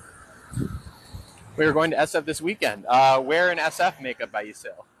 We are going to SF this weekend. Wear an SF makeup by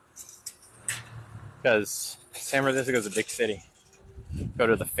Yussil. Because San Francisco is a big city. Go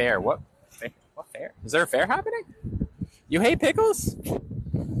to the fair. What fair? Is there a fair happening? You hate pickles?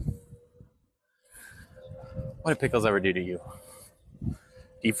 What do pickles ever do to you?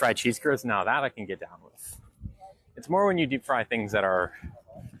 Deep fried cheese curds? No, that I can get down with. It's more when you deep fry things that are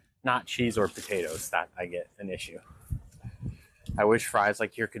not cheese or potatoes that I get an issue. I wish fries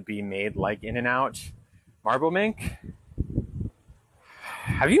like here could be made like In-N-Out. Marble Mink?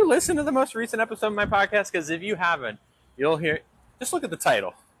 Have you listened to the most recent episode of my podcast? Because if you haven't, you'll hear... Just look at the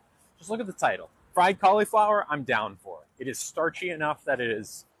title. Just look at the title. Fried cauliflower, I'm down for it. It is starchy enough that it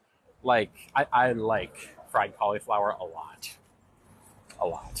is like... I like fried cauliflower a lot. A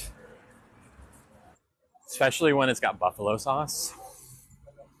lot. Especially when it's got buffalo sauce.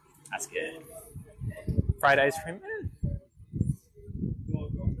 That's good. Fried ice cream,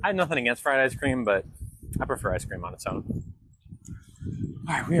 I have nothing against fried ice cream, but I prefer ice cream on its own.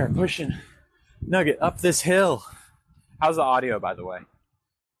 All right, we are pushing Nugget up this hill. How's the audio, by the way?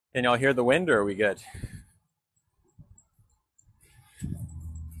 Can y'all hear the wind, or are we good?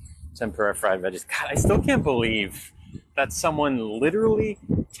 Tempura fried veggies. God, I still can't believe that someone literally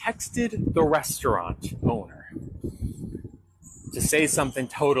texted the restaurant owner to say something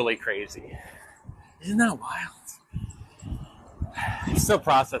totally crazy. Isn't that wild? I'm still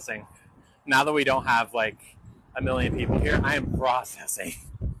processing. Now that we don't have like a million people here, I am processing.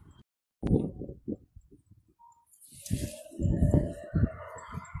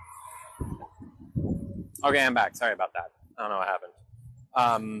 Okay, I'm back. Sorry about that. I don't know what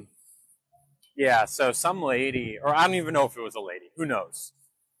happened. Yeah, so some lady, or I don't even know if it was a lady. Who knows?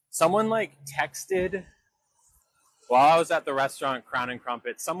 Someone like texted while I was at the restaurant Crown and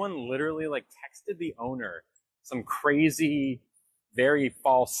Crumpet. Someone literally like texted the owner some crazy, very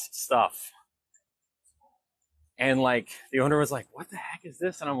false stuff. And like the owner was like, "What the heck is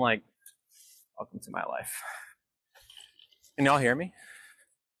this?" And I'm like, "Welcome to my life." Can y'all hear me?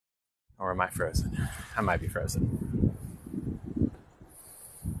 Or am I frozen? I might be frozen.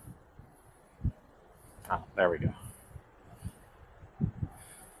 Oh, there we go.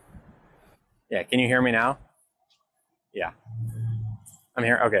 Yeah, can you hear me now? Yeah. I'm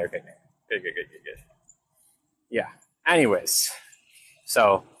here. Okay. Good. Yeah. Anyways.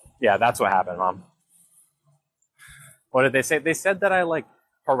 So, yeah, that's what happened, Mom. What did they say? They said that I, like,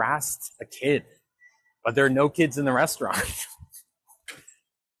 harassed a kid. But there are no kids in the restaurant.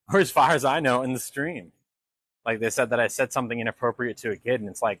 Or as far as I know, in the stream. Like, they said that I said something inappropriate to a kid, and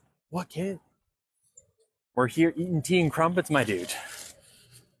it's like, what kid? We're here eating tea and crumpets, my dude.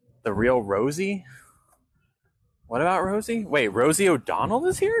 The real Rosie? What about Rosie? Wait, Rosie O'Donnell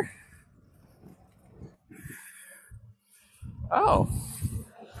is here? Oh.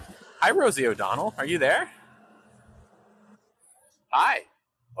 Hi, Rosie O'Donnell. Are you there? Hi.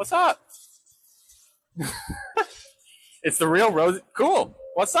 What's up? It's the real Rosie. Cool.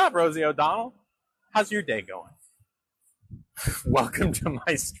 What's up, Rosie O'Donnell? How's your day going? Welcome to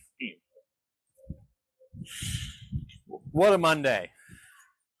my stream. What a Monday.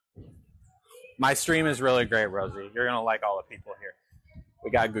 My stream is really great, Rosie. You're going to like all the people here. We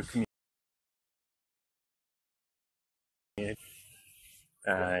got a good community.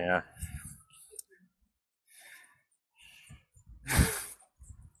 Yeah.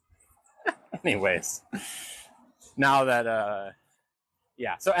 Anyways. Now that,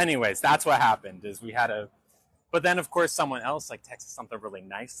 yeah. So anyways, that's what happened is we had a, but then of course someone else like texted something really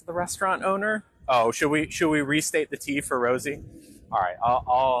nice to the restaurant owner. Oh, should we restate the tea for Rosie? All right.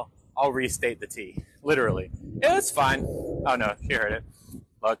 I'll restate the tea. Literally. Yeah, it's fine. Oh no, she heard it.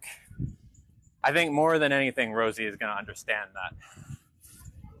 Look, I think more than anything, Rosie is going to understand that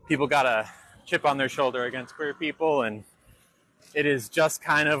people got a chip on their shoulder against queer people, and it is just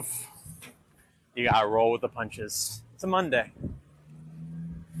kind of, you got to roll with the punches. It's a Monday.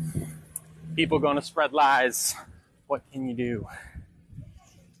 People going to spread lies. What can you do?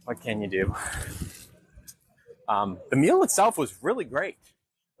 What can you do? The meal itself was really great.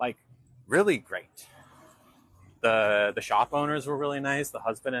 Like, really great. The shop owners were really nice. The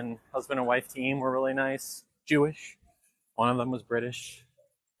husband and wife team were really nice. Jewish. One of them was British.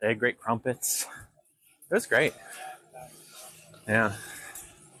 They had great crumpets. It was great. Yeah.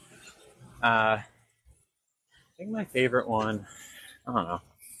 I think my favorite one, I don't know.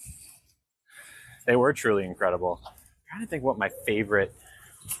 They were truly incredible. I'm trying to think what my favorite,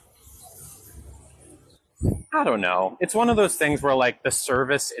 I don't know. It's one of those things where like the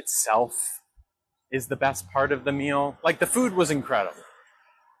service itself is the best part of the meal. Like the food was incredible.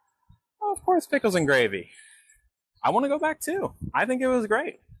 Oh, of course, pickles and gravy. I want to go back too. I think it was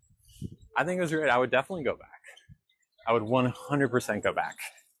great. I would definitely go back. I would 100% go back.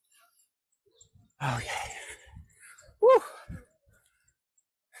 Okay. Woo.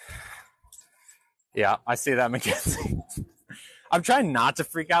 Yeah, I see that, Mackenzie. I'm trying not to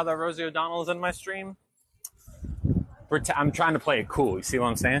freak out that Rosie O'Donnell is in my stream. I'm trying to play it cool. You see what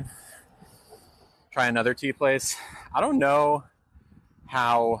I'm saying? Try another tea place. I don't know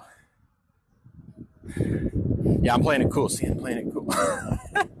how. Yeah, I'm playing it cool. See, I'm playing it cool.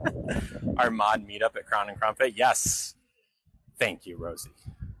 Our mod meetup at Crown and Crumpet. Yes. Thank you, Rosie.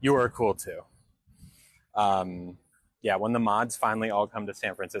 You were cool too. Yeah, when the mods finally all come to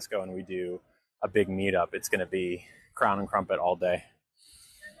San Francisco and we do a big meetup, it's going to be Crown and Crumpet all day.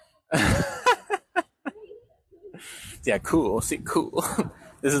 Yeah, cool. See, cool.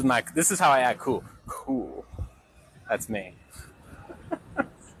 This is how I act cool. Cool. That's me.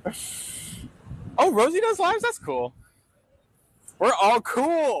 Oh, Rosie does lives? That's cool. We're all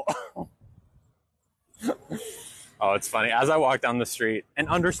cool. Oh, it's funny. As I walk down the street, and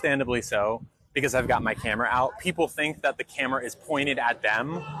understandably so, because I've got my camera out, people think that the camera is pointed at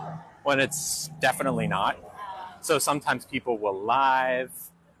them when it's definitely not. So sometimes people will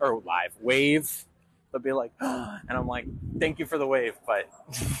wave. They'll be like, oh, and I'm like, thank you for the wave, but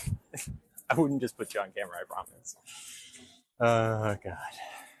I wouldn't just put you on camera, I promise. Oh, God.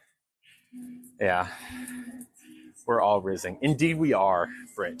 Yeah. We're all rizzing. Indeed we are,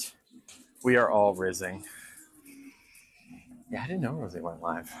 Britt. We are all rizzing. Yeah, I didn't know Rosie went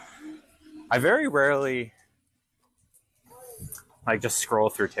live. I very rarely just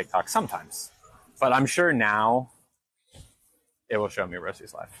scroll through TikTok sometimes. But I'm sure now it will show me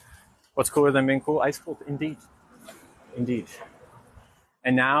Rosie's live. What's cooler than being cool? Ice cold, indeed. Indeed.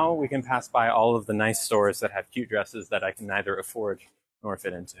 And now we can pass by all of the nice stores that have cute dresses that I can neither afford nor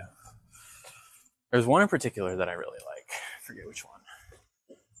fit into. There's one in particular that I really like. I forget which one.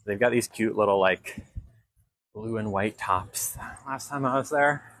 They've got these cute little blue and white tops. Last time I was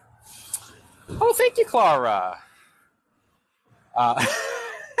there. Oh, thank you, Clara.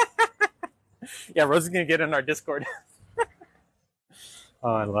 Yeah, Rosie's gonna get in our Discord.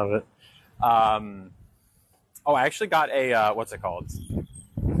 Oh, I love it. Oh, I actually got a what's it called?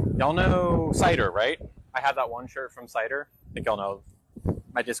 Y'all know Cider, right? I have that one shirt from Cider. I think y'all know.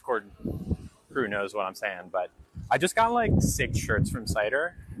 My Discord crew knows what I'm saying, but I just got 6 shirts from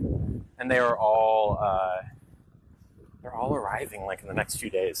Cider, and they are all they're all arriving in the next few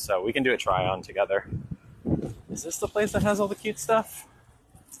days, so we can do a try on together. Is this the place that has all the cute stuff?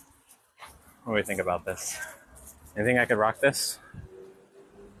 What do we think about this? You think I could rock this?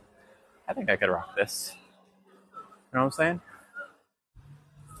 I think I could rock this. You know what I'm saying?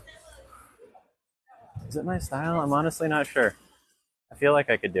 Is it my style? I'm honestly not sure. I feel like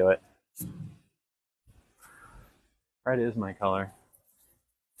I could do it. Red is my color.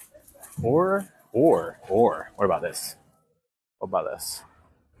 Or, what about this? What about this?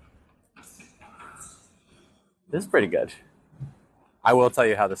 This is pretty good. I will tell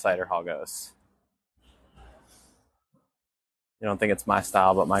you how the cider haul goes. You don't think it's my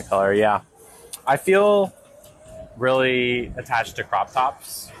style, but my color? Yeah. I feel really attached to crop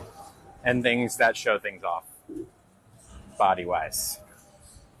tops and things that show things off body-wise.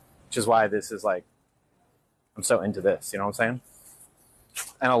 Which is why this is I'm so into this, you know what I'm saying?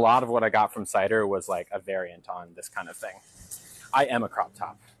 And a lot of what I got from Cider was a variant on this kind of thing. I am a crop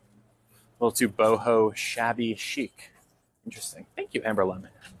top. A little too boho, shabby, chic. Interesting. Thank you, Amber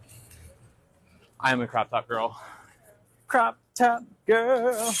Lemon. I am a crop top girl. Crop top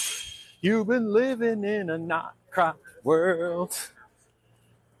girl. You've been living in a not crop world.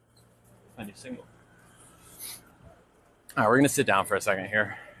 My new single. All right, we're going to sit down for a second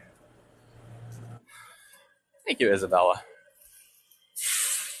here. Thank you, Isabella.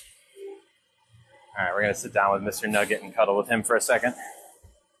 All right, we're going to sit down with Mr. Nugget and cuddle with him for a second.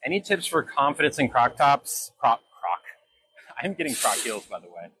 Any tips for confidence in croc tops? Croc. I'm getting croc heels, by the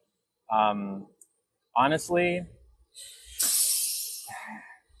way. Honestly,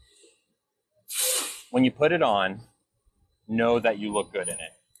 when you put it on, know that you look good in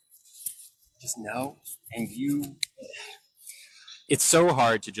it. Just know, and it's so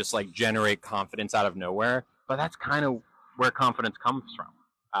hard to just generate confidence out of nowhere, but that's kind of where confidence comes from,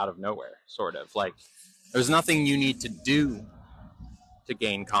 out of nowhere, sort of. There's nothing you need to do to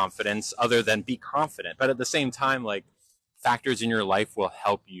gain confidence other than be confident. But at the same time, factors in your life will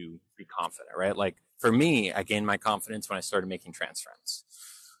help you be confident, right? For me, I gained my confidence when I started making trans friends.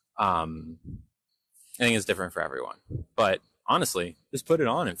 I think it's different for everyone. But honestly, just put it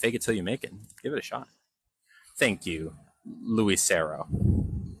on and fake it till you make it. Give it a shot. Thank you, Louis Serro.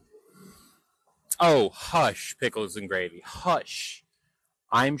 Oh, hush, pickles and gravy. Hush.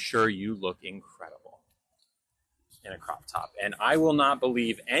 I'm sure you look incredible in a crop top. And I will not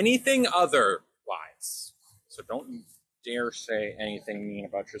believe anything otherwise. So don't dare say anything mean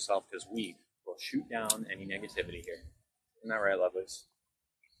about yourself, because we will shoot down any negativity here. Isn't that right, lovelies?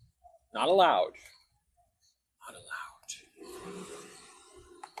 Not allowed. Not allowed.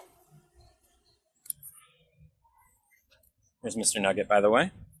 Here's Mr. Nugget, by the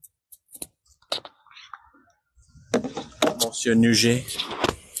way. Monsieur Nouget.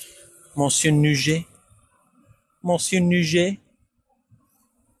 Monsieur Nouget. Monsieur Nouget.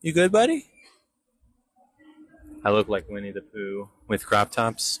 You good, buddy? I look like Winnie the Pooh with crop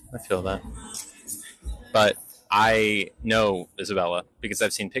tops. I feel that. But I know, Isabella, because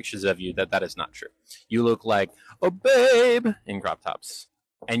I've seen pictures of you, that is not true. You look like a babe in crop tops.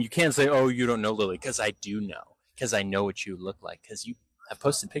 And you can't say, oh, you don't know Lily, because I do know. Because I know what you look like. Because you have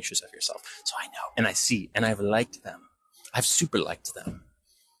posted pictures of yourself. So I know. And I see. And I've liked them. I've super liked them.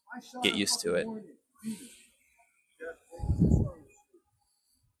 Get used to it.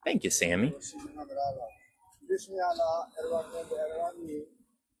 Thank you, Sammy.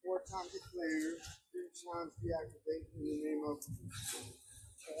 4 times declare, 3 times deactivate in the name of 5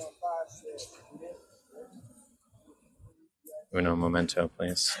 Uno momento,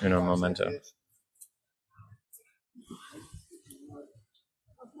 please. Uno momento.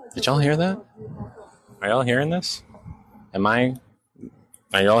 Did y'all hear that? Are y'all hearing this? Are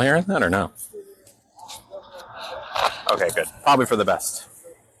y'all hearing that or no? Okay, good. Probably for the best.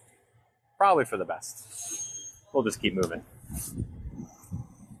 Probably for the best. We'll just keep moving.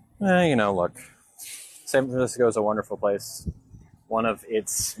 Look, San Francisco is a wonderful place. One of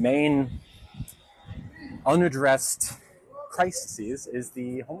its main unaddressed crises is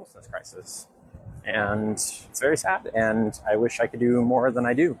the homelessness crisis. And it's very sad, and I wish I could do more than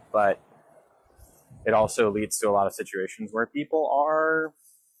I do, but it also leads to a lot of situations where people are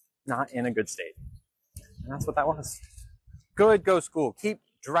not in a good state. And that's what that was. Good, go school. Keep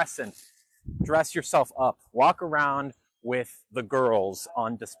dressing. Dress yourself up. Walk around with the girls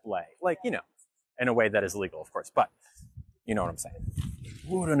on display. Like, in a way that is legal, of course, but you know what I'm saying.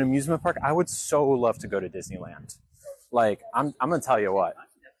 Ooh, an amusement park? I would so love to go to Disneyland. Like, I'm going to tell you what.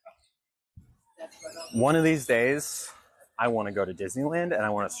 One of these days, I want to go to Disneyland and I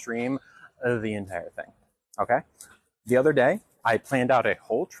want to stream the entire thing. Okay? The other day, I planned out a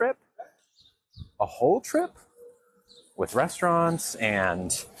whole trip with restaurants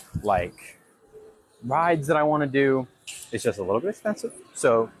and like rides that I want to do. It's just a little bit expensive.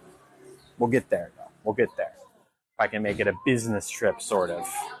 So we'll get there though. We'll get there. If I can make it a business trip, sort of.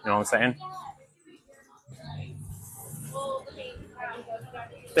 You know what I'm saying?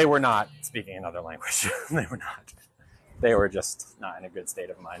 They were not speaking another language. They were not. They were just not in a good state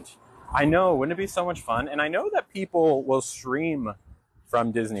of mind. I know, wouldn't it be so much fun? And I know that people will stream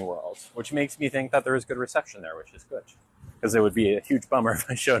from Disney World, which makes me think that there is good reception there, which is good. Because it would be a huge bummer if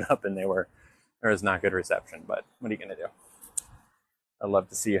I showed up and there was not good reception. But what are you going to do? I'd love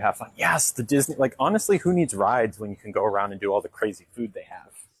to see you have fun. Yes, the Disney, like honestly, who needs rides when you can go around and do all the crazy food they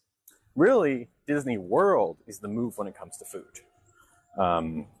have? Really, Disney World is the move when it comes to food.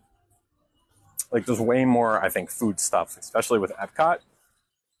 Like there's way more, I think, food stuff, especially with Epcot.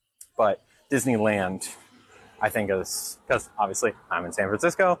 But Disneyland, I think is, because obviously I'm in San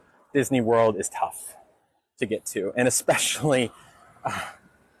Francisco, Disney World is tough to get to, and especially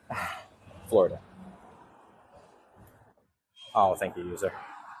Florida. Oh, thank you, user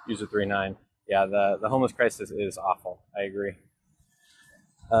 39. Yeah, the homeless crisis is awful. I agree.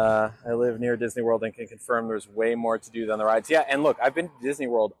 I live near Disney World and can confirm there's way more to do than the rides. Yeah, and look, I've been to Disney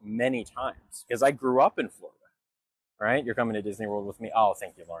World many times because I grew up in Florida, right? You're coming to Disney World with me. Oh,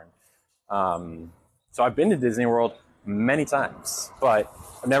 thank you, Lauren. So I've been to Disney World many times, but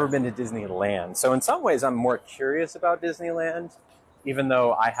I've never been to Disneyland. So in some ways, I'm more curious about Disneyland, even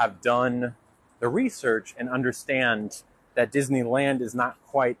though I have done the research and understand that Disneyland is not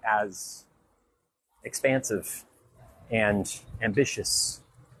quite as expansive and ambitious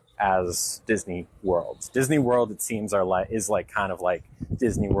as Disney World. Disney World, it seems, is kind of like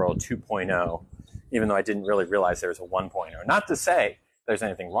Disney World 2.0, even though I didn't really realize there was a 1.0. Not to say there's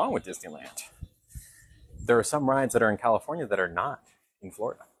anything wrong with Disneyland. There are some rides that are in California that are not in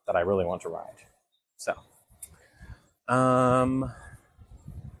Florida that I really want to ride. So,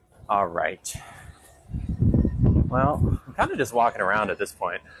 all right. Well, I'm kind of just walking around at this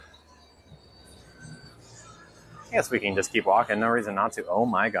point. I guess we can just keep walking. No reason not to. Oh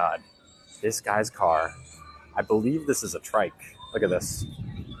my God. This guy's car. I believe this is a trike. Look at this.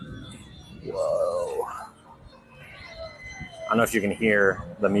 Whoa. I don't know if you can hear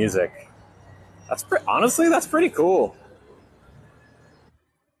the music. Honestly, that's pretty cool.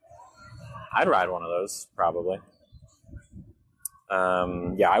 I'd ride one of those, probably.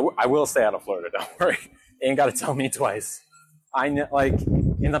 Yeah, I will stay out of Florida, don't worry. You ain't got to tell me twice. I know, like,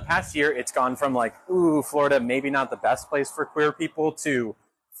 in the past year, it's gone from like, ooh, Florida, maybe not the best place for queer people, to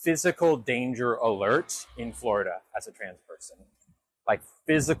physical danger alert in Florida as a trans person. Like,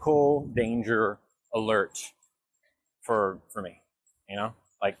 physical danger alert for me, you know?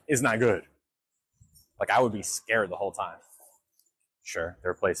 Like, is not good. Like, I would be scared the whole time. Sure,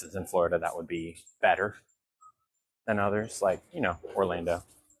 there are places in Florida that would be better than others, like, Orlando.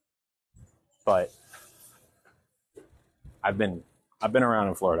 But I've been around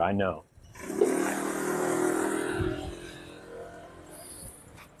in Florida. I know.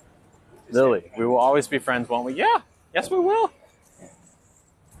 Lily, we will always be friends, won't we? Yeah. Yes, we will.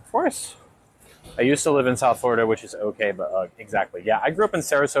 Of course. I used to live in South Florida, which is okay, but exactly. Yeah, I grew up in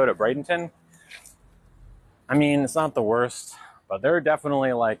Sarasota, Bradenton. I mean, it's not the worst, but they're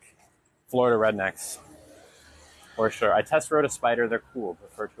definitely like Florida rednecks. For sure. I test rode a Spider. They're cool.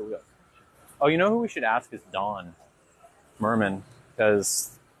 Prefer two wheel. Oh, you know who we should ask is Dawn Merman,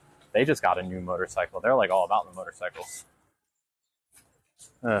 because they just got a new motorcycle. They're like all about the motorcycles.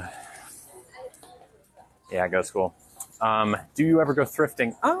 Yeah, go school. Do you ever go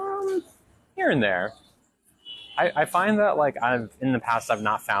thrifting? Here and there. I find that like in the past I've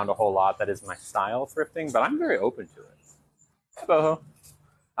not found a whole lot that is my style thrifting, but I'm very open to it. Hey, Boho.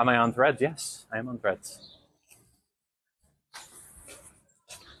 Am I on Threads? Yes, I am on Threads.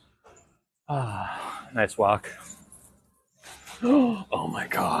 Ah, nice walk. Oh my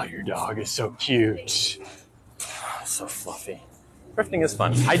god, your dog is so cute. So fluffy. Thrifting is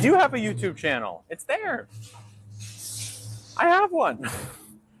fun. I do have a YouTube channel. It's there. I have one.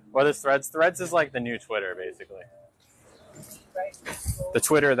 What is Threads? Threads is like the new Twitter, basically. The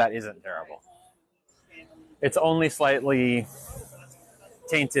Twitter that isn't terrible. It's only slightly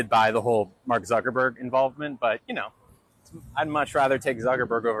tainted by the whole Mark Zuckerberg involvement, but you know, I'd much rather take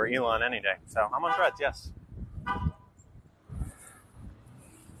Zuckerberg over Elon any day. So I'm on Threads, yes.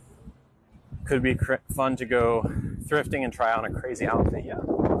 Could be fun to go thrifting and try on a crazy outfit, yeah.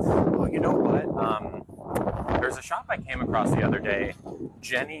 Oh, you know what? There's a shop I came across the other day,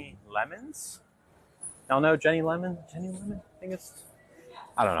 Jenny Lemons. Y'all know Jenny Lemon? Jenny Lemon? I think it's...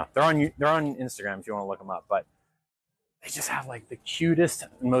 I don't know. They're on Instagram if you want to look them up, but they just have like the cutest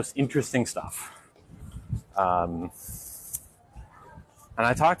and most interesting stuff. And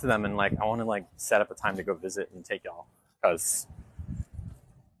I talked to them and like I want to like set up a time to go visit and take y'all because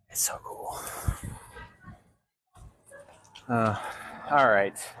it's so cool. All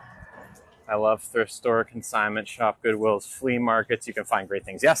right. I love thrift store, consignment shop, Goodwills, flea markets. You can find great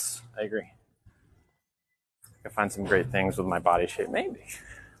things. Yes, I agree. I can find some great things with my body shape, maybe.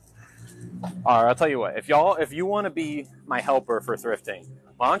 All right, I'll tell you what. If you want to be my helper for thrifting,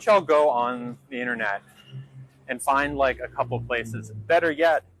 why don't y'all go on the internet and find like a couple places. Better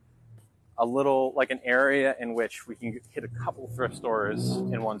yet, a little like an area in which we can hit a couple thrift stores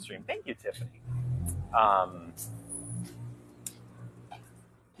in one stream. Thank you, Tiffany.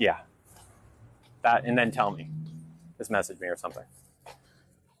 Yeah, that, and then tell me. Just message me or something.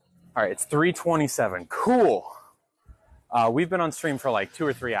 All right, it's 3:27. Cool. We've been on stream for like 2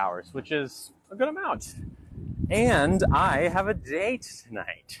 or 3 hours, which is a good amount. And I have a date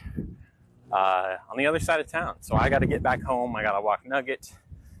tonight on the other side of town. So I got to get back home. I got to walk Nugget,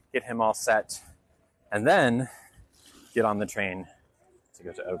 get him all set, and then get on the train to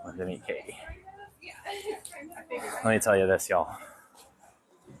go to Oakland to meet Katie. Let me tell you this, y'all.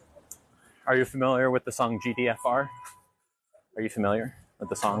 Are you familiar with the song GDFR? Are you familiar with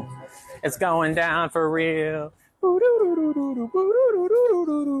the song? It's going down for real.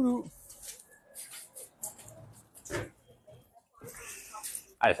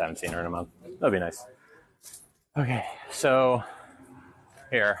 I just haven't seen her in a month. That'd be nice. Okay, so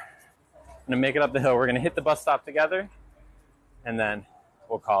here. I'm gonna make it up the hill. We're gonna hit the bus stop together, and then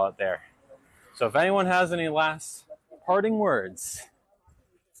we'll call it there. So if anyone has any last parting words,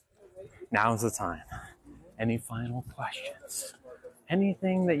 now's the time. Any final questions?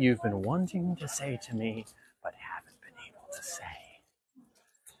 Anything that you've been wanting to say to me but haven't been able to say?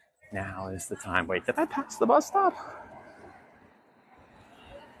 Now is the time. Wait, did I pass the bus stop?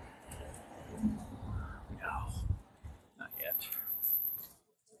 No, not yet.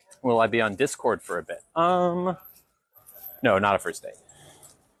 Will I be on Discord for a bit? No, not a first date.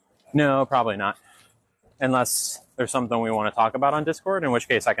 No, probably not. Unless there's something we want to talk about on Discord, in which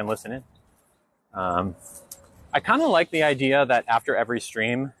case I can listen in. I kind of like the idea that after every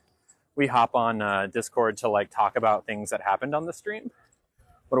stream, we hop on Discord to like talk about things that happened on the stream.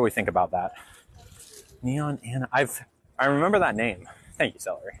 What do we think about that? Neon Anna. I remember that name. Thank you,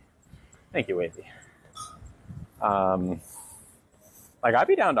 Celery. Thank you, Wavy. Like I'd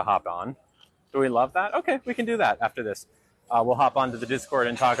be down to hop on. Do we love that? Okay, we can do that after this. We'll hop onto the Discord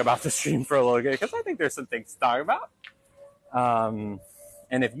and talk about the stream for a little bit because I think there's some things to talk about.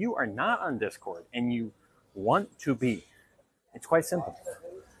 And if you are not on Discord and you want to be, it's quite simple.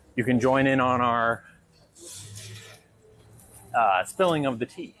 You can join in on our spilling of the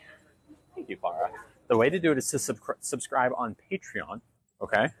tea. Thank you, Clara. The way to do it is to subscribe on Patreon,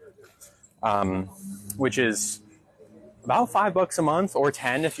 okay? Which is about $5 a month or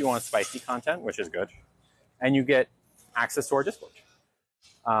 10 if you want spicy content, which is good. And you get access to our Discord.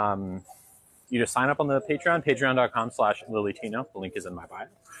 You just sign up on the Patreon, patreon.com/LilyTino. The link is in my bio.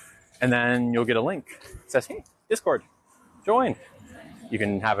 And then you'll get a link. It says, hey, Discord, join. You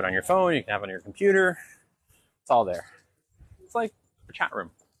can have it on your phone. You can have it on your computer. It's all there. It's like a chat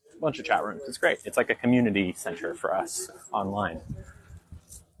room. bunch of chat rooms. It's great. It's like a community center for us online.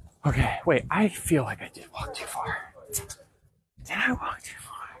 Okay, wait, I feel like I did walk too far. Did I walk too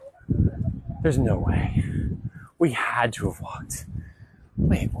far? There's no way. We had to have walked.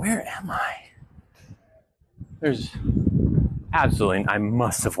 Wait, where am I? There's absolutely, I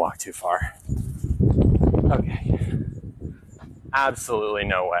must have walked too far. Okay. Absolutely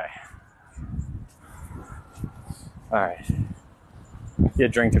no way. All right. Get a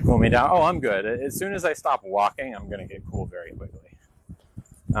drink to cool me down. Oh, I'm good. As soon as I stop walking, I'm going to get cool very quickly.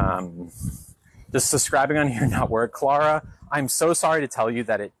 Does subscribing on here not work? Clara, I'm so sorry to tell you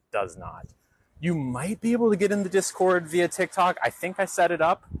that it does not. You might be able to get in the Discord via TikTok. I think I set it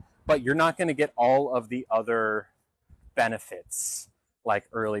up, but you're not going to get all of the other benefits like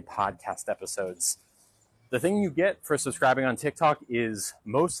early podcast episodes. The thing you get for subscribing on TikTok is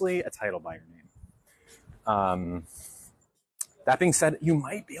mostly a title by your name. That being said, you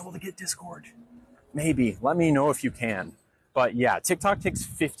might be able to get Discord. Maybe. Let me know if you can. But yeah, TikTok takes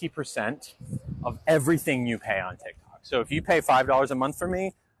 50% of everything you pay on TikTok. So if you pay $5 a month for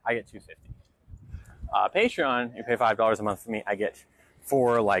me, I get $2.50. Patreon, you pay $5 a month for me, I get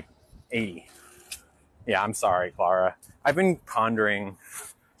for like $80. Yeah, I'm sorry, Clara. I've been pondering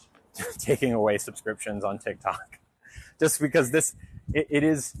taking away subscriptions on TikTok, just because it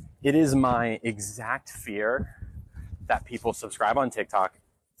is my exact fear that people subscribe on TikTok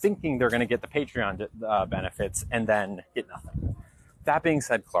thinking they're going to get the Patreon benefits and then get nothing. That being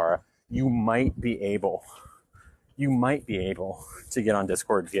said, Clara, you might be able to get on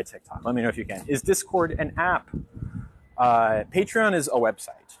Discord via TikTok. Let me know if you can. Is Discord an app? Patreon is a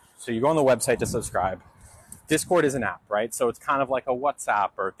website. So you go on the website to subscribe. Discord is an app, right? So it's kind of like a WhatsApp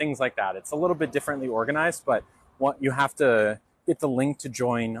or things like that. It's a little bit differently organized, but you have to get the link to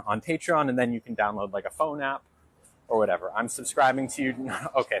join on Patreon, and then you can download like a phone app or whatever. I'm subscribing to you.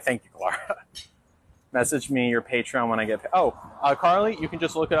 Okay, thank you, Clara. Message me your Patreon when I get paid. Oh, Carly, you can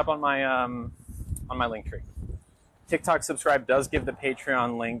just look it up on my link tree. TikTok subscribe does give the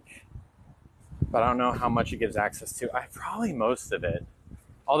Patreon link, but I don't know how much it gives access to. Probably most of it.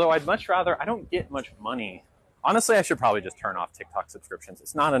 Although I'd much rather, I don't get much money. Honestly, I should probably just turn off TikTok subscriptions.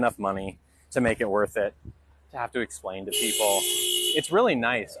 It's not enough money to make it worth it to have to explain to people. It's really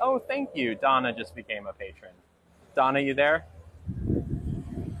nice. Oh, thank you. Donna just became a patron. Donna, you there?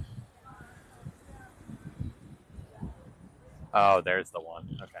 Oh, there's the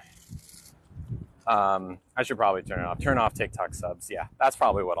one. Okay. I should probably turn it off. Turn off TikTok subs. Yeah, that's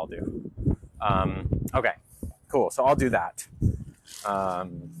probably what I'll do. Okay, cool. So I'll do that.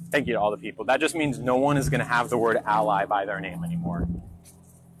 Thank you to all the people. That just means no one is going to have the word ally by their name anymore.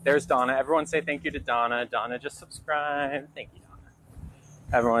 There's Donna. Everyone say thank you to Donna. Donna just subscribe. Thank you, Donna.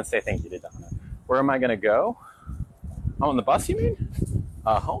 Everyone say thank you to Donna. Where am I going to go? On the bus, you mean?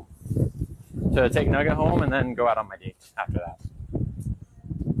 Home. To take Nugget home and then go out on my date after that.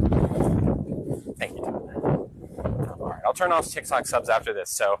 Thank you, Donna. All right, I'll turn off TikTok subs after this.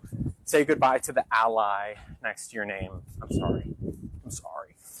 So say goodbye to the ally next to your name. I'm sorry.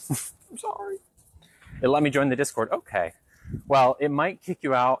 I'm sorry. It let me join the Discord. Okay. Well, it might kick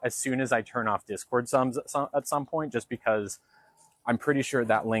you out as soon as I turn off Discord subs at some point, just because I'm pretty sure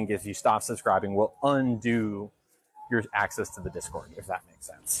that link, if you stop subscribing, will undo your access to the Discord, if that makes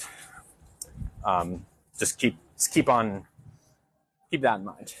sense. Just keep that in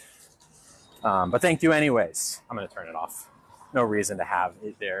mind. But thank you anyways. I'm going to turn it off. No reason to have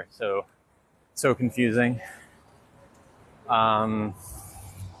it there. So confusing.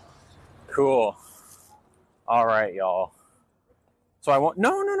 Cool. All right, y'all. So I won't,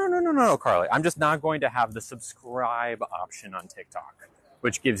 no, Carly. I'm just not going to have the subscribe option on TikTok,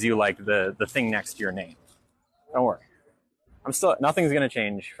 which gives you like the thing next to your name. Don't worry. Nothing's going to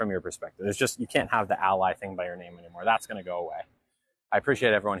change from your perspective. It's just, you can't have the ally thing by your name anymore. That's going to go away. I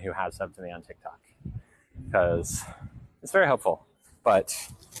appreciate everyone who has subbed to me on TikTok because it's very helpful. But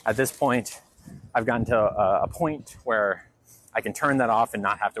at this point, I've gotten to a point where I can turn that off and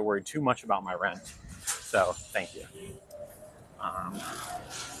not have to worry too much about my rent. So thank you. All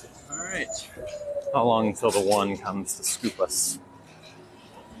right. How long until the one comes to scoop us?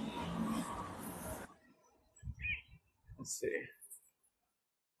 Let's see.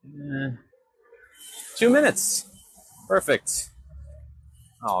 2 minutes. Perfect.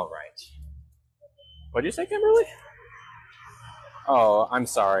 All right. What did you say, Kimberly? Oh, I'm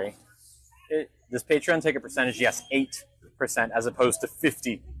sorry. Does Patreon take a percentage? Yes, 8% as opposed to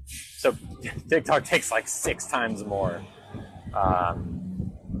 50. So TikTok takes like 6 times more.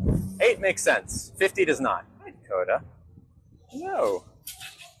 8 makes sense. 50 does not. Hi, Dakota. Hello.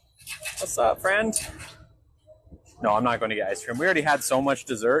 What's up, friend? No, I'm not going to get ice cream. We already had so much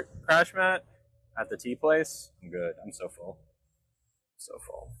dessert, Crash Mat, at the tea place. I'm good. I'm so full. So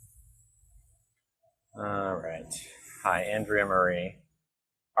full. All right. Hi, Andrea Marie.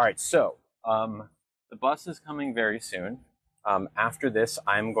 All right, so the bus is coming very soon. After this,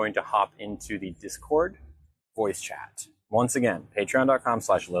 I'm going to hop into the Discord voice chat. Once again,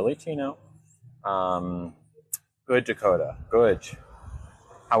 patreon.com/LilyTino. Good, Dakota. Good.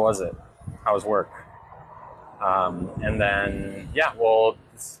 How was it? How was work? And then, yeah, we'll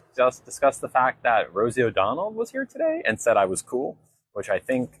just discuss the fact that Rosie O'Donnell was here today and said I was cool, which I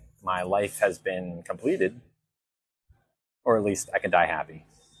think my life has been completed. Or at least I can die happy.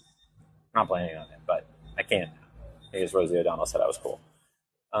 I'm not planning on it, but I can now. Because Rosie O'Donnell said I was cool.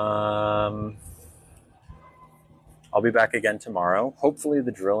 I'll be back again tomorrow. Hopefully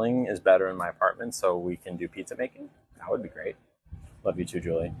the drilling is better in my apartment so we can do pizza making. That would be great. Love you too,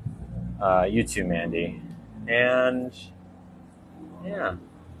 Julie. You too, Mandy. And yeah.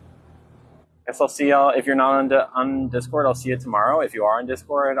 Guess I'll see y'all. If you're not on Discord, I'll see you tomorrow. If you are on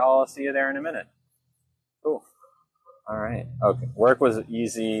Discord, I'll see you there in a minute. Cool. All right. Okay. Work was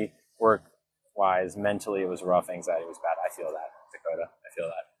easy. Work-wise, mentally, it was rough. Anxiety was bad. I feel that, Dakota. I feel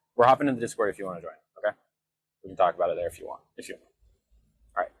that. We're hopping into Discord if you want to join. Okay. We can talk about it there if you want.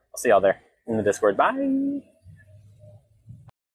 All right. I'll see y'all there in the Discord. Bye.